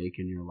never make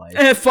in your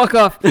life? Fuck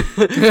off.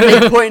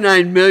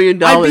 $8.9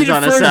 million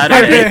on a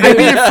Saturday. I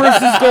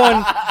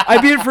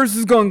beat it first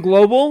as going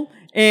global,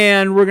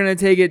 and we're going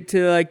to take it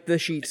to like the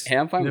sheets. Hey,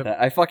 I'm fine with that.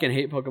 I fucking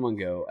hate Pokemon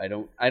Go.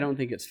 I don't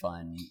think it's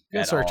fun.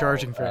 You'll start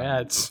charging for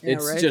ads.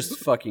 It's just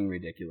fucking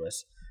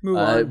ridiculous.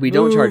 We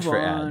don't charge for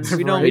ads.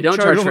 We don't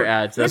charge for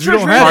ads. We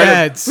don't have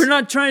ads. We're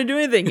not trying to do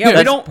anything. Yeah,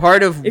 we don't.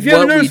 Part of if you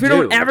haven't noticed, we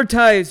don't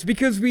advertise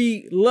because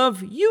we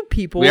love you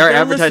people. We are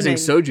advertising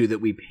soju that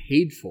we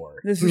paid for.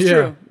 This is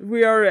true.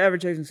 We are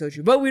advertising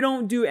soju, but we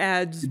don't do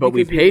ads. But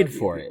we paid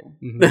for it.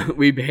 Mm-hmm.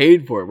 We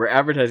paid for it. We're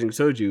advertising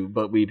soju,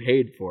 but we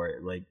paid for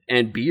it. Like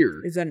and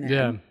beer. Is that an ad?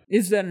 Yeah.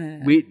 Is that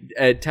an ad? We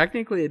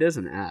technically it is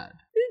an ad.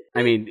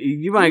 I mean,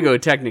 you want to go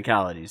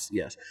technicalities,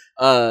 yes.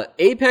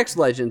 Apex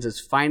Legends is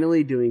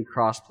finally doing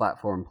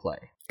cross-platform play.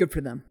 Good for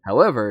them.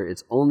 However,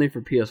 it's only for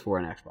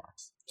PS4 and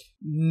Xbox.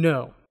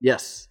 No.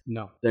 Yes.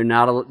 No. They're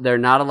not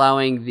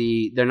allowing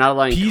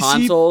PC?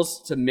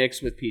 Consoles to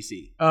mix with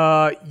PC.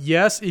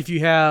 Yes,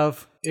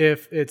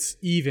 if it's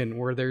even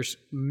where there's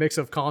a mix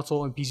of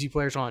console and PC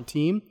players on a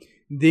team,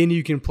 then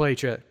you can play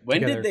together.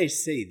 When did they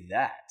say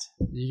that?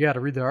 You got to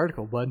read the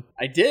article, bud.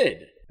 I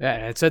did.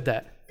 Yeah, it said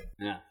that.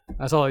 Yeah.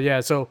 That's all.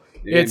 Yeah. So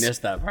I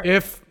missed that part.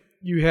 If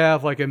you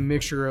have like a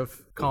mixture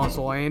of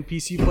console and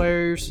PC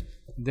players,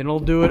 then it'll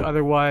do it.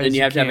 Otherwise, And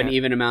you have to have an can't.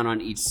 even amount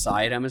on each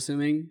side, I'm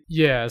assuming.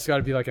 Yeah, it's got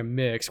to be like a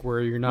mix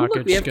where you're not Look,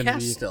 we just have going to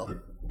cast be. still.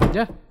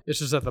 Yeah, it's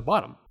just at the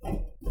bottom. All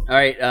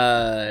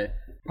right,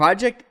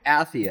 Project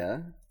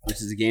Athia, which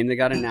is a game that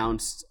got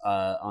announced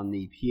on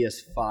the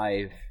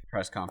PS5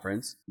 press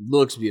conference,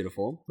 looks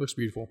beautiful. Looks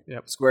beautiful.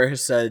 Yep. Square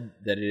has said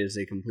that it is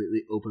a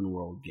completely open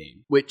world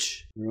game,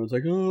 which everyone's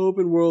like, oh,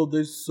 open world,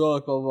 they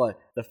suck, blah, blah, blah.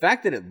 The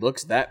fact that it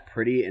looks that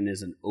pretty and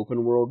is an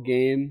open world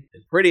game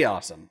is pretty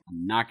awesome.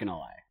 I'm not going to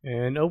lie.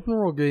 And open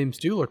world games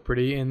do look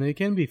pretty, and they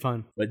can be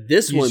fun. But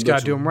this You one just gotta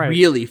looks do 'em right.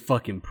 really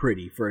fucking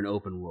pretty for an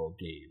open world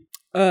game.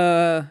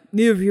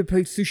 Neither of you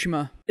played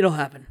Tsushima. It'll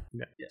happen.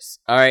 Yes.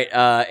 All right.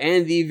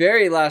 And the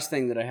very last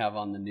thing that I have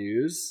on the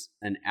news,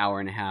 an hour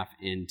and a half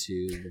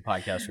into the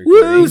podcast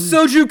recording. Woo!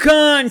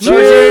 SojuCon!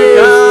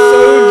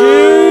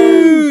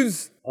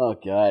 Sojus! Oh,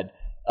 God.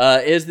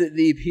 Is that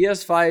the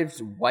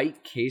PS5's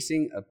white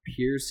casing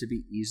appears to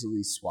be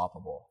easily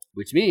swappable,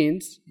 which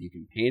means you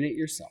can paint it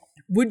yourself.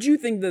 Would you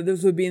think that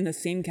this would be in the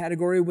same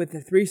category with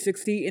the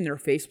 360 in their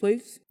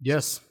faceplates?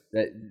 Yes.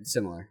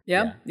 Similar.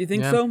 Yeah? You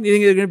think Yeah. so? You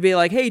think they're going to be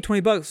like, hey,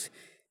 $20,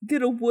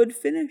 get a wood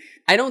finish?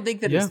 I don't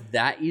think that Yeah. it's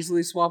that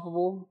easily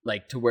swappable,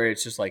 like to where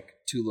it's just like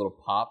two little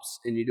pops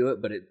and you do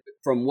it. But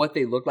from what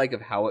they look like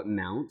of how it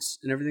mounts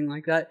and everything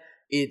like that,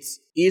 it's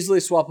easily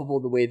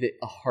swappable the way that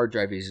a hard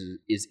drive is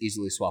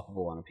easily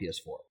swappable on a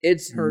PS4.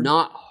 It's Heard.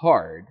 not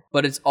hard,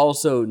 but it's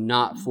also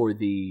not for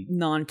the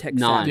Non-tech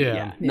non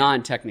Yeah.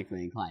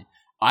 non-technically inclined.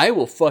 I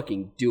will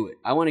fucking do it.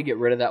 I want to get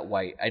rid of that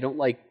white. I don't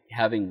like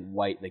having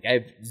white. Like I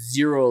have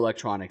zero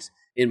electronics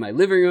in my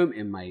living room,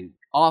 in my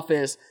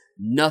office.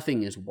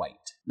 Nothing is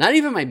white. Not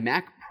even my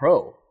Mac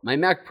Pro. My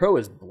Mac Pro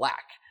is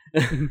black.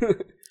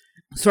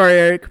 Sorry,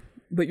 Eric,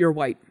 but you're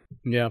white.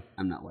 Yeah.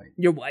 I'm not white.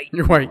 You're white.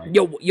 You're white.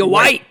 You're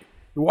white.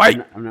 You're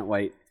white. I'm not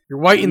white. You're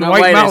white in I'm the not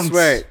White white, Mountains. I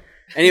swear it.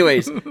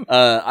 Anyways,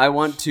 I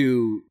want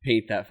to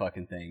paint that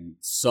fucking thing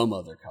some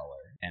other color,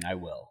 and I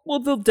will. Well,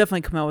 they'll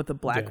definitely come out with a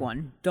black Yeah.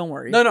 one. Don't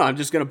worry. No, I'm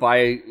just gonna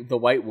buy the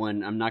white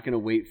one. I'm not gonna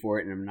wait for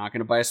it, and I'm not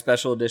gonna buy a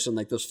special edition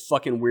like those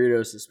fucking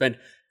weirdos that spend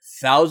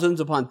thousands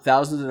upon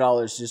thousands of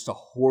dollars just to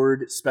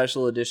hoard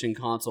special edition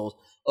consoles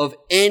of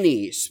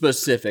any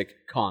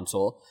specific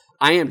console.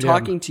 I am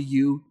talking to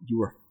you.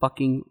 You are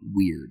fucking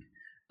weird.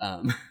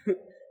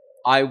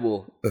 I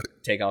will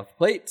take off the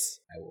plates.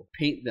 I will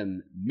paint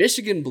them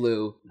Michigan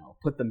blue, and I'll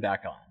put them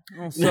back on.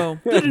 Oh, so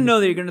good to know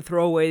that you're going to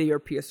throw away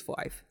your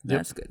PS5.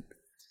 That's good.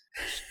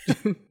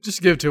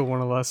 Just give it to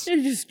one of us. Yeah,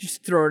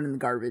 just throw it in the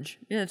garbage.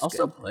 Yeah, it's I'll good.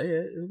 still play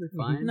it. It'll be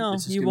fine. No,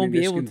 It's just you gonna won't be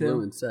Michigan able to.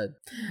 blue instead.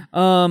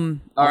 All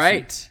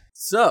right.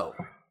 So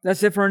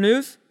That's it for our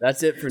news.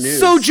 that's it for news.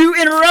 Soju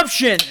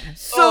interruption.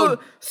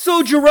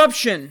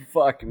 Soju-ruption.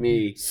 Fuck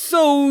me.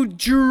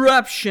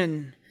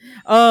 Soju-ruption.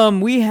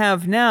 We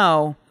have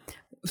now.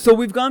 So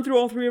we've gone through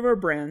all three of our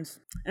brands,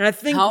 and I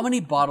think How many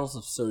bottles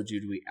of soju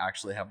do we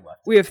actually have left?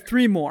 we have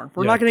three more.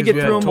 We're not going to 'cause get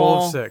we through had a them total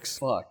all. of 6.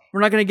 Fuck. We're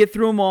not going to get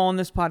through them all in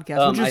this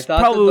podcast, which I is thought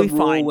probably that the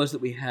rule fine. was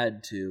that we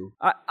had to.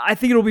 I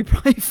think it'll be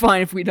probably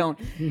fine if we don't.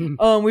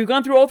 We've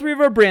gone through all three of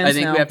our brands I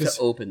think now. we have to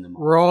open them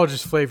all. We're all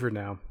just flavored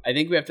now. I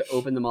think we have to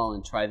open them all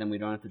and try them. We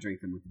don't have to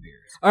drink them with the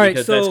beers. All right,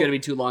 because that's so- going to be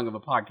too long of a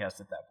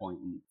podcast at that point.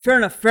 Fair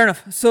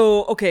enough.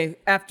 So, okay,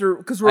 after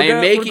because I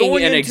am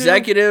making an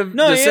executive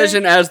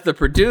decision as the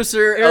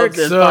producer Eric, of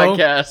this so-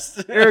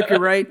 podcast. Eric, you're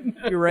right.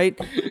 You're right.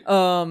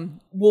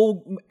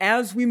 We'll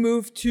as we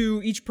move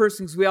to each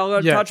person, because we all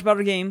got to Yeah. talk about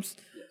our games.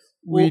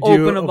 We'll We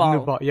do open a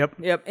bottle. Yep.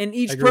 Yep, and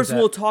each I agree with person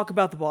that. will talk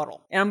about the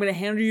bottle, and I'm going to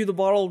hand you the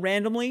bottle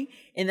randomly,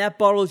 and that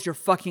bottle is your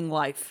fucking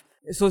life.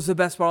 So it's the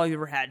best bottle you've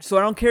ever had. So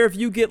I don't care if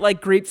you get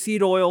like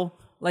grapeseed oil,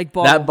 like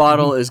bottle. That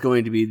bottle is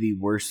going to be the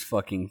worst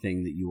fucking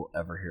thing that you will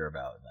ever hear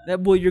about.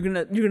 Well, you're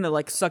gonna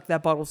like suck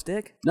that bottle's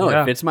dick. No,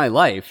 Yeah. if it's my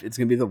life, it's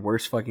going to be the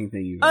worst fucking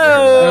thing you've ever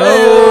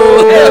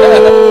Oh.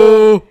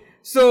 heard about.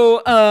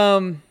 So,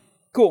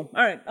 cool.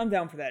 All right, I'm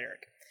down for that,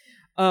 Eric.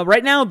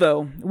 Right now,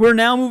 though, we're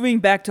now moving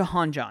back to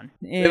Hanjan,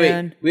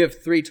 and Wait, we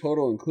have 3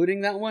 total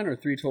including that one or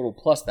 3 total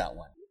plus that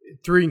one?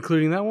 3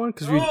 including that one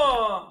because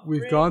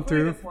we've gone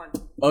through.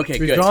 Okay,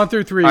 We've good. gone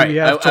through 3. All right, We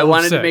have I total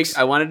wanted 6.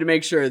 to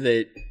make sure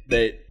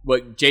that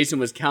what Jason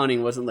was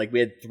counting wasn't like we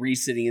had 3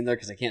 sitting in there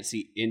because I can't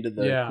see into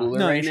the Yeah. cooler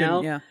No, you right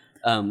now. shouldn't,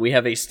 yeah. We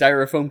have a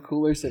styrofoam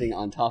cooler sitting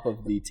on top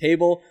of the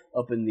table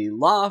up in the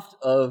loft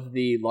of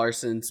the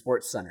Larson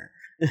Sports Center.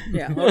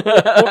 Yeah,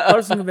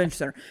 Larson Convention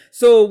Center.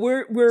 So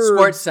we're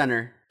Sports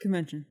Center.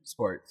 convention.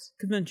 Sports.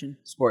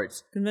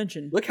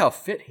 Convention. Look how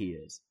fit he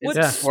is. What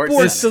Yeah. sports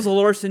Center. does a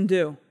Larson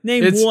do?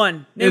 Name It's-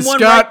 one. Name It's one.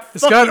 got right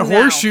it's got a fucking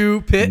now.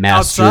 horseshoe pit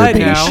outside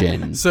now,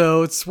 Masturbation.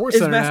 so it's sports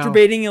Is center now.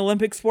 masturbating an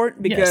Olympic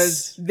sport? Because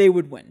Yes. they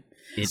would win.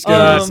 It's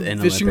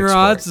Fishing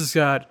rods. It's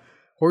got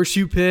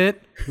horseshoe pit.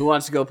 Who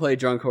wants to go play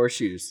drunk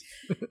horseshoes?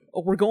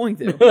 Oh, we're going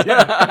to.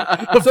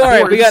 Of So, all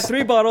right, we got course.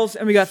 3 bottles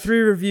and we got 3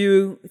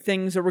 review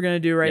things that we're going to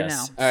do right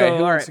Yes. now. All right, So, who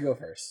all wants right. to go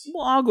first?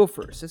 Well, I'll go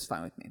first. It's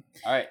fine with me.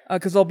 All right.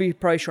 Because I'll be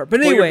probably short. But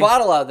Pull anyway. your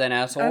bottle out then,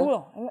 asshole. I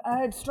will. I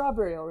had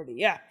strawberry already.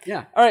 Yeah.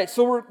 Yeah. All right.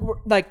 So we're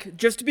like,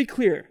 just to be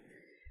clear,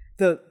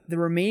 the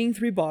remaining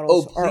 3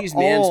 bottles Oh, please are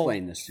all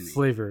mansplain this to me.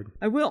 Flavored.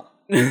 I will.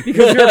 Because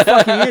you're a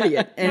fucking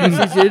idiot, and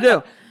it's easy to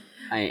do.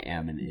 I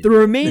am an idiot. The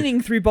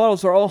remaining 3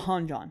 bottles are all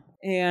Hanjan.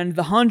 And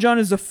the Hanjan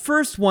is the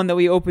first one that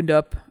we opened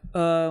up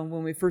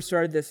when we first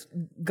started this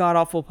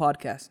god-awful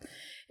podcast.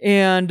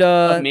 And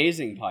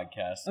Amazing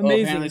podcast. Oh,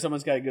 Amazing. apparently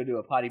someone's got to go do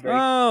a potty break.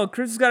 oh,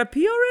 Chris has got a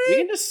pee You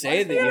already? can just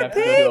say that you gotta have to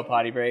go pee? do a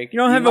potty break. You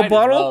don't have might a as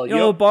bottle? well. You don't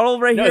have a bottle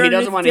right no, here? he underneath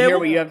doesn't want the to hear table?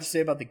 what you have to say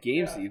about the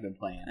games that you've been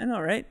playing. I know,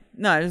 right?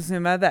 No, it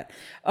doesn't matter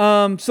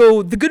that.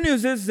 So the good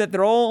news is that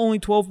they're all only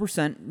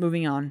 12%,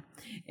 moving on.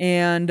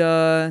 And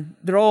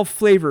they're all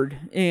flavored.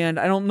 And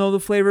I don't know the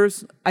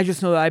flavors. I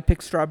just know that I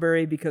picked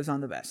strawberry because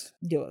I'm the best.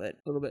 Deal with it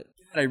a little bit.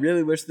 I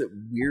really wish that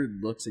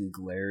weird looks and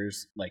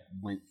glares like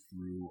went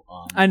through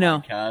on the I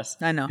know. podcast.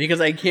 I know. Because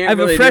I can't I have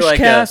really a fresh do like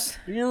cast.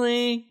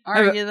 really? I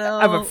have, Are you though?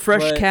 I have a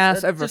fresh But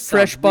cast. that I have a just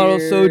fresh sounds bottle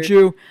of weird.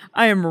 soju.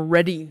 I am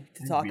ready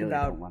to I talk really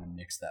about. don't want to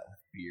mix that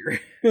with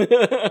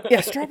beer.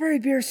 Yeah, strawberry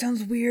beer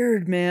sounds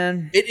weird,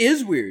 man. It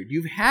is weird.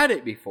 You've had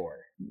it before.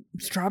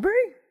 Strawberry?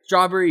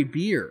 Strawberry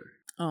beer.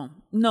 Oh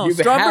no, You've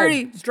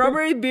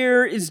strawberry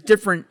beer is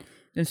different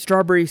than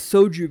strawberry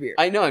soju beer.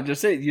 I know. I'm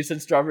just saying. You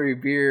said strawberry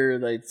beer.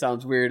 Like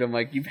sounds weird. I'm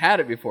like, you've had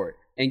it before.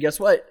 And guess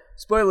what?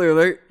 Spoiler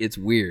alert. It's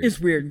weird. It's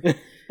weird.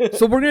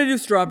 So we're gonna do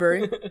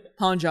strawberry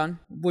Hanjan,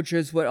 which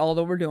is what all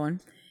that we're doing,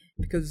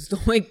 because it's the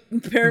only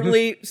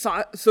apparently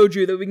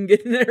soju that we can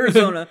get in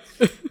Arizona.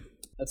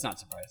 That's not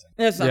surprising.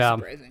 That's not Yeah.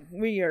 surprising.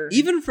 We are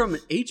Even from an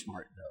H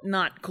Mart though.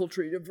 not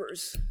culturally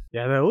diverse.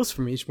 Yeah, that was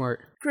from H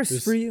Mart. Chris,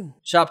 This- for you.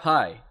 Shop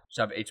high.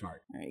 Shop H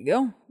Mart. There you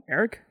go,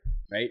 Eric.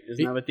 Right?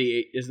 Isn't that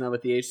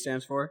what the H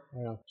stands for?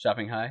 Yeah.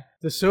 Shopping high.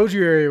 The soju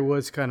area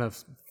was kind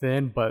of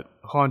thin, but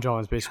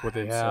Hanjan is basically what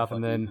they I'm so have.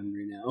 fucking And then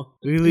hungry now.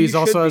 Lily's You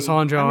also should has be.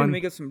 I'm gonna Hanjan.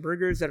 make us some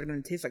burgers that are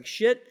gonna taste like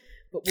shit,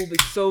 but we'll be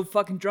so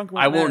fucking drunk. it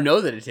I won't matter.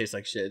 know that it tastes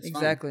like shit. It's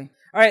fine. Exactly.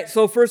 All right.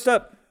 So first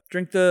up,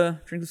 drink the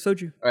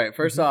soju. All right.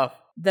 First off,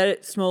 That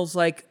it smells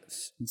like.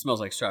 it smells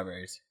like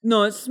strawberries.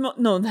 No,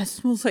 that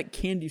smells like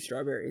candy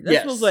strawberry. That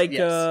Yes, smells like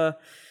yes.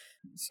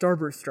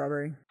 Starburst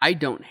strawberry. I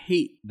don't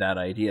hate that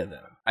idea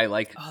though. I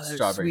like Oh, that is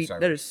strawberry. sweet.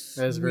 Strawberry. That is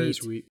sweet. That is very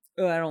sweet.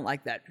 Oh, I don't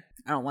like that.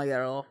 I don't like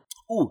that at all.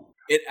 Ooh,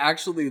 it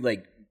actually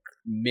like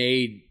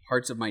made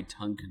parts of my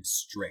tongue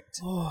constrict.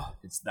 Oh.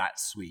 It's that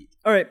sweet.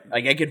 All right.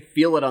 Like I could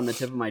feel it on the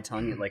tip of my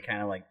tongue. It like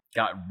kind of like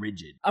got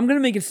rigid. I'm gonna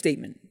make a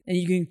statement, and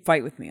you can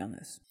fight with me on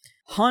this.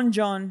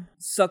 Hanjan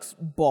sucks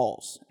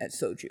balls at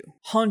soju.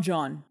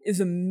 Hanjan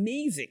is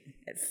amazing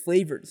at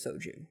flavored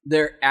soju.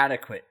 They're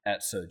adequate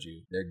at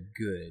soju. They're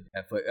good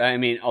at. I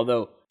mean,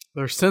 although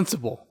They're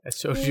sensible at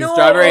soju. No!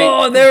 Strawberry-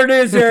 Oh, there it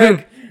is,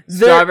 Eric.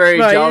 Strawberry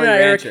Right, Jolly you're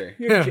not Eric.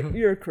 Rancher.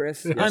 You're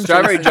Chris. I'm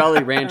strawberry Jason.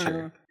 Jolly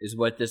Rancher is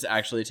what this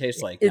actually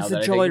tastes like. It's now a that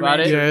I Jolly think about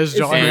Rancher. it, Yeah, it's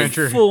Jolly And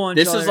Rancher. Full-on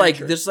this Jolly is like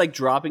Rancher. this is like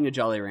dropping a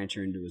Jolly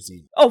Rancher into a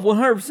zine. Oh,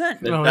 100%.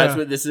 Oh, That's yeah.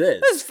 what this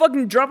is. This is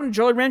fucking dropping a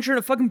Jolly Rancher in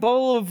a fucking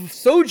bottle of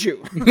soju.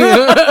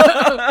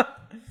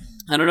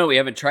 I don't know. We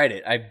haven't tried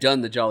it. I've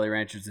done the Jolly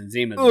Ranchers and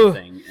Zimas Ugh.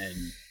 thing, and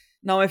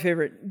Not my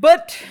favorite,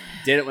 but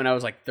did it when I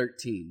was like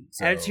 13.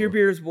 So add it to your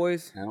beers,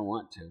 boys. I don't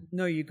want to.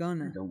 No, you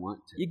gonna. I don't want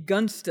to. You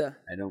gunsta.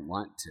 I don't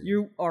want to.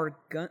 You are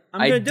gun.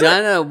 I'm I gonna do it.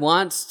 done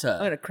wants to. I'm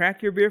gonna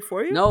crack your beer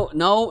for you. No.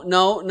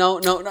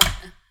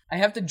 I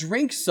have to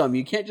drink some.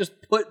 You can't just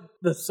put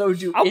the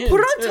soju I'll in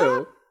put it on too.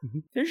 top.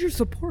 There's your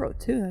Sapporo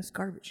too. That's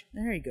garbage.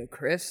 There you go,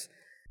 Chris.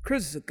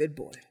 Chris is a good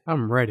boy.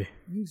 I'm ready.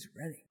 He's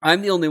ready.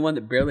 I'm the only one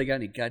that barely got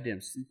any goddamn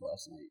sleep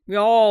last night. We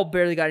all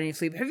barely got any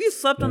sleep. Have you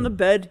slept on the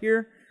bed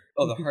here?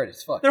 Oh, the hard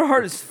as fuck. They're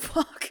hard as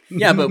fuck.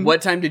 Yeah, but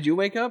what time did you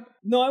wake up?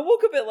 No, I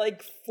woke up at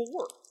like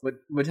 4.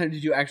 What time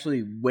did you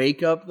actually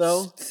wake up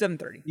though?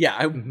 7:30. Yeah,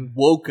 I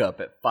woke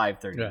up at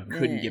 5:30. Yeah.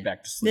 Couldn't get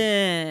back to sleep.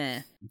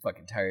 Yeah. I'm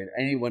fucking tired.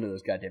 I need one of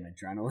those goddamn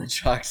adrenaline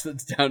shocks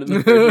that's down in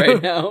the fridge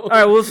right now. All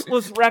right,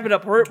 let's wrap it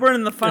up. We're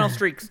in the final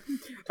streaks.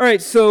 All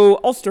right, so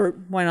I'll start.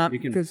 Why not? You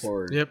can Because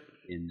pour Yep.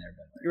 in there,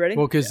 by the way. you ready?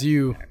 Well, because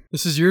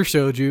this is your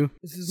soju,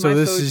 This is so my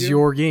this is soju.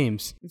 your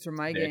games. These are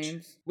my Bitch.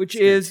 games, which It's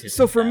gonna is taste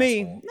so like for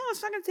me. asshole. No,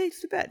 it's not gonna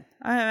taste too bad.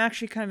 I'm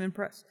actually kind of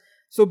impressed.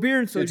 So beer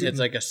and soju. It's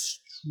like a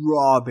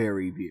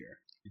strawberry beer.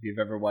 If you've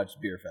ever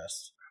watched Beer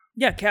Fest.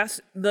 Yeah,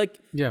 cast like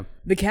Yeah.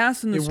 the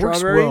cast and the It works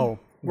strawberry well with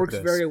works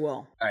this. very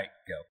well. All right,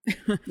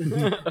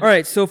 go. All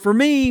right, so for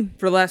me,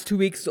 for the last 2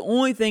 weeks, the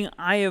only thing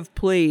I have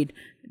played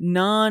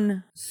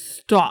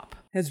non-stop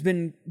has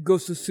been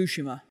Ghost of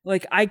Tsushima.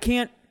 Like I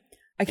can't.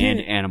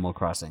 And Animal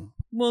Crossing.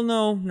 Well,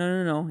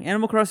 no.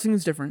 Animal Crossing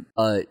is different.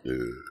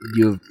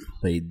 You've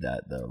played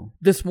that though.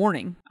 This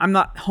morning, I'm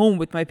not home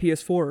with my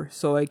PS4,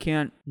 so I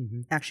can't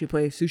actually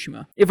play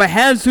Tsushima. If I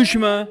had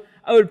Tsushima,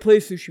 I would play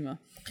Tsushima.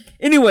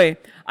 Anyway,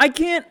 I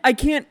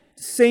can't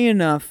say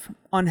enough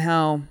on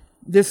how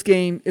this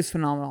game is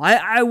phenomenal.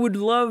 I would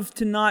love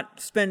to not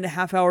spend a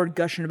half hour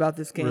gushing about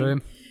this game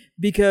Really?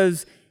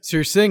 because, So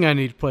you're saying I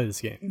need to play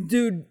this game?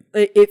 dude,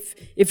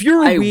 if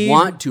you're a I weeb,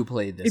 want to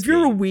play this. if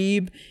you're a game.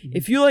 weeb,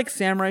 if you like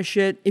samurai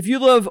shit, if you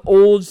love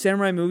old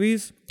samurai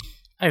movies,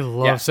 I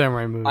love Yeah.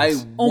 samurai movies.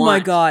 I Oh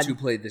want my God. to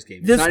play this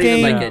game. This It's not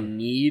game- even like a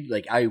need.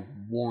 Like I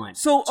want.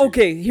 So to.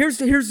 okay, here's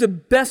the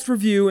best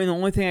review, and the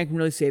only thing I can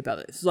really say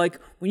about this is like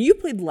when you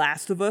played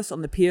Last of Us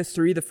on the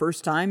PS3 the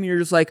first time, you're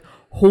just like,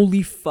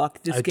 holy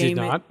fuck, this I game.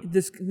 did not.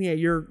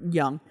 You're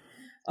young.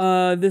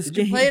 This Did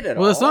game. you play it at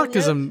all? Well, it's not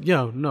because yet?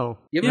 I'm, no.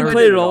 You You haven't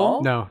played heard it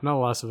all? No, not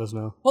Last of Us,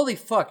 no. Holy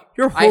fuck!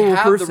 You're a I horrible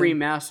have person. the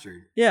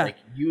remastered. Yeah. Like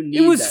you need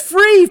It was that.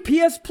 free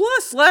PS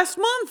Plus last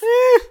month.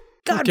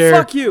 God, care.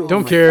 fuck you.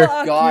 Don't care.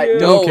 Fuck God, you.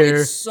 no, care.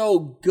 it's so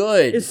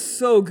good. It's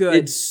so good.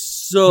 It's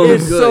so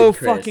It's good. so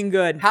Chris. fucking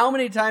good. How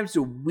many times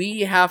do we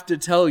have to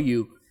tell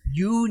you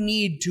you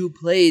need to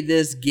play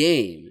this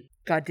game?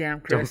 Goddamn,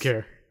 Chris. Don't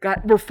care.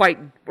 God, we're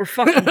fighting. We're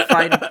fucking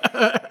fighting.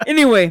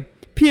 Anyway,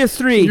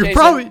 PS3. You're Jason,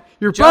 probably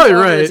jump probably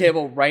onto the right.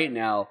 table right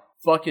now.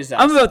 Fuck his ass.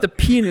 I'm about to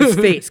pee in his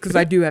face because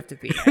I do have to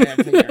pee. I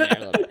gotta take it out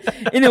a little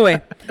bit.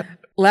 Anyway,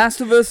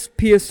 Last of Us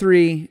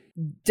PS3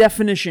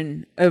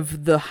 definition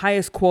of the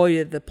highest quality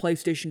that the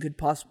PlayStation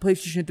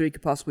 3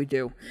 could possibly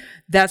do.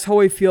 That's how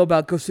I feel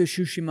about Ghost of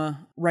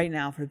Tsushima right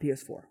now for the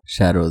PS4.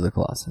 Shadow of the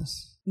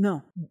Colossus.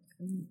 No,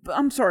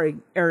 I'm sorry,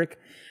 Eric.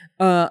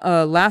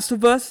 Last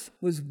of Us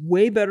was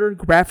way better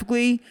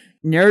graphically,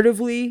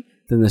 narratively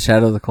Then the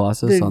Shadow of the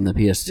Colossus than on the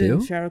PS2.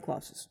 than Shadow of the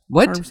Colossus.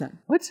 What? 100%.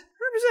 What?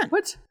 100%.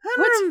 What?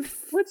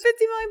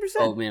 159%.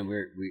 Oh man,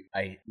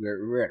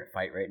 we're at a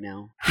fight right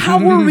now. How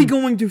are we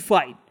going to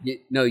fight? You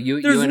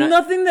There's and I.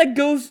 nothing that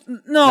goes.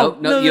 No,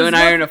 you there's and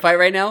I are no- in a fight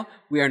right now.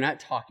 We are not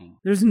talking.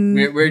 There's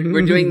We're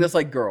doing this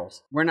like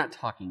girls. We're not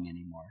talking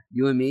anymore.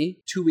 You and me,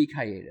 2-week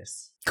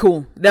hiatus.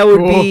 cool. That would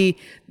Cool. be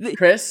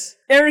Chris,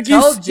 Eric.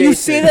 tell You Jason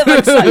say that like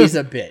it's not, he's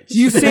a bitch.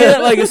 you say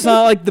that like it's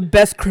not like the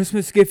best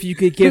Christmas gift you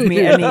could give me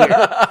any year.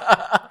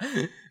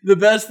 The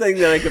best thing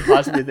that I could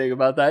possibly think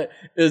about that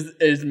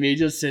is me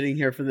just sitting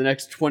here for the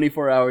next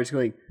 24 hours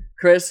going,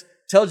 Chris,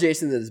 tell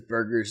Jason that his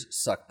burgers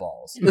suck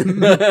balls.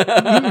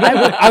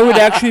 I would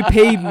actually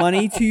pay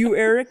money to you,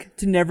 Eric,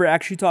 to never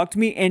actually talk to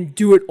me and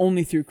do it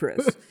only through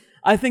Chris.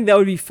 I think that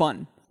would be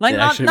fun. Like It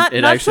not actually- not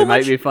it not actually so might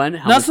much, be fun.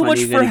 How not much so money much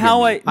you for gonna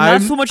how give I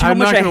not so much how I'm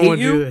much not I gonna hate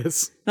wanna do you.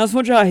 this. Not so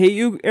much how I hate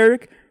you,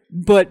 Eric,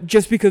 but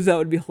just because that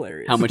would be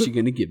hilarious. How much are you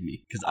going to give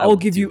me? Because I'll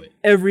give you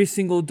every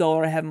single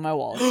dollar I have in my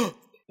wallet.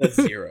 That's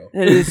zero.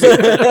 That is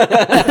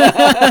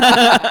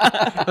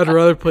I'd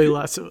rather play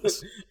Last of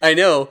Us. I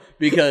know,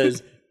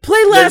 because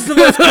play Last of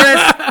Us,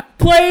 Chris.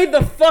 Play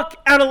the fuck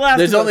out of Last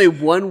there's of Us. only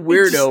one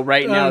weirdo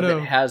right I now don't know.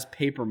 that has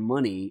paper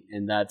money,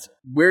 and that's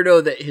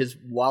weirdo that his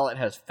wallet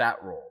has fat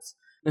rolls.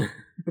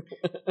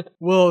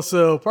 Well,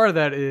 so part of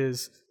that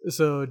is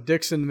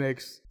Dixon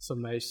makes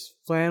some nice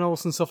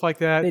flannels and stuff like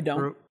that. They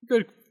don't.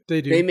 Good.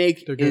 They do. They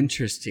make They're good.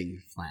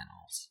 interesting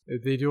flannels.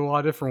 They do a lot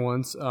of different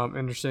ones.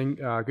 Interesting.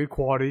 Good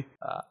quality.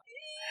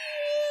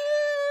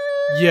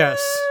 Yes.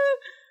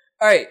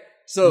 All right.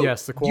 So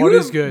Yes, the quality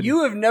is have- good.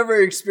 You have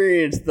never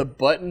experienced the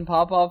button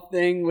pop-off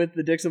thing with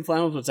the Dixon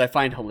flannels, which I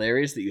find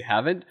hilarious that you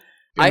haven't.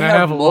 And I I have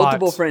have a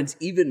multiple lot. friends.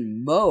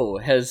 Even Mo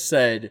has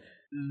said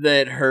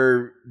that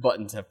her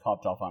buttons have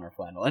popped off on her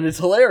flannel, and it's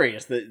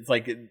hilarious that it's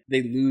like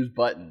they lose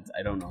buttons.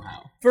 I don't know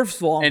how. First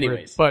of all,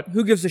 Anyways, But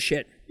who gives a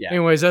shit? yeah.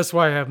 anyways, that's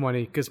why I have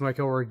money, because my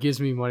coworker gives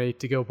me money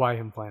to go buy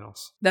him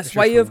flannels. That's It's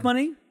why just you have for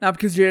money, not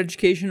because of your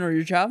education or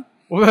your job.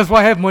 Well, that's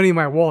why I have money in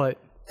my wallet.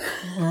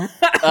 Oh,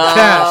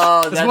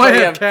 That's that's why I you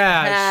have have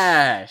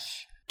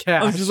cash.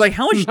 Cash. I was just like,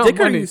 how much Not dick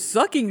are money. you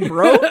sucking,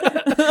 bro?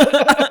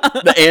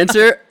 The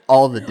answer: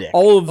 all the dick.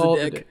 All of the All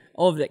the dick. dick.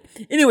 All of the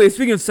dick. Anyway,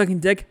 speaking of sucking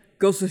dick,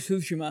 Ghost of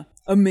Tsushima.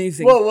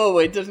 Amazing. Whoa,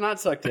 wait! Does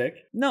not suck dick.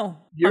 No.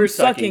 You're I'm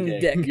sucking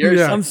sucking dick. dick. You're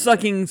Yeah. I'm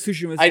sucking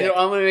Tsushima's I dick.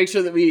 want to make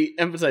sure that we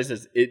emphasize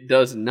this. It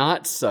does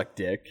not suck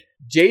dick.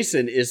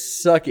 Jason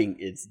is sucking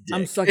its dick.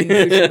 I'm sucking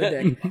Tsushima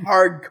dick.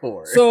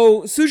 Hardcore.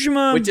 So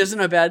Tsushima, which isn't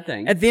a bad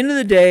thing. at the end of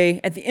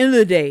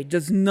the day,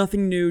 does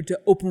nothing new to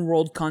open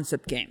world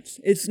concept games.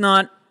 It's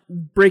not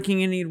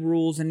breaking any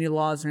rules, any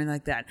laws, or anything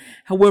like that.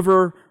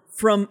 However,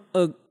 from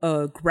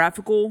a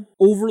graphical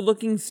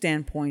overlooking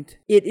standpoint,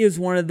 it is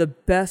one of the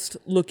best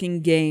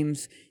looking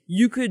games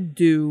you could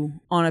do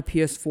on a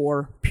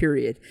PS4,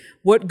 period.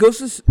 What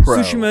Ghost of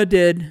Tsushima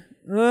did,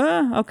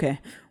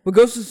 what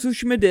Ghost of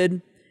Tsushima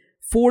did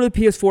for the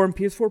PS4 and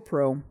PS4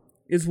 Pro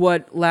is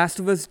what Last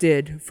of Us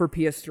did for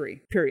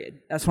PS3, period.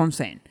 That's what I'm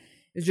saying.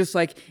 It's just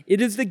like,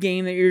 it is the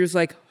game that you're just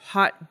like,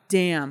 hot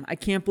damn, I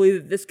can't believe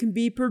that this can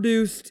be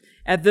produced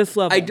at this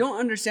level. I don't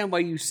understand why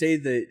you say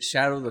that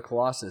Shadow of the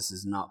Colossus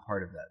is not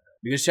part of that, though.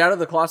 Because Shadow of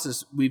the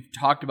Colossus, we've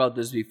talked about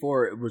this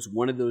before, it was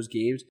one of those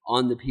games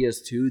on the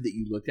PS2 that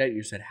you looked at and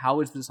you said,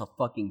 how is this a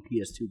fucking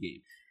PS2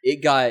 game?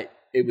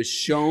 It was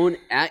shown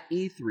at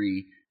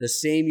E3 the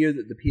same year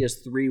that the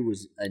PS3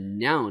 was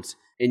announced,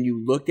 and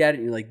you looked at it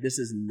and you're like, this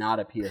is not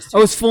a PS2. I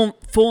was full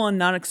on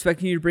not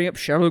expecting you to bring up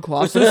Shadow of the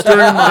Colossus during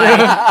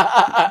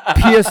my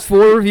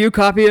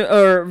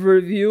PS4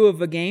 review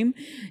of a game.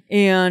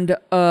 And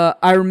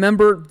I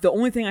remember, the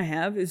only thing I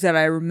have is that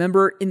I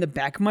remember in the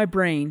back of my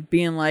brain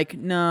being like,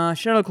 nah,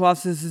 Shadow of the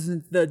Colossus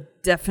isn't the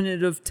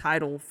definitive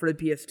title for the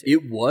PS2.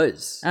 It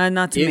was.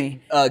 Not to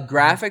me.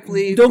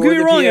 Graphically, Don't for get me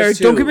the wrong, Eric.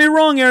 PS2 Don't get me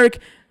wrong, Eric.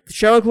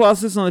 Shadow of the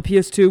Colossus on the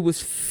PS2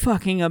 was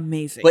fucking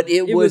amazing. But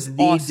it was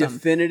the awesome.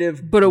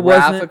 definitive But it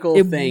graphical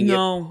wasn't, thing.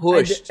 No, it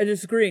pushed. I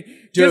disagree.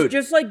 Dude.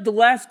 Just like The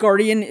Last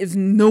Guardian is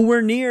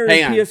nowhere near the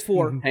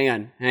PS4. Hang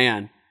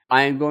on.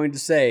 I am going to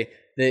say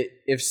that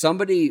if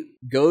somebody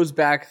goes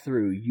back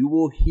through, you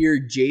will hear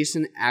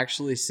Jason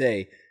actually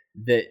say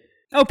that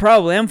Oh,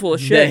 probably. I'm full of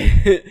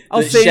shit.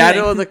 I'll that say Shadow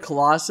anything. of the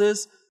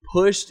Colossus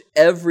pushed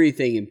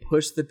everything and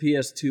pushed the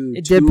PS2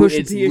 It to did push the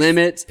its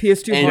limits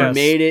PS2 and hard.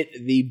 made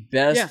it the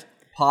best Yeah.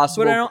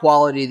 possible But I don't-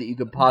 quality that you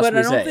could possibly But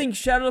I don't say. think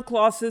Shadow of the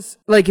Colossus,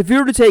 like if you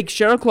were to take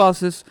Shadow of the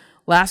Colossus,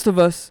 Last of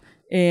Us,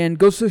 and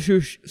Ghost of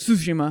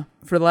Tsushima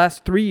for the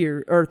last 3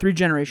 years or 3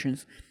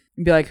 generations,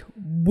 and be like,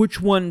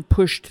 which one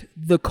pushed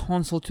the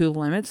console to the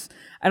limits?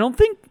 I don't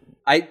think.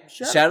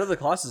 Shadow of the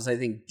Colossus, I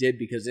think, did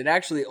because it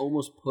actually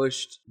almost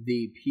pushed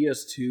the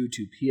PS2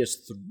 to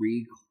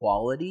PS3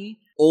 quality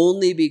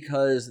only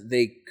because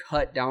they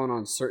cut down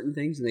on certain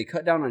things and they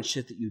cut down on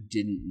shit that you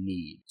didn't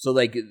need. So,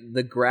 like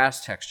the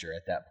grass texture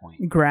at that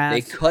point. Grass,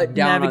 They cut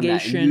down on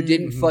that and you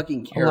didn't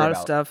fucking care a lot about.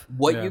 of stuff.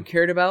 What you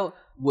cared about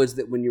was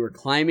that when you were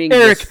climbing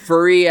Eric. this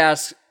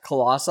furry-ass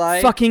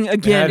colossi... Fucking Bad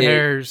again.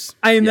 hairs.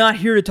 I am not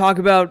here to talk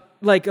about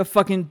like a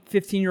fucking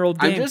 15-year-old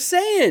game. I'm just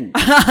saying.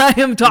 I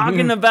am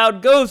talking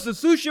about Ghost of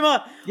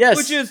Tsushima, Yes.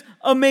 which is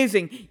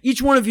amazing.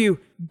 Each one of you,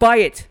 buy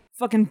it.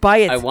 Fucking buy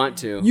it. I want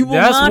to. You will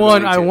That's not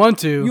one be, I want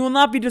to. You will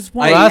not be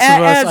disappointed. Last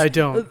of Us, As I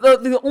don't.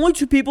 The only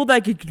 2 people that I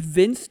could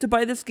convince to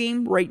buy this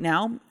game right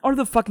now are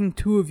the fucking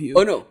 2 of you.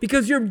 Oh, no.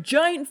 Because you're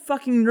giant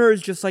fucking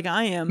nerds just like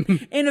I am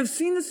and have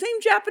seen the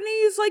same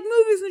Japanese like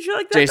movies and shit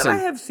like that Jason, that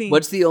I have seen.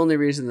 what's the only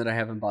reason that I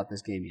haven't bought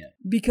this game yet?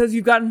 Because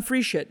you've gotten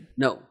free shit.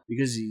 No,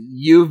 because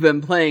you've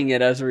been playing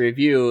it as a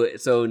review,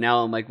 so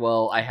now I'm like,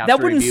 well, I have That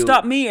to wouldn't review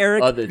stop me,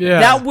 Eric. other things.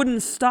 Yeah. That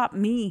wouldn't stop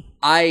me.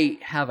 I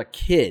have a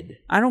kid.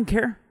 I don't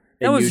care.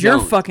 That And was you your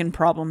don't. fucking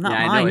problem, not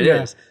Yeah, I mine. know it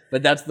Yeah. is.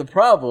 But that's the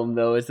problem,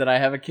 though, is that I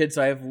have a kid,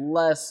 so I have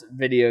less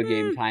video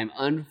game time,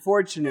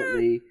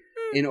 unfortunately,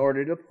 in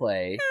order to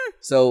play.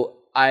 So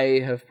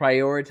I have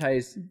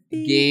prioritized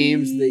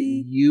games that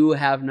you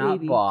have not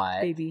Baby.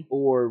 bought Baby.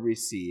 or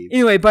received.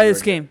 Anyway, buy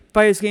this game.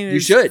 Buy this game. You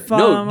It's should.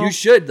 phenomenal. No, you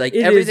should. Like,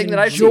 It everything is that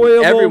I've seen,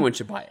 enjoyable. everyone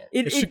should buy it.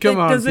 It should come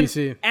out on doesn't-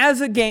 PC.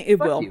 As a game, it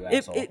Fuck will. you,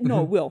 asshole.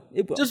 No, it will.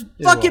 It will. Just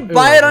It fucking will.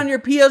 buy It it will. on your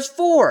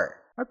PS4.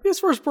 My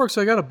PS4 is broke,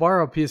 so I got to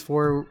borrow a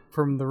PS4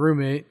 from the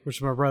roommate, which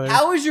is my brother.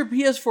 How is your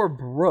PS4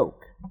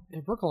 broke?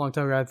 It broke a long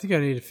time ago. I think I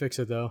need to fix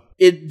it, though.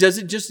 Does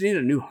it just need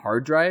a new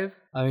hard drive?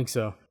 I think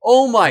so.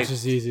 Oh my It's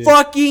just easy.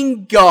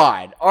 fucking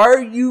god! Are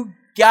you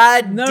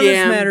None of this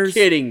goddamn matters.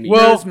 kidding me?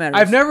 Well, Yours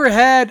matters. I've never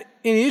had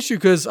any issue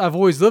because I've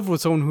always lived with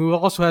someone who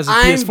also has a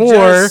I'm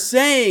PS4. just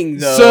saying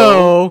though.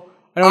 So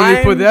I don't need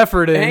to put the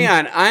effort in. Hang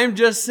on, I'm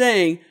just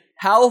saying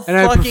how And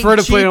I fucking prefer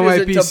to cheap play it on my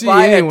is it PC to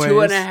buy anyways. a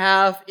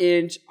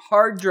 2.5-inch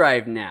hard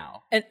drive now?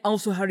 And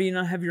also, how do you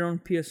not have your own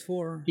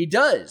PS4? He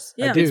does.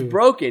 Yeah. It's do.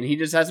 broken. He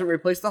just hasn't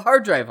replaced the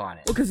hard drive on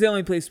it. Well, because they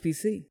only plays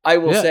PC. I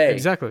will Yeah, say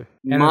exactly.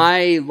 And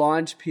my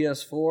launch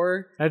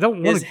PS4 I don't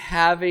want is to.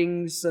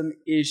 having some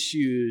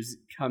issues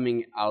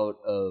coming out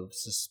of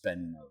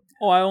suspend mode.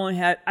 Oh, I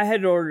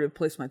had to order to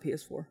replace my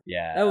PS4.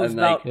 Yeah, That was I'm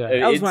about. Yeah.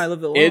 That was it's- when I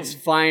lived alone. It's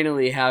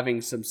finally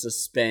having some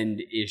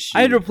suspend issues.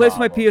 I had to replace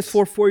my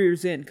PS4 4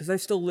 years in because I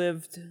still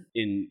lived.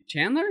 in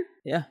Chandler.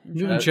 Yeah.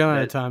 You That- can chill at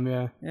that- a time,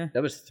 yeah.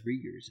 That was 3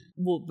 years in.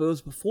 Well, it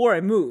was before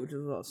I moved.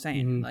 Is what I was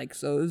saying. Like,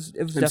 so it was.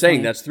 I'm definitely,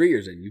 saying that's 3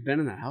 years in. You've been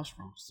in that house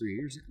for almost 3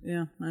 years in.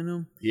 Yeah, I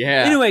know.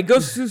 Yeah. Anyway,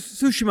 Ghost of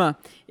Tsushima.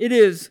 It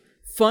is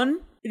fun.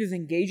 It is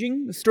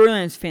engaging. The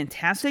storyline is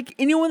fantastic.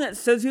 Anyone that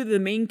says here the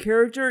main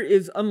character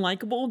is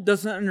unlikable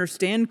doesn't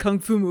understand kung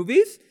fu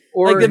movies.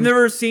 Or- Like they've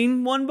never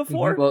seen one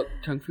before. Well,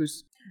 Kung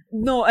Fu's.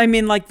 No, I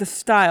mean like the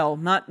style,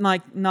 not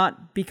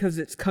because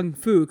it's kung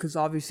fu. Because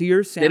obviously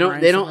you're samurai.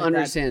 They and don't stuff like that.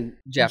 understand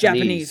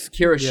Japanese.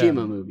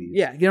 Kirishima movies.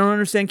 Yeah, you don't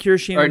understand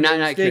Kirishima. Or not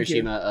movies, thank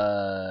you. Kirishima.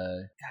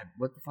 God,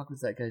 what the fuck was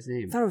that guy's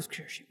name? I thought it was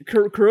Kirishima.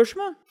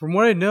 Kuroshima? From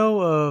what I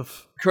know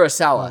of,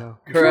 Kurosawa.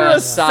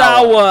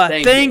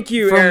 Kurosawa. Thank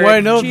you. from Eric. what I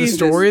know of the Jesus.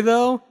 story,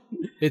 though,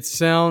 it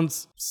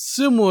sounds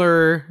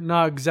similar,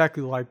 not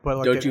exactly like, but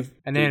like Don't you-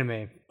 an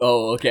anime.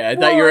 Oh, okay. I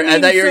Well, thought you were. I mean,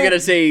 I thought you were so- gonna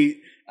say.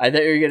 I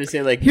thought you were gonna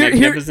say like Here-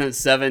 Magnificent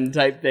Seven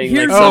type thing, like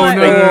here's some, my-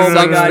 oh some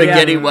my God,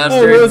 spaghetti yeah.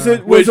 western. Oh, was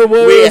it- was it-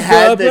 what we was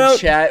had that the about?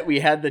 chat. We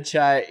had the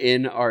chat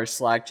in our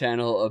Slack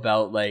channel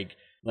about like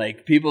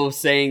people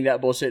saying that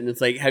bullshit, and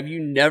it's like, have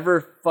you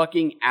never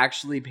fucking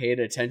actually paid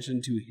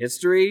attention to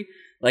history?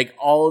 Like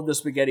all of the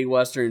spaghetti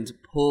westerns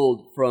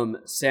pulled from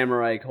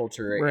samurai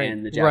culture Right.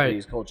 and the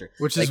Japanese culture,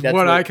 Which Like, is that's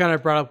what I kind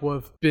of brought up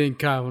with being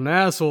kind of an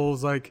asshole.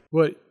 Is like,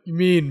 what you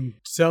mean?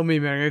 Tell me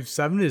Magnificent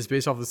Seven is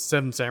based off the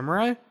Seven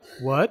Samurai?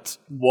 What?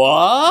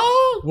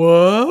 What?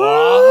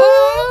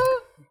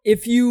 What?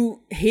 If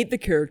you hate the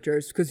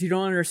characters because you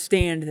don't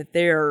understand that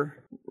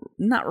they're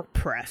not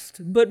repressed,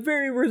 but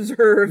very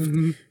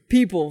reserved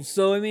people.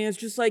 So, I mean, it's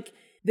just like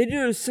they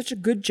did such a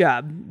good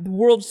job. The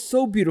world's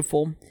so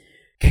beautiful.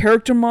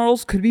 Character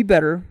models could be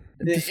better.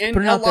 Just And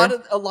putting it a out lot there.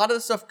 of the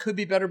stuff could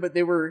be better, but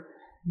they were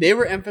They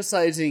were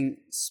emphasizing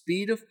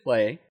speed of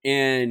play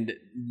and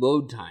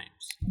load times.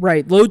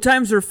 Right. Load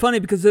times are funny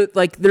because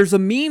there's a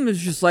meme that's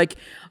just like,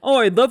 oh,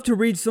 I'd love to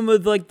read some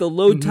of like the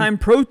load time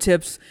pro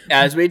tips,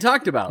 As we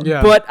talked about.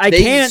 Yeah. but I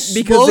They can't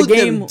because the slowed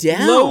them game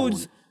down.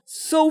 loads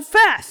so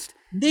fast.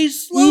 They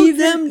slowed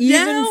them down.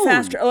 Even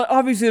faster.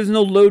 Obviously, there's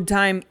no load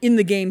time in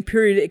the game,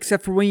 period,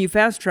 except for when you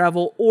fast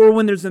travel or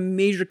when there's a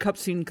major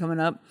cutscene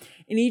coming up.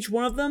 And each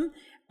one of them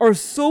are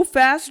so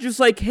fast, just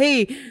like,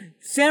 hey,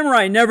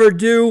 samurai never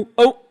do.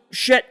 Oh,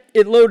 shit,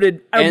 it loaded.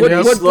 And What they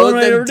don't slowed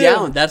I ever them do?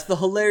 down. That's the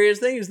hilarious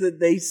thing is that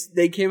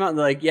they came out and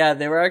they're like, yeah,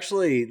 they were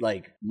actually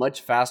like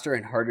much faster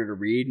and harder to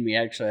read, and we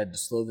actually had to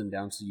slow them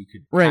down so you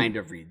could Right. kind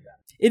of read them.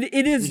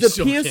 It is You the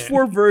still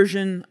PS4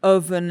 version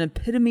of an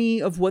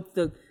epitome of what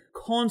the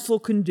console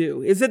can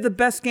do. Is it the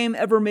best game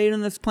ever made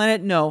on this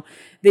planet? No.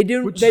 They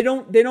don't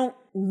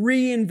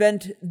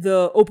reinvent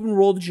the open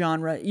world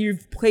genre.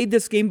 You've played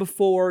this game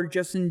before,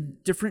 just in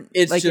different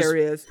It's just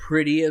areas.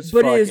 pretty as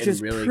But fuck it is and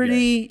just really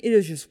pretty. It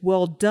is just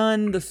well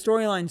done. The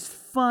storyline's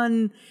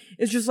fun.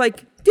 It's just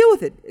like, deal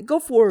with it. Go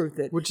forward with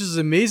it. Which is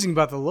amazing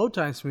about the load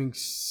times being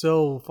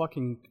so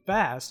fucking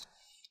fast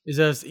is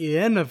that it's the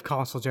end of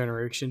console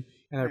generation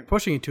and they're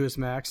pushing it to its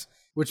max,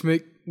 which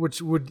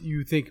would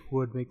you think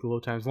would make the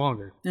load times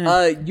longer?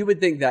 You would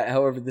think that,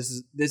 however,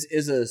 this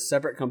is a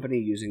separate company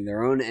using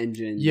their own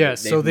engine.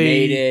 Yes, They've so they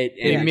made it.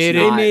 they and made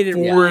it's it not- made it for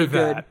really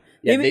that. good.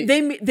 Yeah,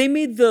 they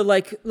made the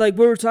like we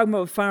were talking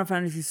about with Final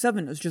Fantasy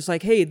VII. It's just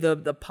like, hey,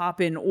 the pop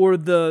in or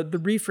the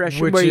refresh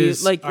Which where you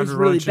is like is Unreal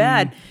really Engine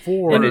bad.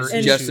 4 And it's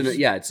and just an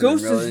Ghost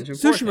Unreal of Engine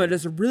 4 Tsushima thing.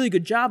 does a really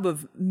good job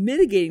of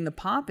mitigating the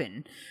pop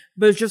in,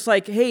 but it's just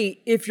like,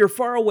 hey, if you're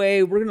far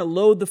away, we're gonna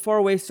load the far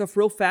away stuff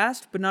real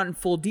fast, but not in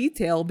full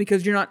detail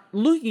because you're not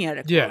looking at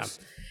it close.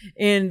 Yeah.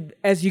 And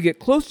as you get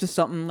close to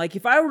something, like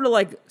if I were to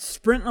like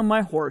sprint on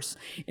my horse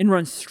and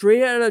run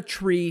straight at a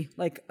tree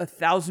like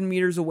 1,000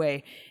 meters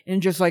away and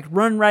just like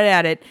run right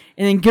at it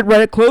and then get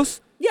right at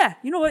close, yeah,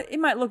 you know what? It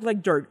might look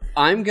like dirt.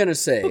 I'm gonna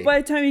say. But by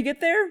the time you get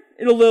there,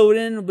 it'll load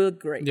in, it'll look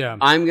great. Yeah.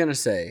 I'm gonna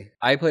say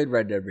I played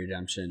Red Dead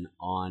Redemption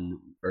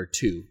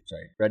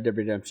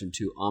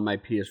 2 on my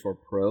PS4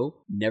 Pro.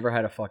 Never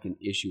had a fucking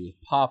issue with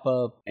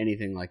pop-up,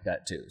 anything like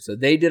that too. So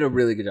they did a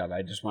really good job.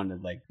 I just wanted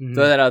to like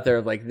throw that out there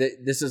of like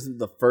this isn't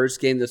the first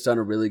game that's done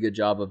a really good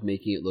job of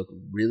making it look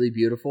really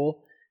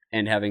beautiful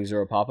and having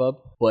zero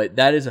pop-up, but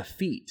that is a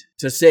feat.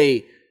 To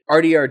say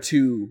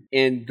RDR2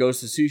 and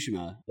Ghost of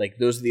Tsushima, like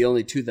those are the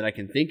only two that I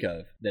can think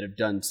of that have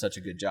done such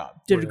a good job.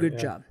 Did a good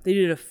job. They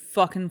did a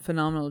fucking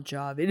phenomenal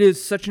job. It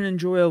is such an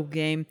enjoyable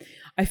game.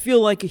 I feel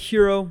like a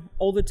hero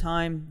all the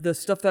time. The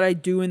stuff that I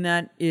do in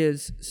that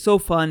is so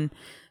fun.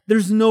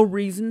 There's no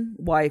reason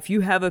why, if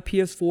you have a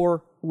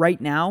PS4 right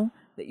now,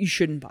 that you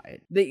shouldn't buy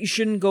it. That you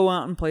shouldn't go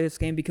out and play this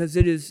game because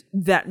it is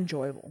that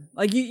enjoyable.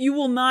 Like you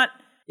will not,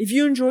 if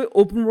you enjoy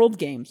open world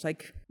games,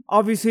 like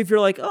obviously if you're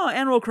like, oh,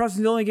 Animal Crossing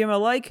is the only game I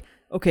like,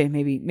 okay,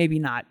 maybe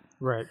not.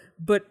 Right.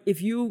 But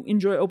if you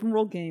enjoy open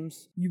world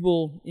games, you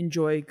will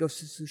enjoy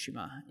Ghost of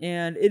Tsushima.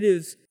 And it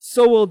is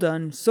so well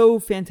done, so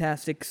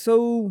fantastic,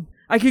 so...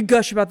 I could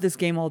gush about this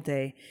game all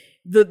day.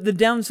 The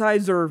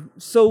downsides are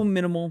so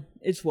minimal,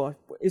 it's well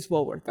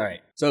worth it. All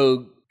right,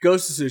 so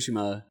Ghost of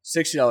Tsushima,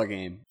 $60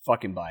 game,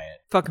 fucking buy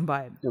it. Fucking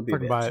buy it. Don't be a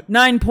Fucking bitch. buy it.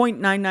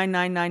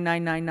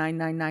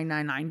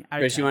 9.99999999999 out of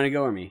Chris, 10. you want to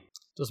go or me?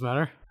 Doesn't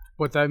matter.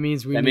 What that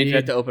means That means you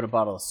have to open a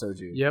bottle of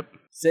soju. Yep.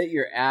 Sit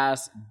your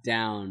ass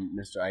down,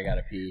 Mr. I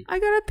Gotta Pee. I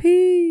gotta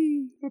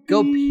pee.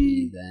 Go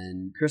pee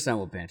then. Chris and I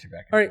will banter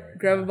back and All right, forth.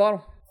 grab a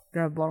bottle.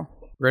 Grab a bottle.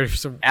 Ready for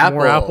some Apple.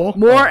 more apple?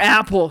 More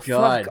apple.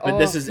 God, Fuck but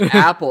this off. is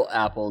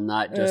apple,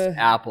 not just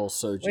apple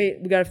soju. Wait,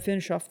 we gotta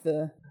finish off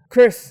the...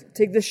 Chris,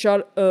 take this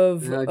shot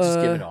of... No, just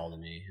give it all to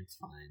me. It's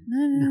fine.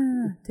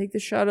 No. Take the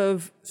shot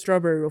of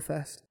strawberry real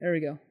fast. There we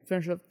go.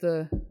 Finish up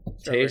the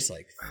strawberry. Tastes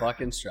like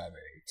fucking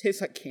strawberry. Tastes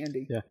like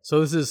candy. Yeah.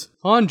 So this is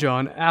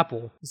Hanjon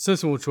Apple.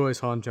 Sensible choice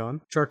Hanjon.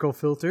 Charcoal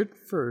filtered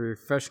for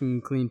fresh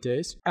and clean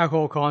taste.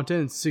 Alcohol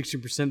content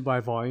 60% by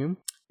volume.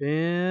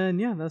 And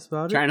yeah, that's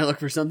about it. Trying to look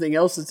for something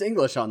else that's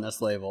English on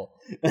this label.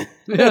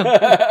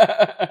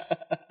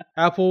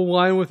 Apple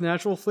wine with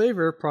natural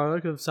flavor,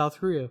 product of South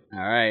Korea. All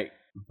right.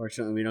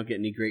 Unfortunately, we don't get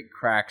any great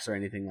cracks or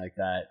anything like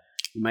that.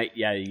 You might,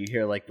 you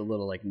hear like the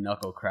little like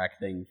knuckle crack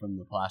thing from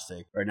the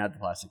plastic, or not the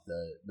plastic,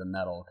 the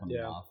metal coming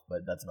off, but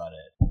that's about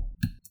it.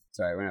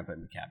 Sorry, we're not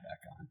putting the cap back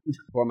on.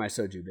 Pour my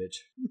soju, bitch.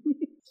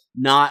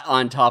 Not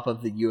on top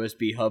of the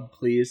USB hub,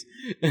 please.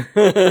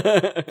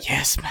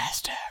 Yes,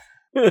 master.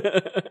 All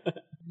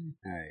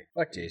right,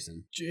 fuck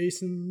Jason.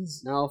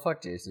 Jason's. No,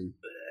 fuck Jason.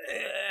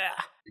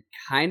 It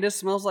kind of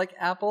smells like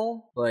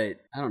apple, but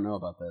I don't know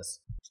about this.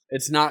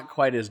 It's not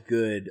quite as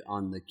good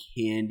on the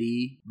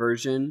candy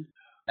version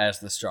as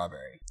the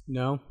strawberry.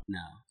 No. No,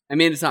 I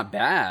mean it's not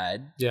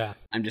bad. Yeah.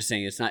 I'm just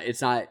saying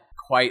it's not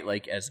quite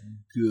like as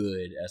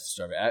good as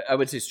strawberry. I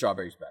would say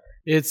strawberry's better.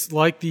 It's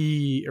like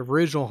the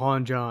original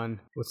Hanjon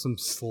with some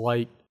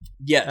slight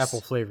Yes,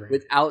 apple flavoring.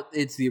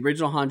 it's the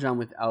original Hanjon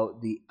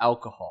without the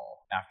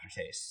alcohol.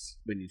 aftertaste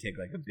when you take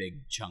like a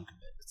big chunk of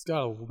it. It's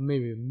got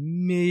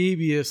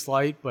maybe a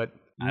slight, but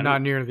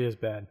not nearly as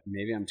bad.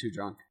 Maybe I'm too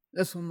drunk.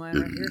 This one mine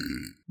right here.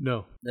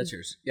 No. That's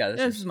yours. Yeah, that's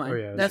This yours. is mine. Oh,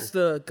 yeah, that's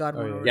the God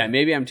one. yeah. over Yeah, there.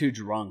 maybe I'm too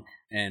drunk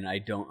and I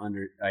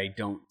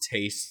don't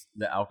taste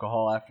the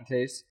alcohol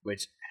aftertaste,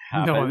 which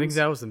happens. No, I think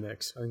that was the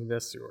mix. I think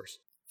that's yours.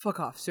 Fuck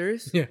off.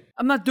 Serious? Yeah.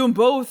 I'm not doing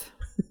both.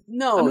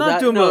 No, I'm not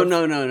doing no, both.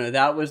 no.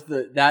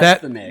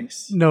 That's the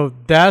mix. No,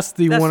 that's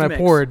the That's one the I mix.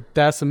 poured.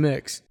 That's the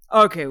mix.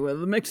 Okay, well,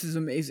 the mix is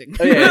amazing.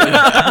 Oh,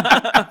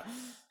 yeah.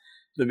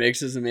 The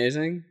mix is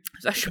amazing.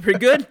 It's actually pretty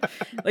good.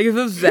 Like, if it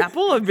was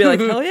apple, I'd be like,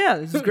 hell yeah,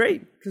 this is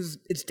great. Because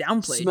it's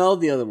downplayed. Smell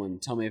the other one.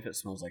 Tell me if it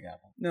smells like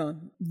apple. No,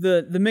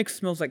 the mix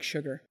smells like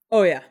sugar.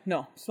 Oh, yeah.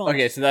 No. Smell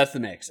Okay, it. so that's the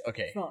mix.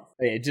 Okay. Smell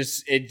Okay, it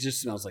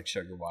just smells like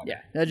sugar water. Yeah,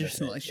 that just That's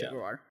smells it, like sugar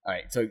yeah. water. All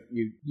right, so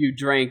you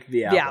drank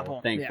the apple. The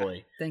apple. Thankfully.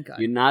 Yeah, thank God.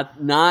 You're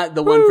not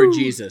the one for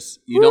Jesus.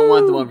 You don't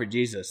want the one for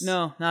Jesus.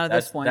 No, not at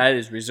That's, this point. that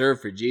is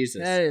reserved for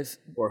Jesus That is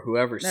or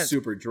whoever's that's-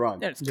 super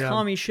drunk. that's Yeah.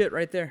 commie shit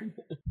right there.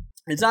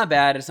 It's not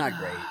bad. It's not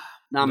great.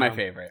 Not my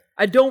favorite.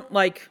 I don't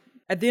like,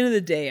 at the end of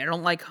the day, I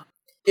don't like,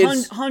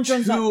 It's Han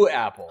Jun's too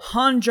apple.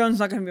 Han Jun's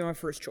not going to be my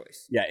first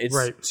choice. Yeah, it's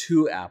Right.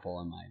 too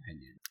apple in my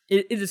opinion.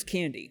 It is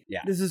candy. Yeah.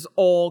 This is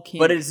all candy.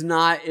 But it's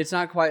not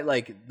quite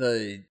like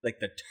the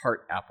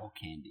tart apple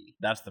candy.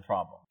 That's the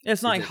problem.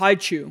 It's not like It's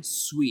Haichu.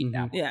 Sweet Mhm.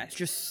 apple. Yeah, it's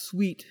just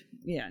sweet.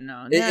 Yeah,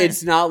 no.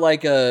 It's not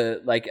like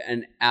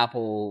an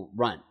apple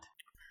runt.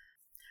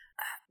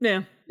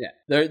 Yeah.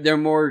 Yeah, they're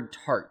more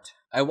tart.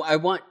 I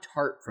want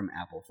tart from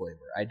apple flavor.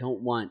 I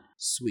don't want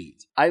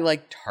sweet. I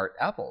like tart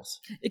apples.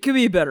 It could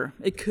be better.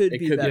 It could be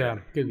could be. better. Yeah,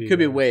 could be. Could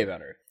be better. way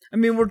better. I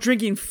mean, we're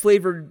drinking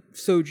flavored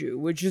soju,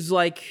 which is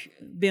like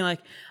being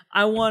like,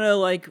 I want to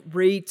like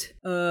rate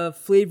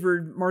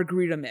flavored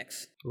margarita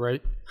mix.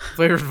 Right?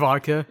 Flavored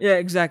vodka. Yeah,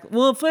 exactly.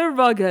 Well, flavored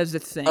vodka has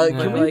its thing. Can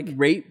but, we like,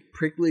 rate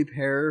prickly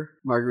pear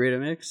margarita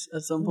mix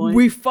at some point?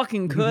 we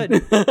fucking could.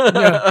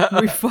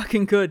 We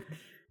fucking could.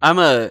 I'm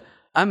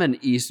an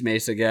East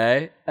Mesa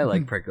guy. I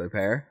like prickly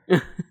pear.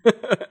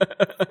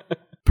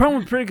 Problem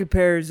with prickly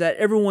pear is that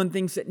everyone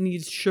thinks it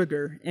needs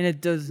sugar, and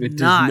it does It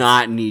not. does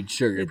not need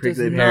sugar. It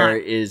Prickly does pear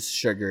not. is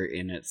sugar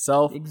in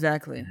itself.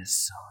 Exactly. It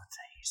is so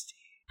tasty.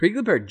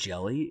 Prickly pear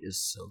jelly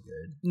is so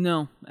good.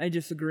 No, I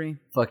disagree.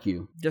 Fuck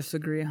you.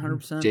 Disagree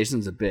 100%.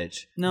 Jason's a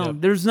bitch. No, Yep.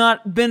 there's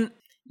not been.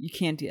 You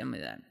can't DM me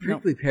that.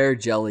 Nope. Prickly pear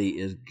jelly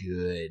is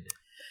good.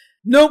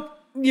 Nope.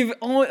 You've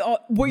only,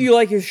 what you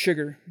like is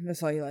sugar.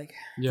 That's all you like.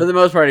 Yep. For the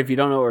most part, if you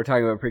don't know what we're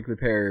talking about, prickly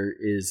pear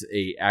is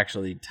a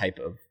actually type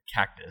of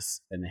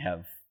cactus, and they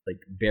have like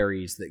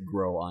berries that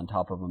grow on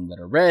top of them that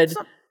are red. It's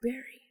not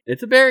berry.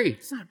 It's a berry.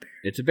 It's not berry.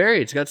 It's a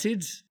berry. It's got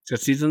seeds. It's got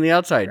seeds on the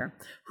outside. Fair.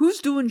 Who's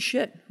doing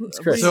shit? It's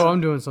Chris. So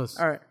I'm doing some.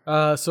 All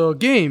right. So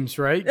games,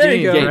 right? There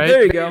you Games, go. right?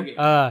 There you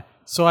go.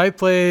 So I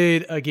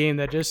played a game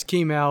that just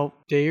came out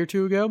a day or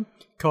two ago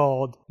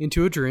called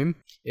Into a Dream.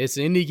 It's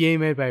an indie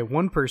game made by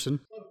one person.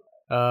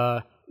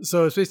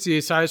 So it's basically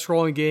a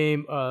side-scrolling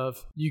game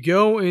of you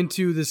go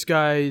into this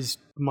guy's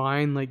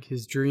mind, like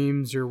his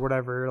dreams or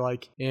whatever,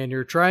 like, and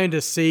you're trying to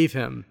save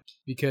him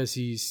because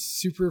he's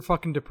super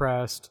fucking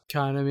depressed,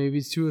 kind of maybe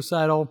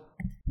suicidal.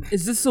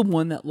 Is this the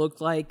one that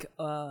looked like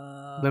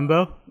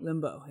Limbo?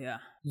 Limbo? Yeah.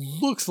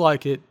 Looks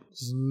like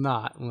it's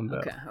not Limbo.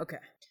 Okay. Okay.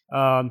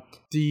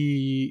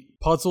 The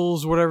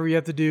puzzles, whatever you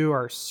have to do,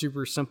 are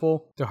super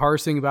simple. The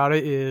hardest thing about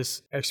it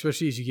is,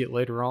 especially as you get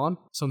later on,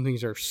 some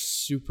things are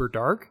super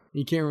dark.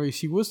 You can't really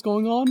see what's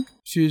going on.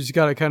 So you just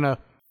gotta kind of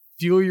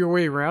feel your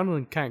way around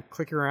and kind of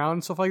click around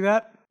and stuff like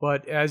that.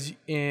 But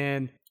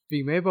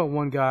being made by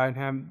one guy and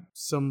having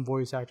some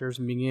voice actors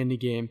and being in the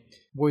game,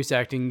 voice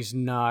acting is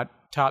not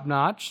top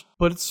notch,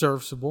 but it's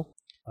serviceable.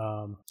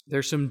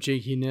 There's some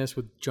jankiness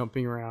with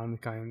jumping around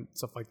and kind of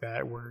stuff like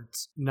that where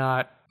it's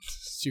not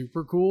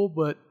super cool,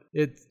 but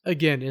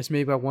it's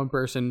made by one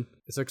person.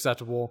 It's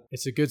acceptable.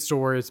 It's a good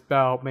story. It's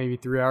about maybe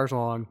 3 hours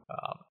long.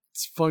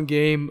 It's a fun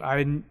game.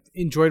 I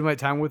enjoyed my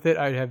time with it.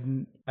 I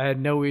had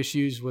no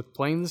issues with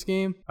playing this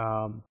game.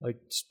 Like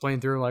just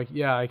playing through, like,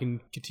 yeah, I can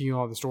continue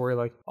on the story.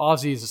 Like,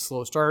 obviously it's a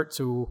slow start,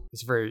 so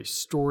it's a very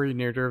story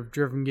narrative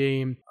driven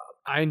game.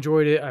 I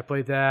enjoyed it. I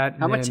played that.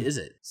 How much is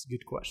it? It's a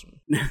good question.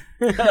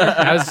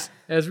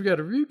 As we got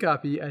a review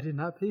copy, I did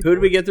not pay for Who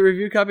did we get the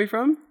review copy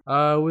from?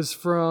 it was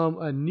from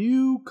a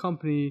new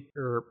company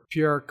or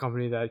PR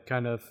company that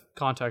kind of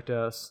contacted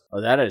us. Oh,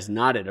 that is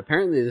not it.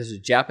 Apparently, there's a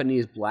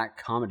Japanese black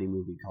comedy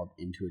movie called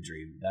Into a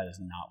Dream. That is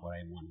not what I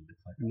wanted to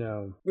click on.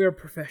 No. We are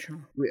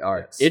professional. We are.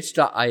 Yes.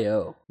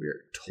 Itch.io We're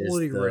is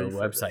totally the ready for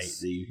website this.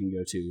 that you can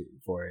go to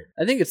for it.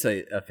 I think it's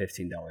a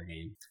 $15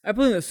 game. I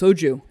blame the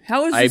soju.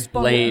 How is I this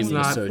bottle blame only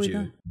the halfway soju.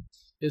 done?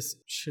 It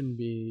shouldn't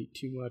be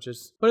too much,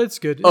 but it's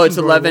good. Oh, it's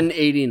enjoyable.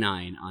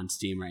 $11.89 on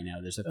Steam right now.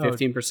 There's a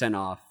 15%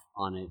 off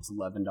on it. It's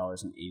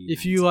 $11.89.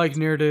 If you like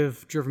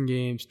narrative-driven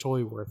games,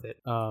 totally worth it.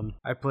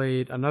 I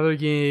played another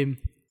game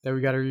that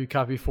we got a review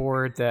copy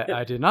for that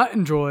I did not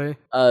enjoy.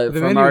 The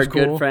from menu our was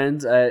good cool.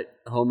 friends at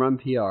Home Run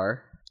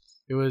PR.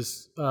 It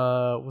was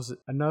it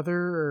another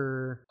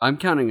or I'm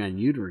counting on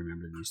you to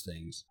remember these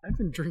things. I've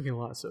been drinking a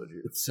lot of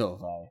soju. It's so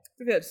high.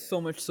 We've had so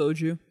much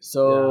soju.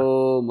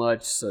 So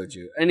much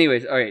soju.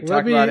 Anyways, all right, talk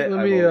Let me about it. let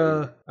I me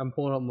will- I'm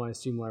pulling up my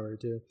Steam library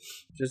too.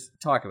 just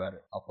talk about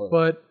it. I'll pull it.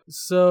 But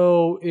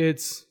so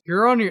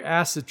you're on your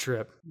acid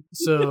trip.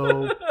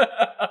 So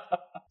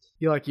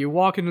you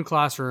walk into the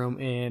classroom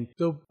and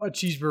a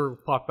cheeseburger will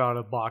pop out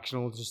of a box and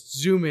it'll just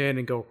zoom in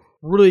and go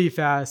really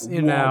fast in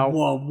and out.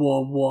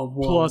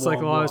 Plus like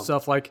a lot of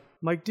stuff like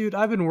I'm like, dude,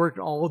 I've been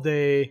working all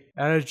day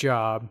at a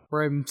job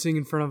where I'm sitting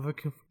in front of a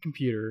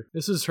computer.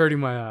 This is hurting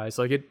my eyes.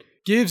 Like it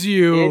gives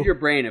you And your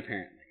brain,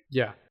 apparently.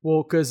 yeah.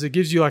 Well, because it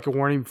gives you like a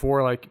warning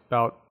before, like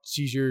about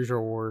seizures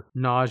or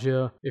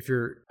nausea, if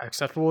you're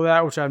acceptable with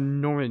that, which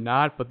I'm normally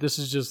not. But this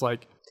is just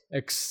like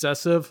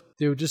excessive.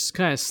 They would just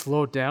kind of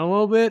slow it down a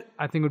little bit.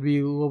 I think it would be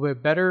a little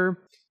bit better.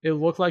 It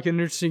looked like an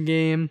interesting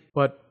game,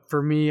 but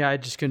for me, I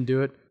just couldn't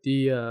do it.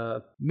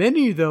 The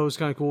menu though is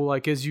kind of cool.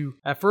 Like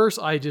at first,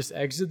 I just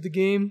exited the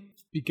game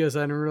because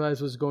I didn't realize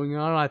what was going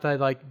on. I thought I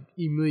like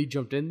immediately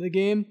jumped into the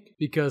game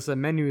because the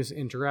menu is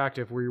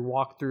interactive where you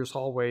walk through this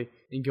hallway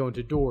and go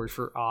into doors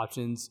for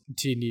options,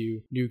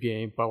 continue, new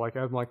game. But like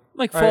I'm like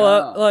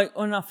Fallout,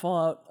 not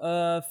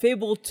Fallout,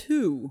 Fable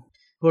 2.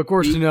 well, of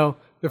course,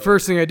 the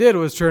first thing I did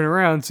was turn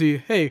around and see,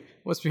 hey,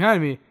 what's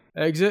behind me?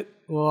 Exit.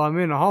 Well, I'm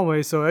in a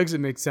hallway, so exit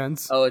makes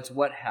sense. Oh, it's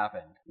what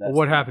happened. That's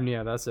What happened?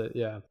 Yeah, that's it.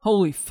 Yeah.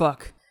 Holy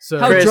fuck. So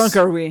How Chris- drunk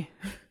are we?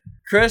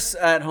 Chris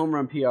at Home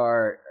Run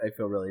PR, I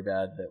feel really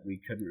bad that we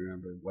couldn't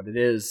remember what it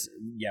is.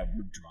 Yeah,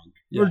 we're drunk.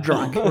 We're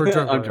drunk. We're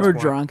drunk. I'm at this We're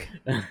point. drunk.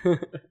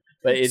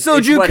 But it's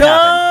Soju what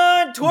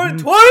happened. Con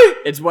 2020!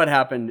 It's what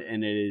happened,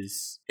 and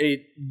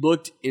it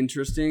looked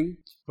interesting.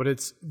 But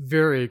it's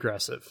very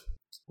aggressive.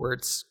 Where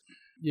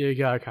you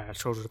gotta kind of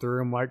shoulder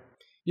through. I'm like,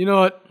 you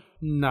know what?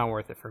 Not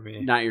worth it for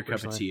me. Not your cup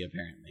of personally. tea,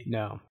 apparently.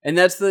 No. And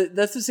that's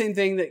the same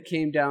thing that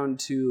came down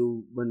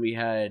to when we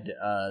had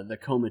the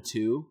Coma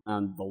 2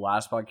 on the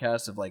last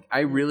podcast of like, I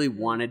really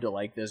wanted to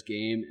like this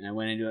game, and I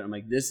went into it, I'm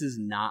like, this is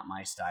not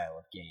my style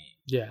of game.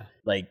 Yeah.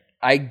 Like,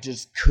 I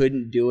just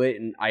couldn't do it,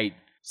 and I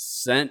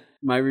sent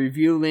my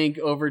review link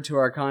over to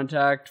our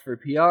contact for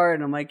PR,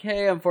 and I'm like,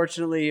 hey,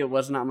 unfortunately, it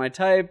was not my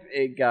type.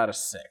 It got a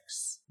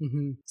 6.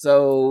 Mm-hmm.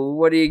 So,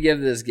 what do you give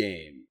this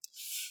game?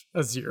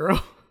 A 0.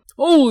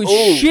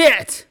 Holy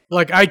shit!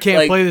 Like I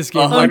can't play this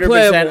game. 100%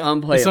 Unplayable.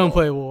 unplayable. It's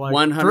unplayable. Like,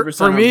 100%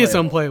 for me, it's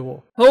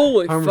unplayable. unplayable.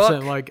 Holy 100%.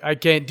 fuck. Like I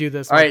can't do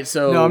this. All Like, right,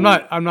 so no,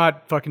 I'm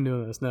not fucking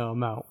doing this. No,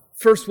 I'm out.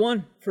 First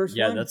one.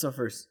 Yeah, that's our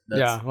first. That's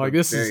Yeah, like, the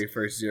this is- very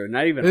first 0.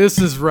 Not even. This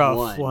is rough.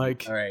 one.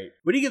 Like all right,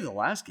 what do you give the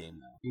last game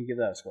though? You can give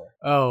that a score.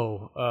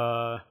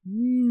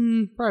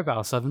 probably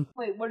about a 7.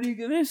 Wait, what are you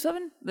giving it?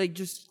 7? Like,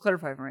 just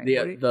clarify for me.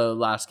 What do you- The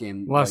last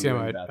game. Last while game you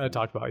were in the I bathroom.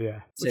 talked about. Yeah.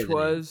 Say Which the name.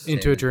 was Say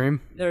Into the a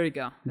Dream. There you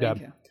go. Thank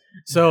Yeah. you.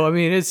 So I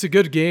mean, it's a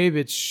good game.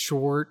 It's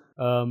short.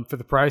 For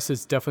the price,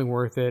 it's definitely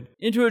worth it.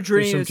 Into a There's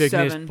Dream some is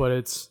jankiness, 7.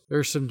 but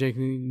there's some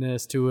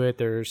jankiness to it.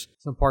 There's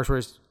some parts where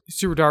it's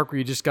super dark where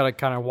you just gotta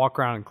kind of walk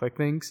around and click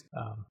things.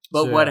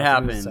 But So, what yeah, I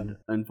think it's a happened?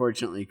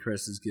 Unfortunately,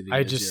 Chris is giving I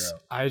it a just 0.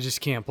 I just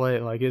can't play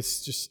it. Like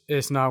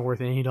it's not worth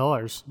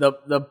 $80.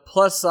 The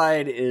plus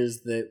side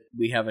is that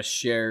we have a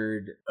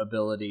shared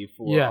ability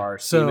for Yeah, our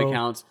Steam so-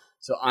 accounts.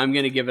 So I'm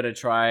gonna give it a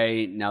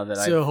try now that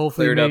So I've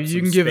hopefully cleared up maybe you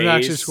some can give an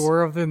actual space.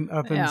 score of than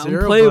Yeah,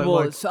 0. unplayable. But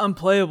like, It's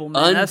unplayable,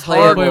 man. That's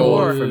Unplayable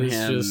hardcore. from It's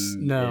him. just-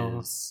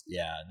 no.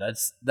 Yeah,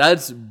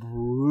 that's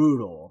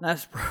brutal.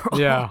 That's bro.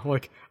 yeah,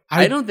 like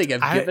I don't think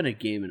I've given a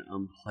game an I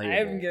unplayable.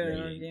 haven't given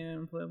rating. a game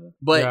unplayable.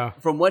 But Yeah.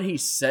 from what he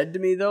said to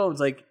me, though, I was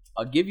like,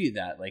 I'll give you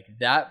that. Like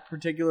that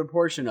particular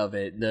portion of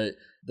it, the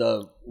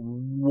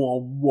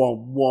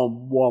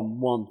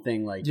wom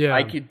thing. Like, Yeah.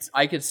 I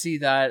could see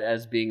that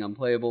as being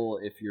unplayable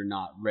if you're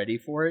not ready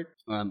for it,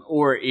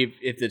 or if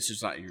it's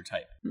just not your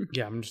type.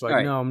 Yeah, I'm just like, All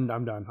right. no,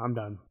 I'm done. I'm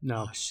done.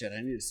 No, Oh shit!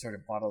 I need to start a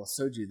bottle of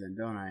soju then,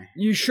 don't I?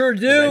 You sure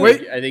 'Cause do.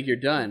 I think you're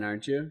done,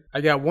 aren't you?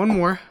 I got one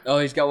more. Oh,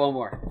 he's got one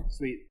more.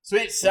 Sweet,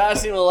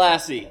 sassy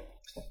Lassie.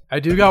 I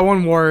do got one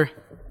more.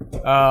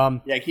 Yeah,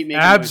 keep making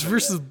Abs noise like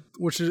versus, that.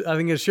 which is I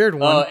think a shared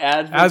one. Oh,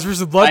 Abs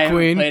versus Blood I haven't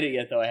Queen. played it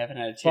yet though. I haven't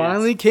had a chance.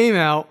 Finally came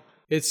out.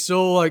 It's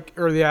still like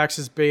early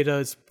access beta.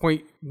 It's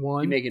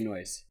 0.1. keep making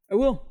noise. I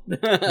will.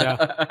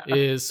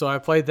 Yeah, so I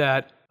played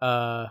that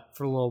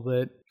for a little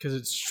bit because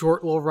it's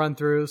short little run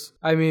throughs.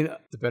 I mean,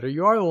 the better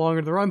you are, the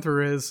longer the run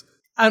through is.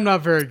 I'm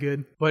not very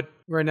good, but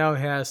right now it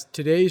has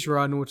today's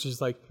run, which is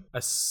like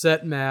a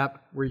set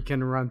map where you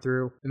can run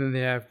through, and then they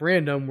have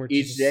random, which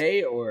Each is,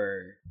 day,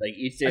 or like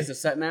each day's a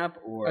set map,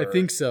 or I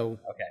think so.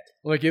 Okay.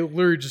 Like it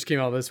literally just came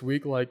out this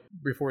week, like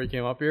before you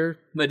came up here.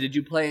 But did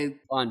you play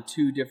on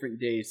 2 different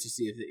days to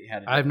see if it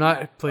had? I have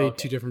not played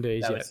 2 different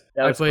days That yet. was-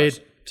 that I was played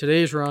close.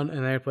 today's run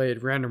and I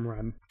played random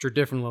run, which are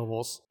different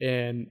levels.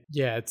 And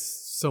yeah,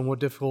 it's somewhat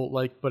difficult,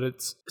 but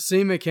it's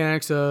same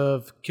mechanics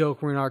of Kill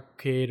Queen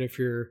Arcade if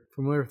you're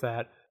familiar with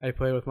that. I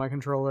play with my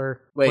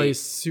controller. Wait, Play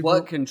super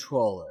what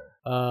controller?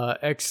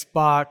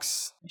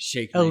 Xbox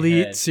Shake my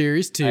Elite head.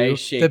 Series I 2,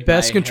 shake the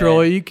best my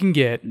controller head. you can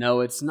get.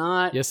 No, it's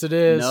not. Yes, it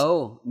is.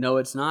 No,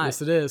 it's not.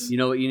 Yes, it is. You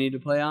know what you need to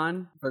play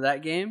on for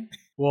that game?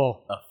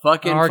 Well, A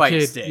fucking fight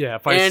arcade- stick. yeah,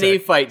 fight Any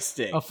stick. fight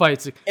stick. a fight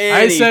stick. I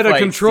Any said a fight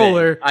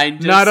controller, stick. I'm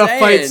just not a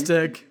fight saying.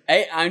 stick.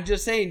 Hey, I'm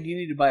just saying you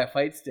need to buy a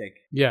fight stick.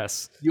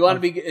 Yes. You want to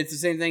be? It's the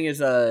same thing as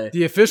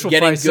The official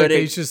getting fight stick good at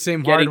is just the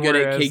same getting hardware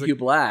good at as KQ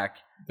Black.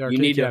 the You arcade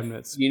need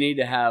cabinets. you need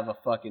to have a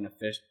fucking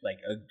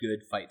a good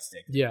fight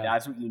stick. Yeah.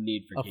 That's what you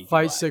need for A KQ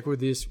fight Black. stick with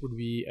this would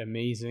be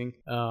amazing.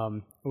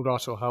 It would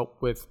also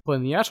help with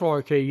playing the actual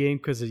arcade game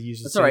because it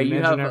uses That's the all right. same You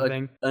engine have and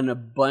everything. an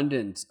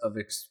abundance of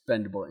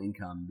expendable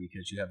income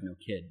because you have no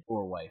kid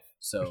or wife.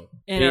 So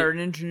And it- are an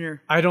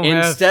engineer. I don't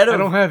instead have. of- I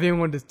don't have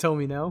anyone to tell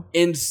me no.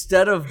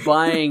 instead of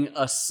buying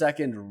a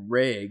second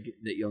rig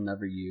that you'll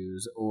never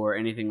use or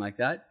anything like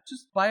that,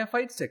 just buy a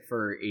fight stick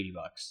for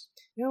 $80.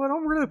 You know, I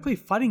don't really play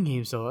fighting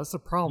games though. That's the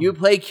problem. You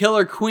play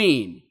Killer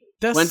Queen.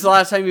 That's When's the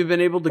last time you've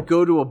been able to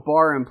go to a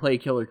bar and play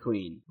Killer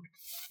Queen?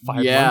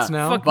 5 Yeah. months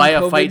now. Fuck. Buy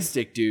a COVID. fight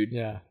stick, dude.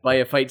 Yeah. Buy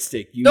a fight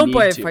stick. You Don't need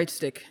buy a to. fight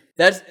stick.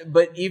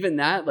 But even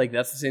that, like,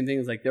 that's the same thing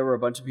as like there were a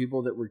bunch of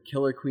people that were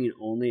Killer Queen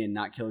only and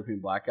not Killer Queen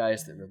Black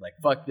guys that were like,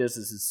 "Fuck this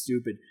is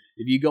stupid."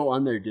 If you go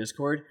on their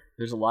Discord,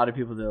 there's a lot of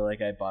people that are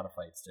like, "I bought a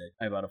fight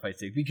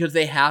stick," because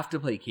they have to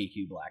play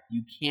KQ Black.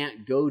 You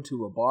can't go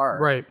to a bar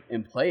Right.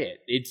 and play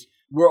it.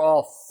 We're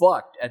all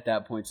fucked at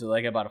that point. So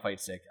like, I bought a fight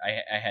stick.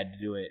 I had to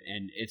do it,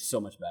 and it's so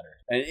much better.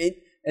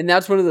 And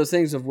that's one of those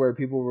things of where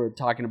people were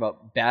talking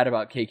about bad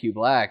about KQ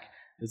Black.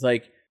 It's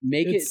like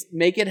make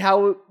it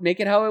how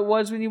it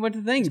was when you went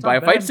to things. Buy a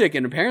not fight bad. stick,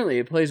 and apparently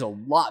it plays a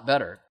lot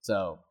better.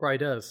 So Right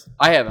does.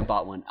 I haven't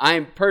bought one.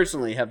 I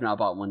personally have not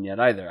bought one yet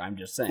either. I'm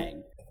just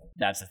saying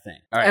that's a thing.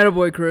 All right,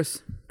 Attaboy,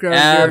 Chris. Grab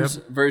your- Abs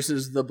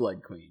versus the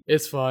Blood Queen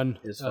It's fun.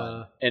 is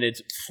fun, and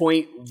it's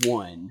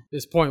 0.1.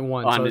 It's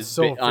 0.1, On so its it's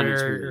still on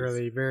its very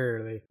release. very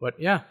early. But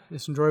yeah,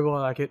 it's enjoyable.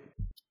 I like it.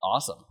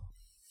 Awesome.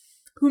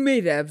 Who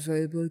made Abs by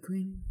the Blood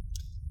Queen?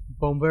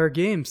 Bone Bear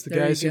Games, the There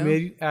you guys who go.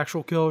 made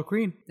actual Killer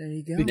Queen. There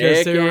you go. Because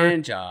Nick they were-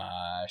 and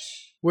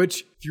Josh.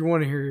 Which, if you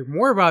want to hear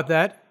more about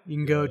that, you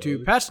can go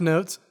to Patch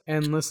Notes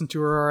and listen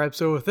to our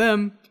episode with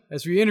them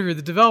as we interview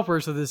the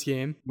developers of this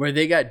game. Where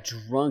they got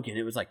drunk and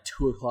it was like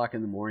 2:00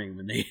 in the morning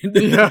when they did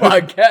the Yeah.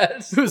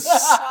 podcast.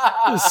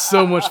 It was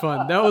so much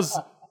fun. That was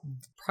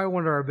probably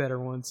one of our better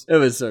ones. It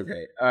was so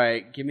great. All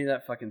right, give me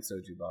that fucking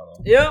soju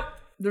bottle. Yep.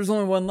 There's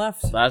only one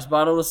left. Last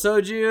bottle of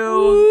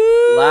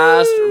soju.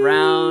 Last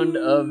round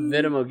of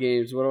Vitamo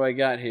games. What do I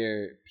got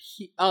here?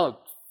 Oh,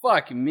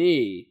 fuck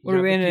me. What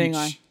are we ending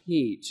on?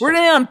 Peach. We're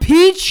ending on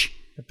Peach?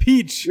 A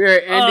peach. We're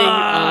ending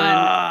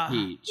Ah. on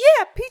Peach.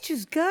 Yeah, Peach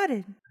has got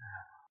it.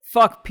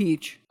 Fuck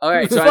Peach. All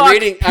right, so Fuck I'm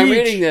reading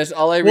Peach. this.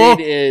 All I Well,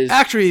 read is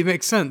actually, it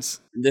makes sense.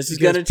 this is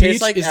Because gonna taste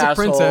Peach like is asshole. the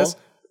princess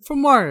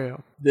from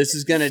Mario. This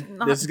is gonna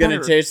not gonna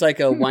better. taste like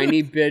a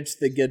whiny bitch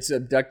that gets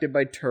abducted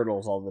by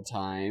turtles all the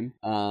time.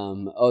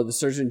 The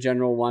Surgeon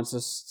General wants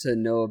us to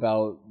know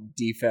about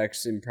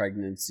defects in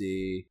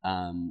pregnancy.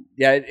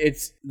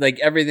 It's like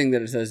everything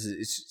that it says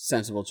is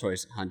sensible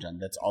choice, Hanjan.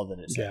 That's all that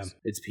it says. Yeah.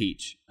 It's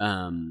peach.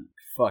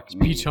 Fuck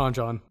me. Peach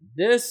Hanjan.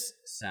 This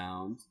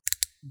sounds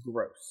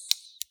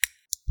gross.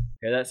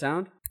 Hear that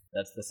sound?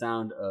 That's the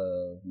sound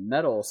of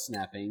metal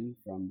snapping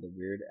from the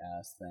weird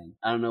ass thing.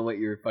 I don't know what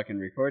you're fucking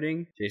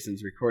recording.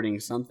 Jason's recording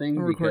something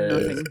I'm recording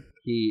because nothing.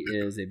 he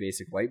is a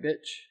basic white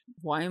bitch.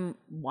 Why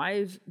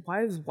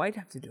does white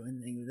have to do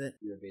anything with it?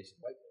 You're a basic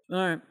white bitch.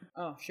 All right.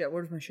 Oh shit.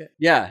 Where's my shit?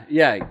 Yeah.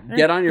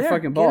 Get on your there,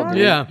 fucking get ball, on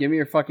dude. it. Yeah. Give me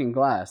your fucking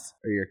glass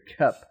or your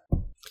cup.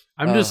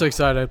 I'm just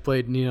excited I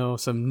played,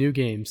 some new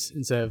games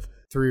instead of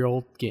 3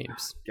 old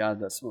games. God,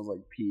 that smells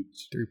like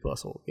peach.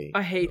 3+ old games.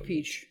 I hate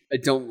Peach. I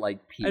don't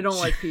like peach. I don't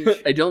like peach.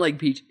 I don't like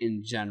peach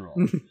in general.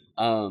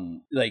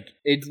 Like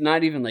it's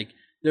not even like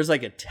there's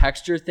like a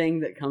texture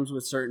thing that comes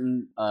with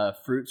certain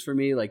fruits for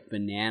me, like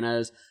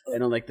bananas. I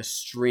don't like the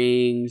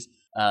strings.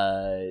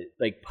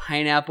 Like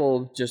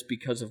pineapple, just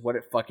because of what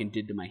it fucking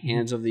did to my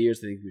hands over the years.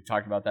 I think we've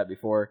talked about that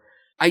before.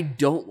 I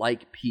don't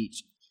like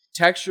peach.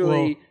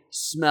 Texturally,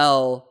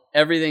 smell,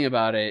 everything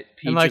about it.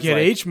 Peach And like is at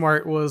H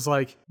Mart was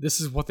like,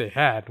 this is what they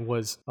had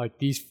was like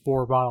these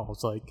 4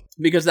 bottles. Like,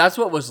 because that's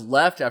what was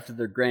left after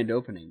their grand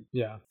opening.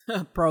 yeah.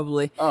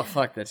 Probably. Oh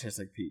fuck, that tastes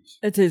like peach.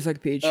 It tastes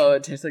like peach. Oh,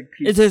 it tastes like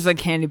peach. It tastes like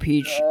candy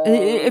peach. Oh,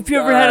 If you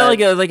ever had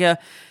God. like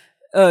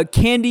a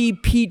candy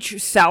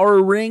peach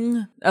sour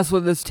ring, that's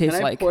what this tastes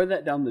Can I like. pour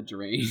that down the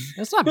drain?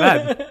 That's not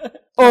bad.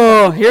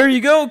 Oh, here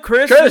you go,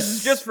 Chris. This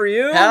is just for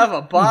you. Have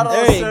a bottle.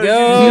 There of you soju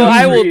go. just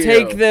I for will you.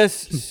 take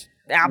this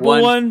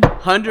apple one.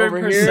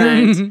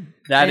 100%.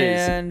 That is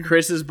And-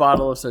 Chris's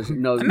bottle of soju.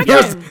 No,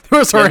 those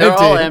those are they're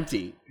all empty.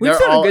 empty. We've They're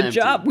done all a good empty.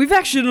 job. We've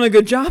actually done a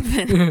good job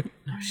then.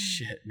 Oh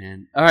shit,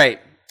 man. All right.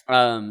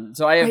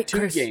 So I have Wait, 2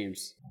 Chris.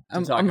 games. to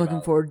I'm talk looking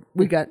about. forward.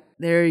 We got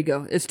there. You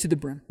go. It's to the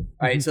brim.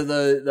 All right, so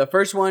the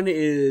first one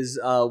is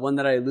one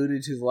that I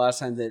alluded to the last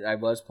time that I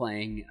was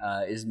playing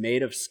is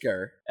Made of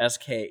Sker,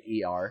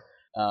 Sker,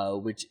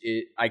 which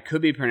I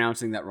could be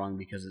pronouncing that wrong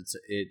because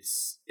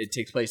it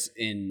takes place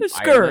in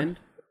Sker. Ireland.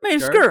 Made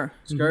of Skur.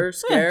 Skur,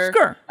 scare.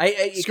 Skur.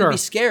 It could be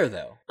scare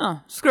though.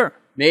 Oh, Skur.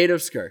 Made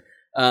of Skur.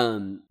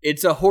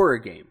 It's a horror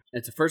game.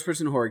 It's a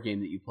first-person horror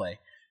game that you play.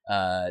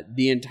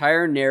 The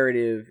entire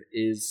narrative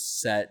is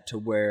set to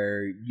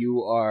where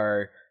you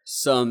are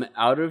some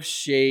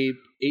out-of-shape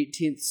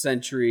 18th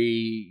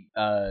century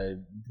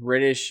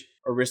British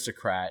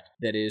aristocrat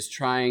that is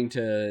trying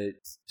to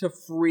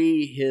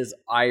free his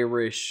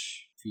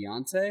Irish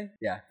fiance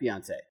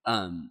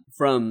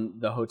from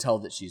the hotel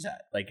that she's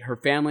at. Like, her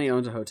family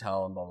owns a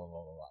hotel and blah blah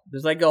blah blah blah.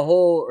 There's like a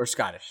whole, or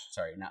Scottish,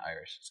 sorry, not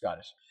Irish,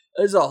 Scottish.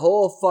 There's a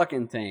whole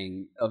fucking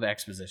thing of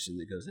exposition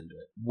that goes into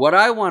it. What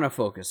I want to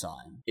focus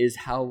on is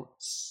how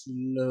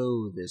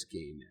slow this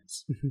game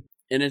is.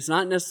 And it's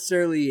not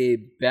necessarily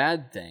a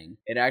bad thing.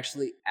 It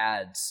actually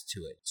adds to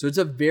it. So it's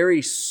a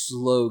very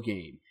slow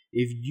game.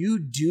 If you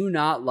do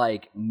not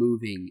like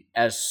moving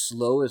as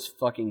slow as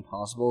fucking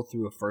possible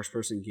through a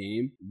first-person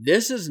game,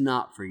 this is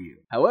not for you.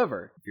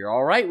 However, if you're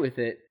all right with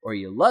it or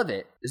you love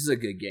it, this is a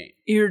good game.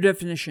 Your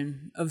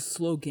definition of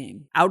slow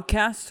game.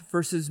 Outcast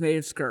versus Made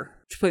of Skur.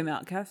 Did you play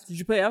Outcast? Did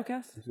you play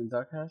Outcast?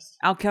 Outcast?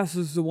 Outcast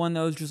was the one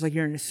that was just like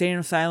you're in a insane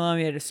asylum.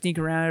 You had to sneak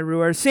around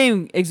everywhere.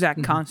 Same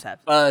exact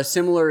concept.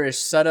 Similar-ish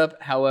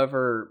setup,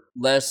 however,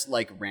 less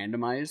like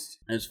randomized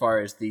as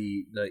far as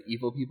the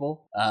evil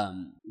people.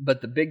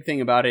 But the big thing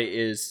about it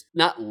is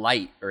not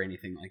light or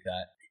anything like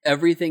that.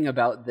 Everything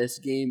about this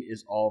game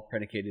is all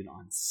predicated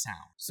on sound.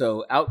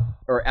 So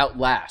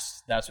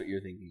Outlast, that's what you're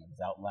thinking of. Is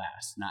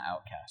Outlast, not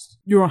Outcast.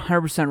 You're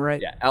 100%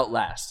 right. Yeah,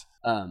 Outlast.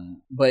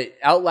 But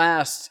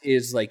Outlast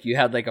is like you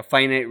had like a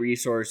finite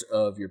resource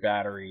of your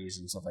batteries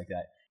and stuff like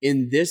that.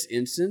 In this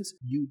instance,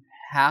 you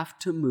have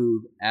to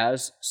move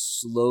as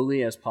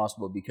slowly as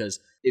possible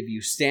because if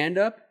you stand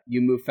up,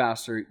 you move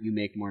faster, you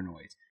make more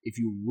noise. If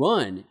you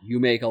run, you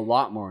make a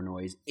lot more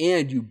noise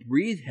and you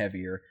breathe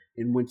heavier.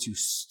 And once you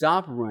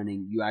stop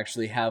running, you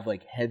actually have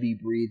like heavy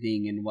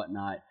breathing and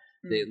whatnot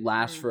that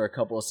lasts for a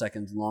couple of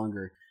seconds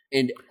longer.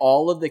 And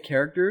all of the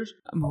characters,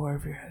 I'm aware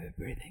of your heavy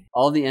breathing.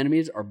 All the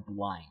enemies are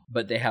blind,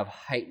 but they have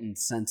heightened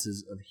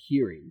senses of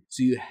hearing.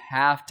 So you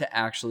have to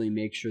actually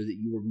make sure that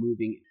you are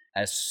moving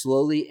as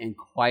slowly and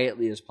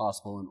quietly as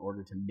possible in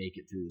order to make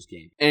it through this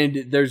game.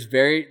 And there's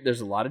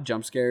a lot of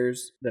jump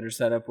scares that are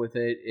set up with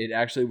it. It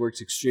actually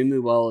works extremely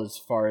well as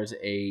far as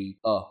a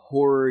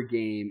horror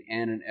game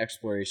and an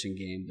exploration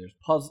game. There's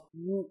puzzles.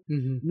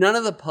 None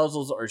of the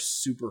puzzles are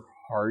super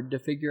hard to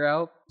figure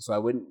out, so I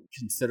wouldn't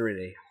consider it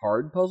a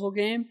hard puzzle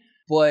game,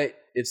 but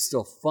it's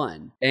still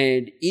fun.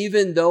 And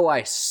even though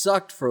I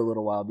sucked for a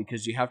little while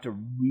because you have to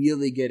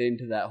really get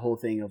into that whole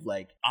thing of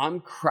like, I'm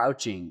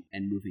crouching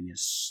and moving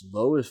as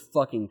slow as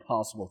fucking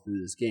possible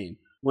through this game.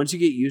 Once you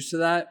get used to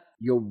that,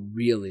 you'll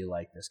really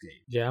like this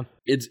game. Yeah.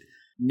 It's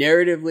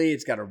narratively,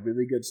 it's got a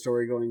really good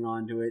story going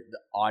on to it. The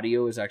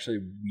audio is actually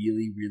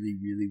really, really,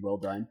 really well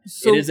done.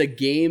 So, it is a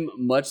game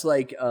much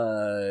like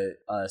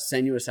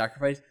Senua's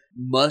Sacrifice,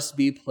 must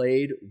be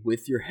played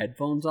with your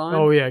headphones on.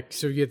 Oh yeah,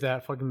 so you get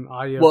that fucking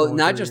audio. Well,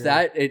 not just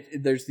that.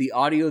 There's the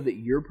audio that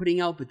you're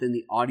putting out, but then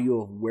the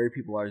audio of where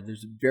people are.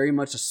 There's very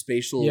much a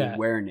spatial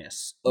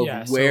awareness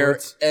of where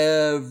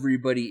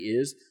everybody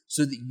is,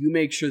 so that you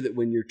make sure that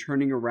when you're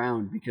turning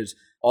around, because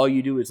all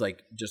you do is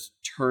like just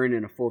turn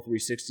in a full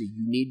 360.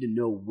 You need to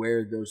know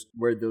where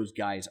those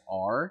guys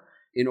are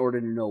in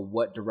order to know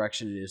what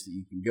direction it is that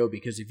you can go.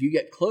 Because if you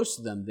get close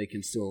to them, they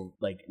can still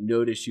like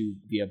notice you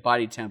via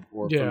body temp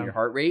or from your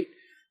heart rate.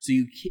 So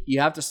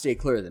you have to stay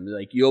clear of them.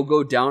 Like you'll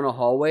go down a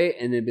hallway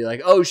and then be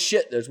like, oh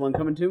shit, there's one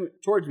coming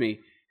towards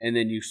me. And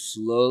then you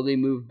slowly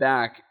move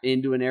back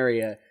into an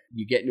area.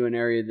 You get into an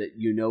area that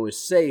you know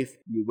is safe.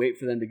 You wait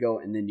for them to go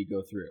and then you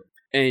go through.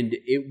 And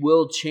it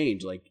will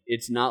change. Like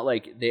it's not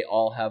like they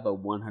all have a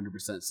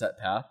 100% set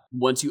path.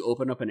 Once you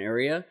open up an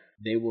area,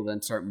 they will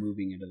then start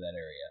moving into that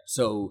area.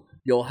 So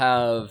you'll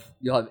have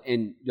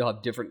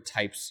different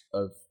types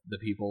of the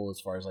people as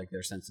far as like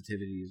their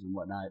sensitivities and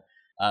whatnot.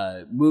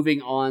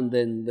 Moving on,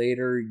 then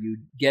later you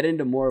get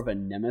into more of a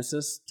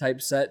Nemesis type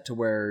set to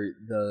where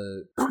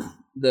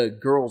the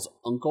girl's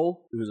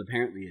uncle, who is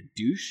apparently a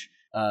douche,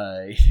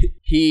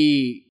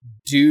 he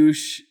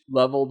douche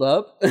leveled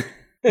up.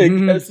 I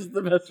guess is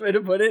the best way to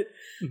put it.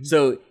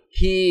 So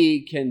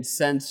he can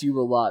sense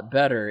you a lot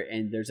better,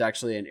 and there's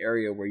actually an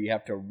area where you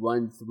have to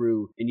run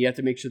through, and you have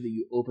to make sure that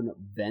you open up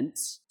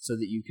vents so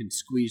that you can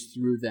squeeze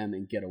through them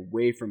and get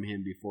away from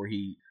him before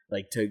he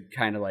to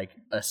kind of like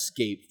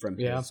escape from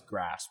his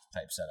grasp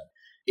type setup.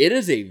 It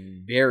is a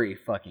very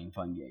fucking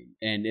fun game,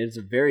 and it's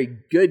a very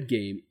good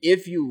game.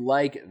 If you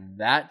like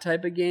that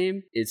type of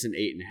game, it's an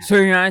 8.5. So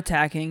you're not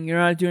attacking, you're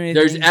not doing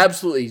anything. There's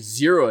absolutely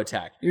zero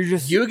attack.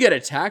 You get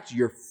attacked,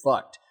 you're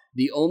fucked.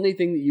 The only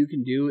thing that you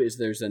can do is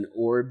there's an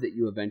orb that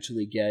you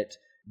eventually get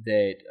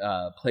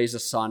that plays a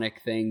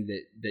sonic thing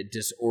that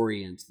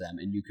disorients them,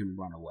 and you can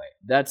run away.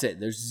 That's it.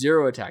 There's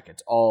zero attack.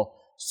 It's all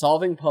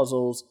solving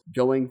puzzles,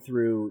 going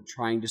through,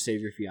 trying to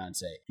save your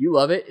fiance. If you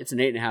love it, it's an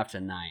 8.5 to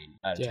 9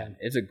 out of 10.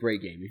 It's a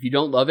great game. If you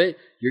don't love it,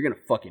 you're going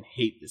to fucking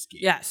hate this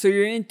game. Yeah, so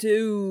you're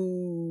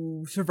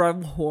into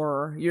survival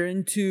horror. You're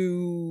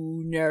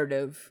into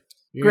narrative.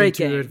 You're Great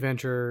into game.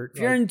 adventure. If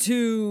you're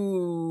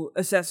into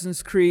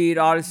Assassin's Creed,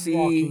 Odyssey,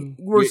 Walking.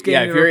 worst game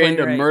Yeah, you if you're ever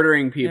into played, right?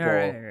 murdering people,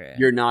 Right.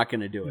 you're not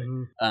gonna do it.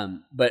 Mhm.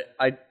 But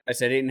I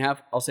said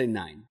 8.5. I'll say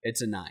 9.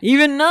 It's a 9.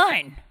 Even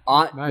 9.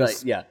 Nice. Like,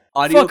 yeah.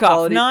 Audio Fuck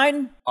quality. off.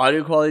 9.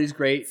 Audio quality is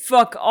great.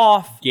 Fuck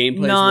off. Gameplay's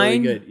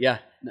 9. really good. Yeah.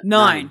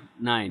 9.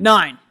 9.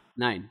 9.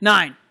 9.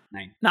 9.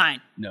 9.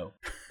 9. No.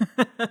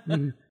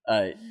 Mhm.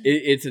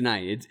 It's a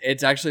 9.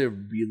 It's actually a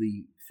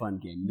really fun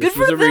game. Good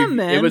for them,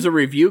 man. It was a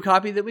review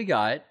copy that we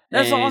got.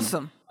 That's and,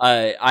 awesome.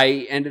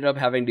 I ended up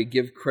having to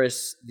give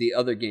Chris the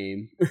other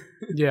game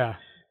Yeah.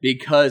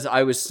 because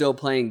I was still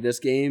playing this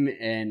game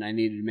and I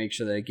needed to make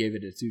sure that I gave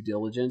it its due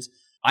diligence.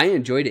 I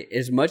enjoyed it.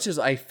 As much as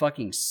I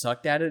fucking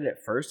sucked at it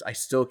at first, I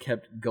still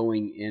kept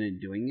going in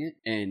and doing it,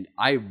 and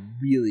I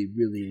really,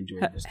 really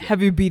enjoyed this game.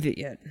 Have you beat it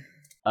yet?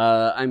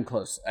 I'm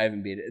close. I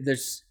haven't beat it.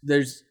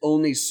 There's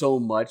only so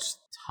much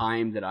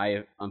time that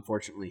I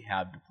unfortunately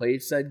have to play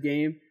said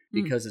game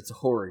because it's a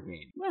horror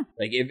game. Yeah.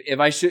 Like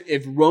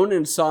if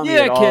Ronan saw me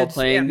Yeah, at all kids,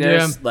 playing yeah.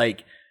 this,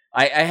 like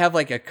I have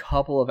like a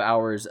couple of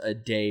hours a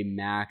day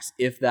max,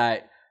 if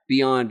that,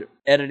 beyond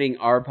editing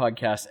our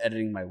podcast,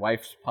 editing my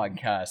wife's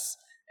podcasts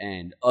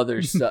and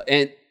other stuff,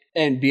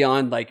 and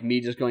beyond like me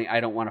just going,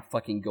 I don't want to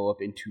fucking go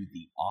up into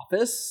the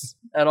office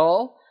at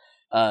all.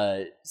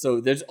 So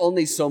there's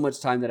only so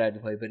much time that I had to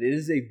play, but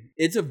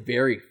it's a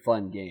very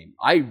fun game.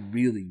 I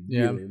really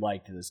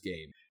liked this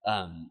game.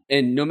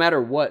 And no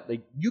matter what,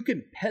 like you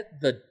can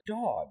pet the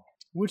dog,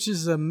 Which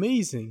is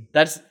amazing.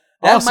 that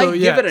Also, might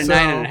yeah, give it a so-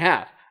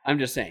 9.5. I'm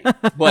just saying,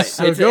 but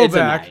So it's go a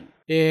back, 9.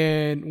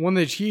 and one of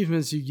the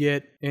achievements you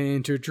get in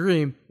Into a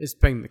Dream is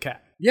petting the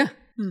cat. Yeah,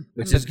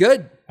 which is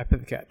good. I pet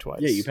the cat twice.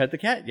 Yeah, you pet the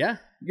cat. Yeah,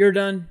 You're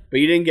done.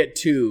 but you didn't get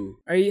 2.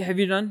 Have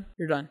you done?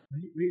 You're done.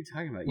 What are you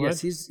talking about? What?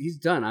 Yes, he's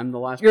done. I'm the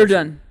last. You're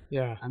person. done.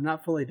 Yeah. I'm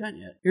not fully done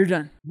yet. You're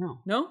done.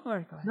 No, No? All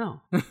right, go ahead.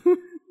 no.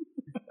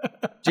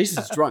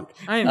 Jason's drunk.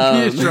 I am.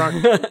 He is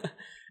drunk.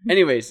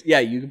 Anyways, yeah,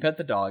 you can pet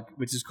the dog,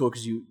 which is cool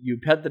because you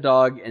pet the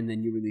dog and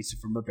then you release it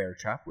from a bear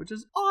trap, which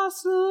is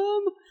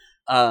awesome.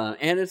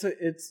 And it's a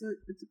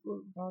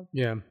cool dog.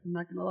 Yeah. I'm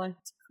not gonna lie,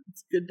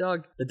 it's a good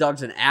dog. The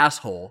dog's an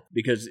asshole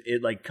because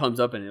it like comes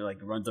up and it like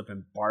runs up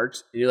and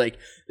barks. And you're like,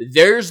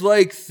 there's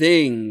like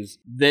things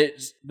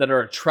that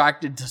are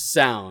attracted to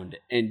sound,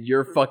 and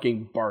you're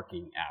fucking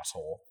barking,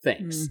 asshole.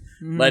 Thanks,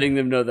 Mhm. letting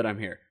them know that I'm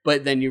here.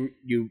 But then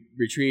you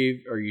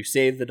retrieve or you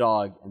save the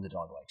dog, and the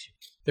dog likes you.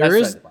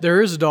 That's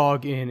There is a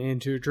dog in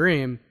Into a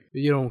Dream,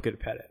 but you don't get to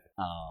pet it.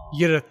 Oh.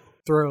 You get to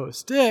throw a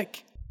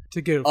stick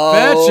to go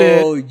fetch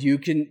it. Oh, you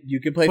can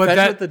play But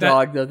fetch with the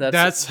dog though.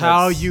 That's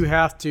how you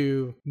have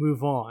to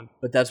move on.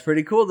 But that's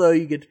pretty cool though.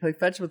 You get to play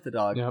fetch with the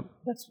dog. Yep.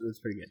 That's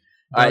pretty good.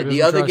 Dog All right, the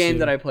doesn't other trust game you.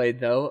 that I played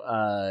though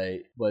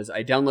was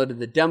I downloaded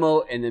the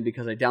demo, and then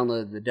because I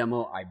downloaded the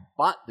demo, I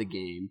bought the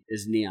game.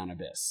 Is Neon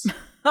Abyss,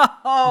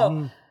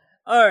 Oh.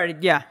 All right.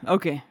 Yeah.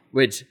 Okay.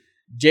 which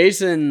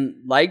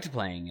Jason liked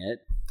playing it.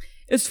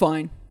 It's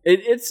fine.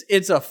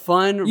 It's a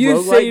fun You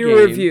roguelike say your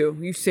game. review.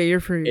 You say your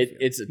review.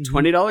 It's a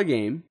 $20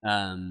 game.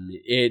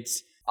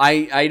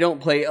 I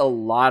don't play a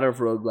lot of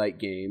roguelike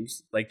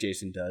games like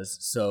Jason does.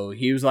 So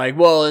he was like,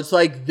 well, it's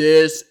like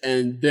this,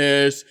 and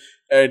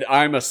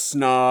I'm a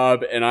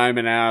snob, and I'm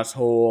an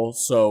asshole,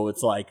 so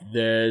it's like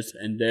this,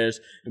 and this.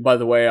 And by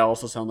the way, I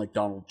also sound like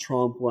Donald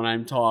Trump when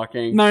I'm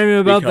talking. Not even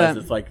about because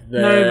that. it's like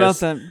this. Not even about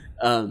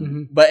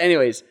that. But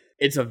anyways,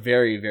 it's a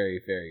very, very,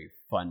 very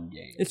fun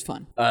game. It's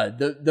fun.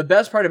 The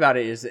best part about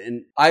it is,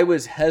 and I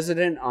was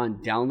hesitant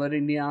on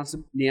downloading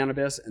Neon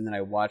Abyss, and then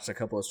I watched a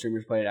couple of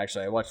streamers play it.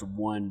 Actually, I watched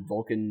one,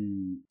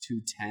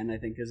 Vulcan210, I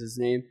think is his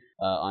name,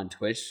 on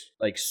Twitch,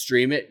 like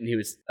stream it, and he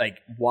was like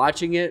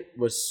watching it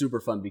was super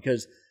fun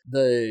because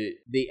the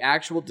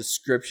actual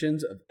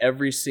descriptions of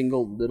every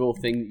single little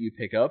thing that you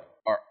pick up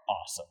are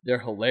awesome. They're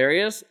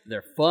hilarious.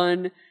 They're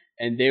fun.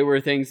 And they were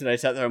things that I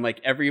sat there. I'm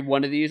like, every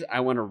one of these, I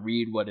want to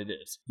read what it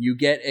is. You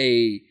get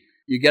a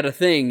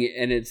thing,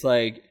 and it's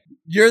like,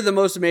 you're the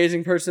most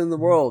amazing person in the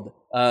world.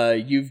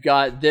 You've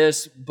got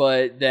this,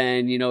 but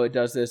then it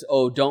does this.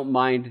 Oh, don't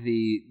mind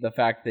the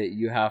fact that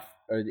you have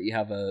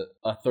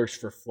a thirst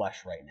for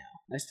flesh right now.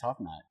 Nice top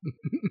knot.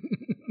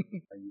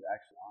 Are you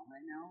actually on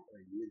right now? Or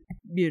are you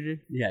Muted.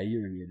 Yeah, you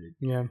were muted.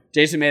 Yeah.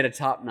 Jason made a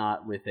top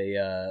knot with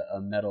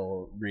a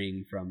metal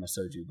ring from a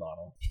soju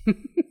bottle.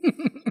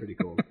 Pretty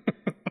cool.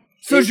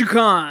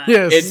 SojuCon.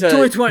 Yes. It's a-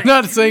 2020.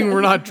 Not saying we're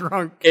not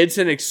drunk. It's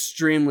an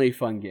extremely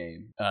fun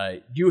game.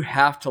 You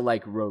have to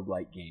like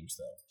roguelike games,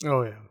 though.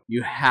 Oh, yeah.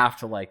 You have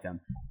to like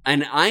them.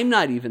 And I'm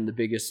not even the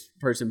biggest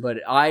person, but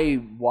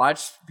I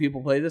watched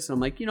people play this, and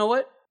I'm like, you know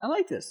what? I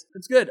like this.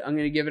 It's good. I'm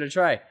going to give it a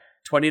try.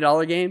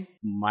 $20 game?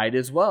 Might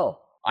as well.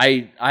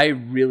 I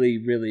really,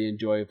 really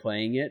enjoy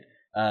playing it.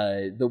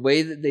 The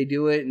way that they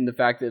do it, and the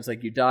fact that it's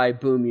like you die,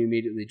 boom, you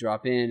immediately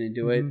drop in and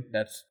do it,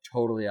 that's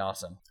totally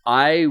awesome.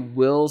 I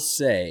will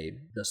say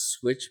the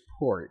Switch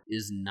port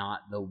is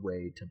not the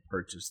way to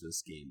purchase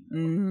this game, though.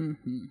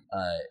 Mm-hmm.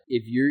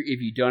 If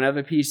you don't have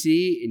a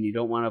PC and you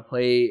don't want to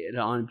play it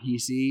on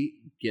PC,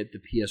 get the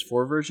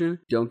PS4 version.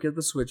 Don't get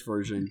the Switch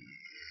version.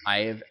 I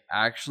have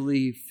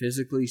actually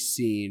physically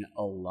seen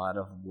a lot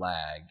of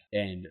lag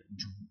and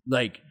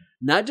like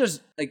not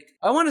just like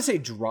I want to say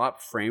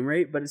drop frame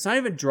rate, but it's not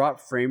even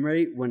drop frame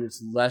rate when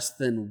it's less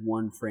than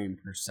 1 frame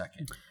per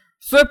second.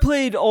 So I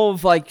played all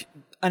of like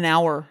an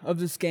hour of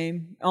this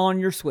game on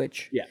your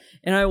Switch. Yeah.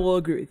 And I will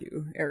agree with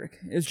you, Eric.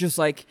 It's just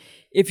like,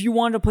 if you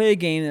want to play a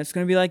game that's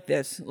going to be like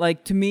this,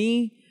 like to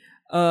me,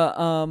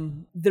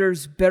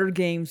 there's better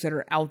games that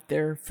are out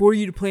there for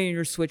you to play on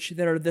your Switch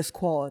that are this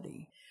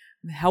quality.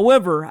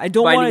 However, I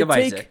don't want to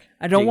take.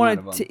 I don't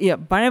want to. Yeah,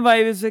 Binding of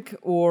Isaac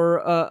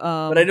or.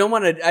 But I don't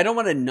want to. I don't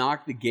want to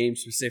knock the game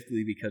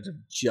specifically because of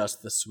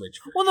just the Switch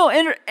version. Well,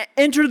 no.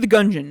 Enter the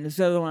Gungeon is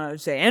the other one I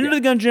would say. Enter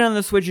the Gungeon on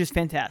the Switch is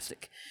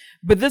fantastic.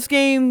 But this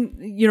game,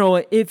 you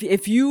know,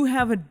 if you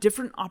have a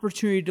different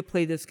opportunity to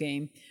play this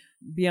game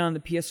beyond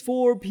the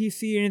PS4,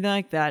 PC, anything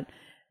like that,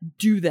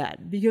 do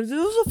that because it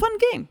was a fun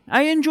game.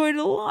 I enjoyed it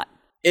a lot.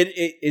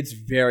 It's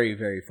very,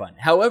 very fun.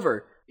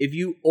 However, if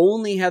you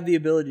only have the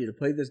ability to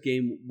play this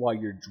game while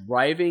you're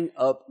driving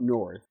up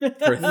north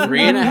for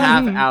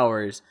 3.5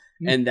 hours,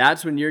 and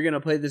that's when you're going to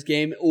play this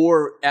game,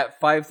 or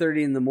at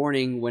 5:30 in the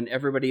morning when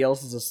everybody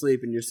else is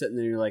asleep and you're sitting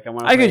there and you're like, I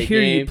want to play a game. I could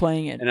hear you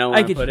playing it. And I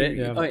want to put it.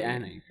 Yeah. Oh, yeah, I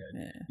know you could.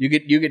 Yeah.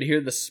 You could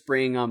hear the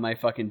spring on my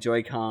fucking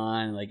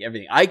Joy-Con, like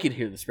everything. I could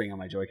hear the spring on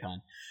my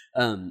Joy-Con.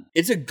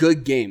 It's a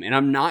good game, and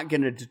I'm not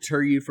going to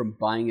deter you from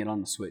buying it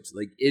on the Switch.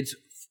 Like,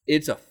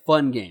 it's a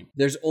fun game.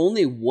 There's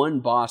only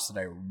one boss that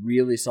I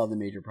really saw the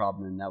major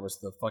problem in. That was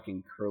the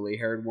fucking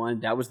curly-haired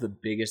one. That was the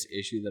biggest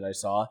issue that I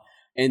saw.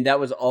 And that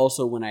was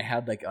also when I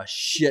had like a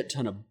shit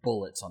ton of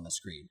bullets on the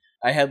screen.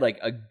 I had like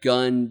a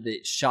gun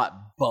that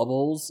shot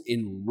bubbles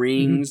in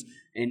rings,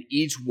 and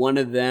each one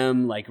of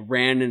them like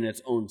ran in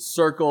its own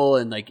circle,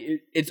 and like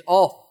it's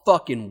all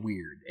fucking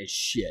weird as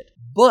shit.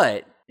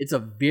 But it's a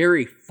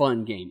very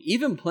fun game.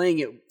 Even playing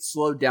it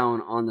slowed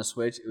down on the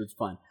Switch, it was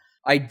fun.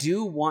 I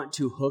do want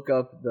to hook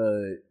up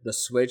the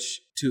Switch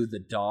to the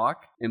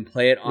dock and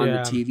play it on the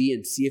TV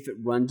and see if it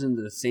runs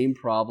into the same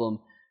problem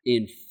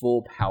in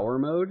full power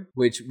mode,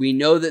 which we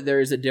know that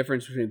there is a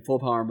difference between full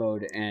power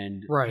mode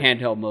and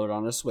handheld mode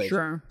on a Switch.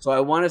 Sure. So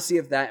I want to see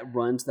if that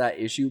runs that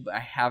issue, but I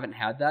haven't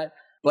had that.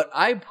 But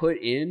I put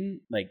in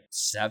like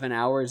 7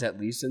 hours at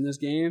least in this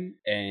game,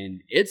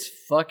 and it's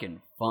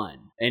fucking fun.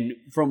 And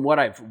from what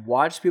I've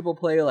watched people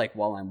play, like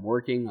while I'm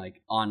working,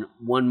 like on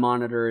one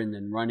monitor and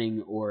then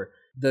running, or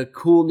the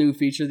cool new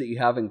feature that you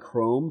have in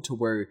Chrome to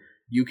where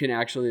you can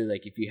actually,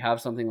 like, if you have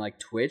something like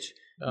Twitch,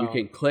 you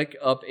can click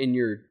up in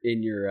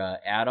your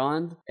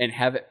add-on and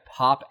have it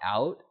pop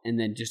out, and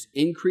then just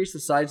increase the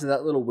size of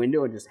that little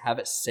window and just have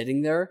it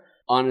sitting there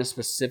on a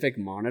specific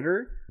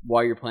monitor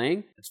while you're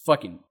playing. It's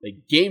fucking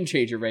like game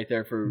changer right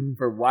there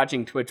for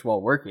watching Twitch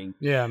while working.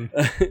 Yeah.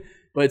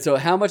 But so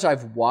how much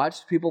I've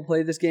watched people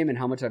play this game and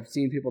how much I've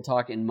seen people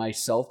talk and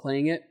myself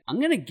playing it, I'm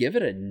going to give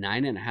it a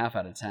 9.5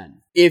 out of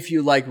 10. If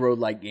you like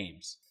roguelike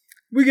games.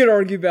 We could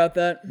argue about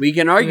that. We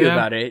can argue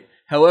about it.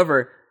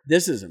 However,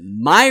 this is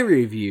my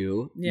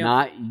review,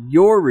 not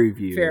your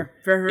review. Fair.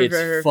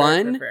 It's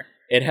fun. Fair.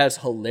 It has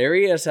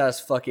hilarious ass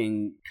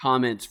fucking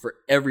comments for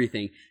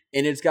everything.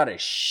 And it's got a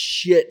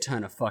shit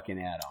ton of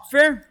fucking add-ons.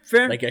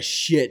 Fair. Like a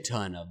shit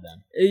ton of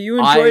them. You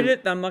enjoyed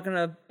it. I'm not going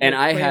to. And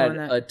I had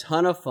a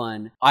ton of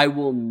fun. I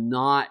will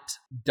not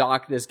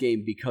dock this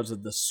game because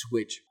of the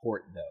Switch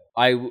port,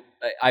 though.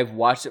 I've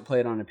watched it play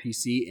it on a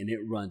PC, and it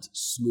runs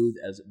smooth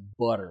as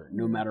butter,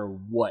 no matter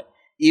what.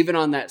 Even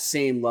on that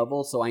same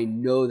level, so I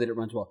know that it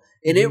runs well.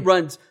 And it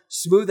runs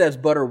smooth as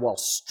butter while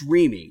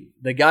streaming.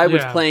 The guy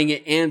was playing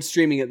it and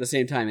streaming at the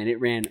same time, and it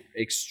ran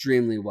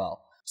extremely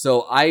well.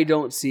 So I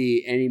don't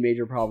see any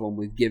major problem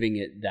with giving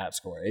it that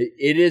score.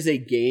 It is a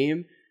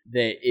game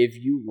that if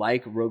you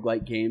like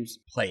roguelike games,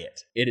 play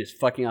it. It is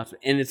fucking awesome.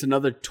 And it's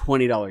another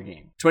 $20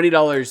 game.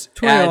 $20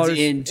 adds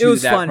into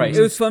that fun. price.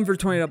 It was fun for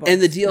 $20.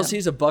 And the DLC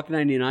is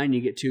 $1.99.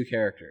 You get 2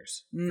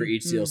 characters for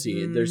each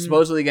DLC. They're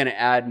supposedly going to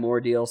add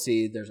more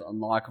DLC. There's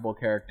unlockable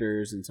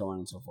characters and so on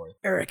and so forth.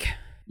 Eric.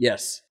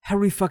 Yes. How are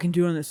we fucking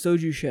doing this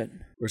soju shit?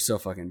 We're so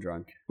fucking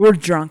drunk. We're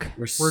drunk.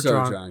 We're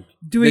so drunk.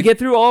 Do we get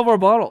through all of our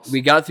bottles?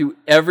 We got through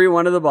every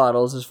one of the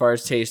bottles as far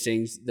as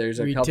tastings. There's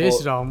a couple.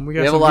 Tasted them. We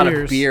have a lot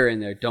of beer in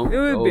there.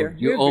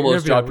 You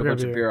almost dropped a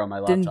bunch of beer on my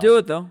laptop. Didn't do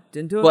it though.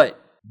 But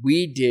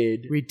we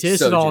did. We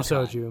tasted all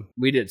soju.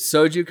 We did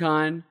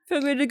SojuCon. We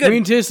did good.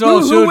 We tasted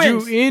all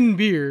soju in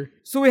beer.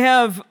 So we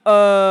have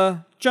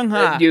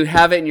Chungha. You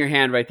have it in your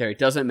hand right there. It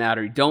doesn't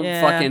matter. Don't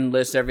fucking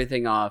list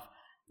everything off.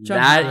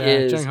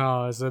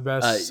 Chungha is the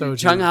best soju.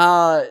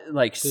 Chungha,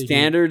 like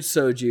standard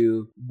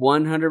soju,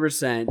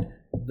 100%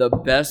 the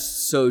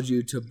best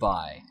soju to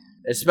buy.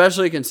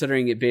 Especially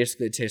considering it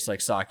basically tastes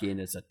like sake and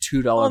it's a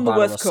 $2 bottle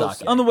of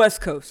sake. On the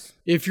West Coast.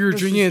 If you're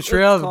drinking it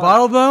straight out of the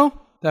bottle, though,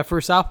 that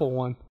first apple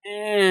one.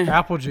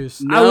 Apple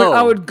juice. No.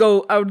 I would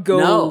go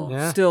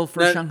still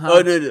for Chungha.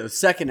 Oh, no. The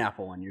second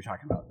apple one you're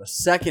talking about. The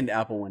second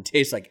apple one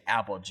tastes like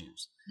apple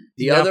juice.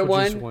 The other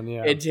one,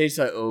 it tastes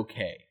like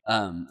okay.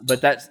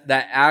 But that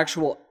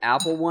actual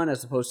apple one,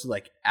 as opposed to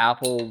like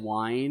apple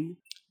wine,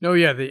 No,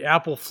 yeah, the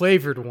apple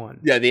flavored one.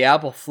 Yeah, the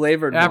apple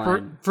flavored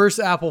one. First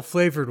apple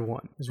flavored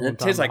one is what It I'm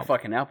tastes talking like about.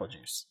 fucking apple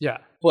juice. Yeah,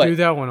 What? do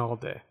that one all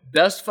day.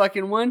 Best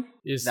fucking one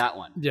Is that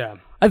one. Yeah,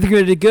 I think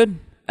we did good.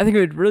 I think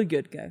we did really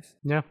good, guys.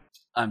 yeah.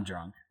 I'm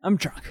drunk. I'm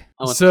drunk.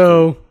 I want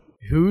So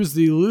who's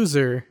the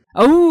loser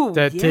Oh,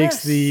 that yes.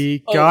 takes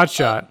the Oh, God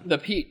shot? The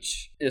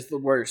peach is the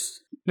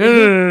worst.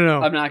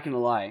 No. I'm not gonna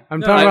lie. I'm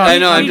No, talking about. I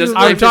know. I'm just.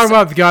 I'm talking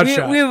about the God We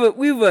shot. have a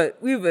I know.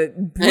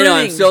 I'm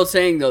burning- still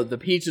saying though, the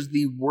peach is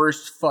the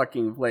worst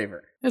fucking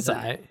flavor. It's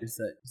alright. Is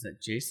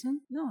that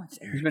Jason? No, it's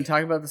He's Eric. been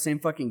talking about the same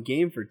fucking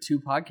game for 2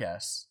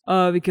 podcasts.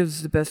 Because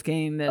it's the best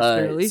game that's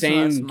been released last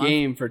Same month.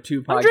 game for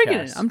 2 podcasts. I'm drinking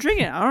it. I'm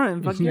drinking it. I don't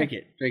even fucking Drink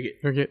it. Drink it.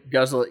 Okay.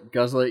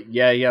 Guzzle it.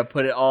 Yeah.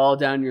 Put it all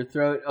down your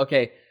throat.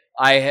 Okay.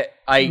 I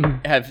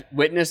have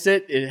witnessed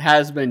it. It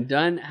has been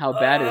done. How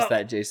bad is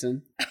that,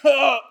 Jason?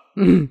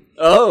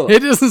 Oh,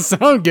 It doesn't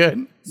sound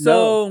good.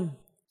 So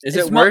is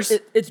it's it worse?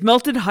 It's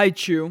melted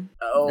haichu.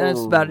 Oh. That's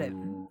about it.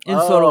 In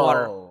soda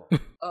water.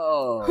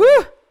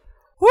 Oh.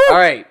 All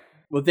right.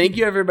 Well, thank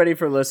you everybody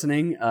for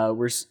listening.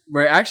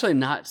 We're actually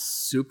not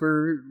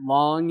super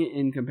long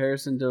in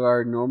comparison to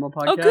our normal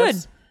podcast. Oh, good.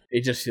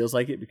 It just feels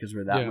like it because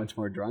we're that Yeah. much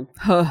more drunk.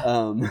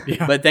 Huh.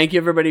 Yeah. But thank you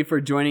everybody for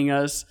joining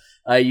us.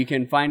 You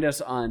can find us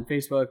on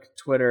Facebook,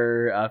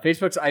 Twitter.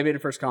 Facebook's I Beat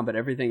It First Com, but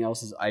everything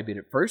else is I Beat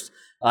It First.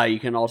 You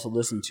can also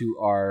listen to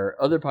our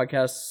other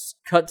podcasts,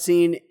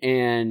 Cutscene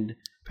and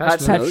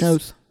Patch Patch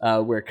Notes.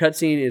 Where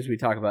Cutscene is we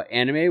talk about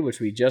anime, which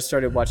we just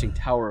started watching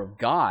Tower of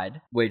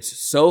God, which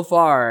so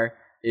far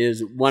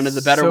is one of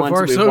the better So ones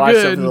far, that we've so watched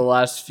good. over the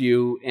last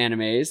few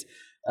animes.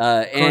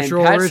 And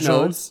Crunchyroll Patch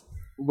original. Notes,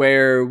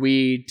 where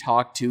we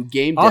talk to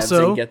game devs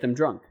Also- and get them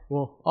drunk.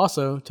 Well,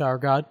 also Tower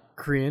God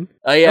Korean.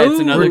 Oh yeah, it's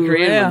another Ooh,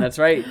 Korean yeah. one. That's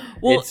right.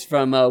 Well- It's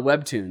from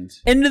Webtoons.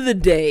 End of the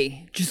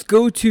day, just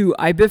go to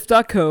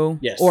ibiff.co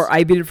Yes. or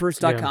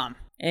ibeatitfirst.com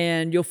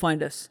and you'll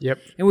find us. Yep.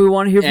 And we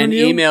want to hear from And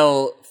you.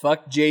 email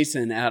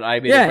fuckjason at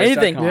ibeatitfirst.com. Yeah,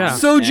 anything. Yeah.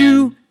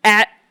 Soju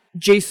at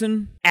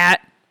Jason at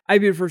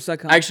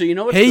ibeatitfirst.com. Actually, you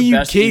know what's Hey, the you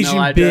best Cajun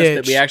email address bitch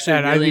that we actually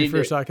at really need to,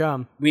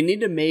 ibfirst.com. we need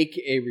to make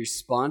a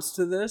response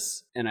to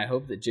this, and I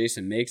hope that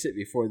Jason makes it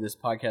before this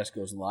podcast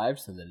goes live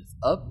so that it's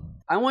up.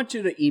 I want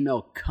you to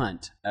email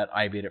cunt at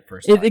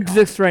ibeatitfirst.com. it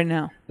exists right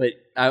now. But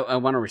I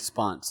want a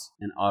response,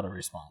 an auto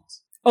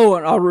response. Oh,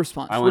 an auto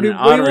response. I What want do an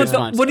what do you auto want the-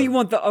 response. What do you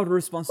want the auto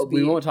response to be?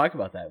 We won't talk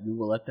about that. We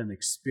will let them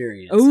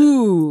experience it.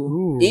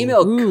 Ooh.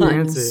 Email cunt,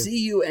 fancy.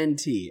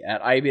 C-U-N-T,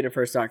 at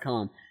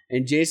ibeatitfirst.com,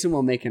 and Jason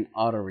will make an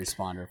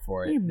autoresponder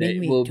for it. You make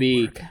me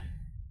dork.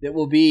 That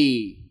will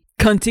be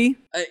Cunty.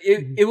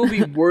 it will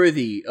be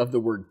worthy of the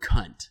word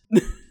cunt.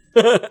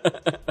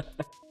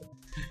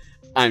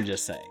 I'm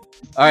just saying.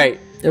 All right,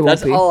 It won't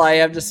that's be. all I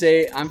have to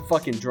say. I'm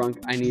fucking drunk.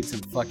 I need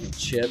some fucking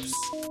chips.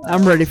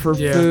 I'm ready for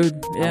Yeah.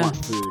 food. I Yeah.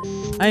 want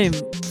food. I am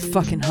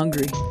fucking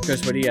hungry.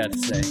 Chris, what do you have to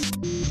say?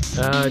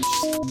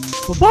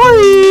 Bye.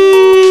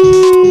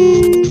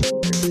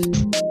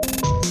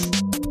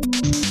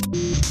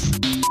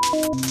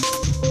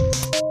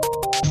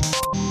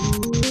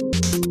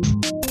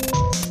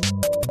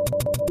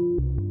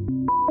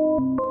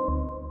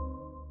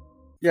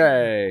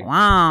 Yay!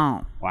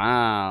 Wow.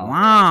 Wow!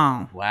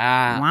 Wow.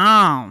 Wow!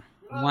 Wow.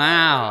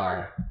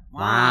 Wow!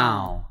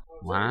 Wow!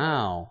 Wow!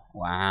 Wow!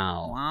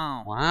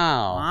 Wow. Wow!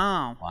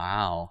 Wow.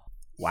 Wow!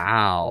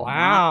 Wow!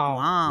 Wow.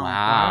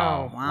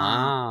 Wow! Wow.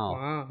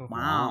 Wow.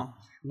 Wow.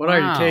 What are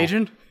you, Wow.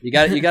 Cajun? You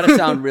got to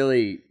sound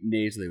really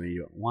nasally when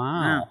you go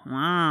wow,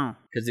 Wow.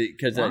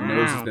 because that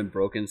nose has been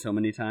broken so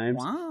many times.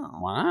 Wow.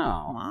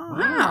 Wow!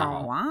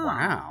 Wow. Wow!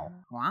 Wow.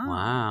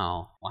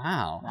 Wow!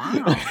 Wow!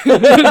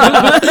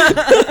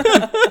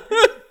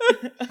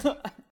 Wow.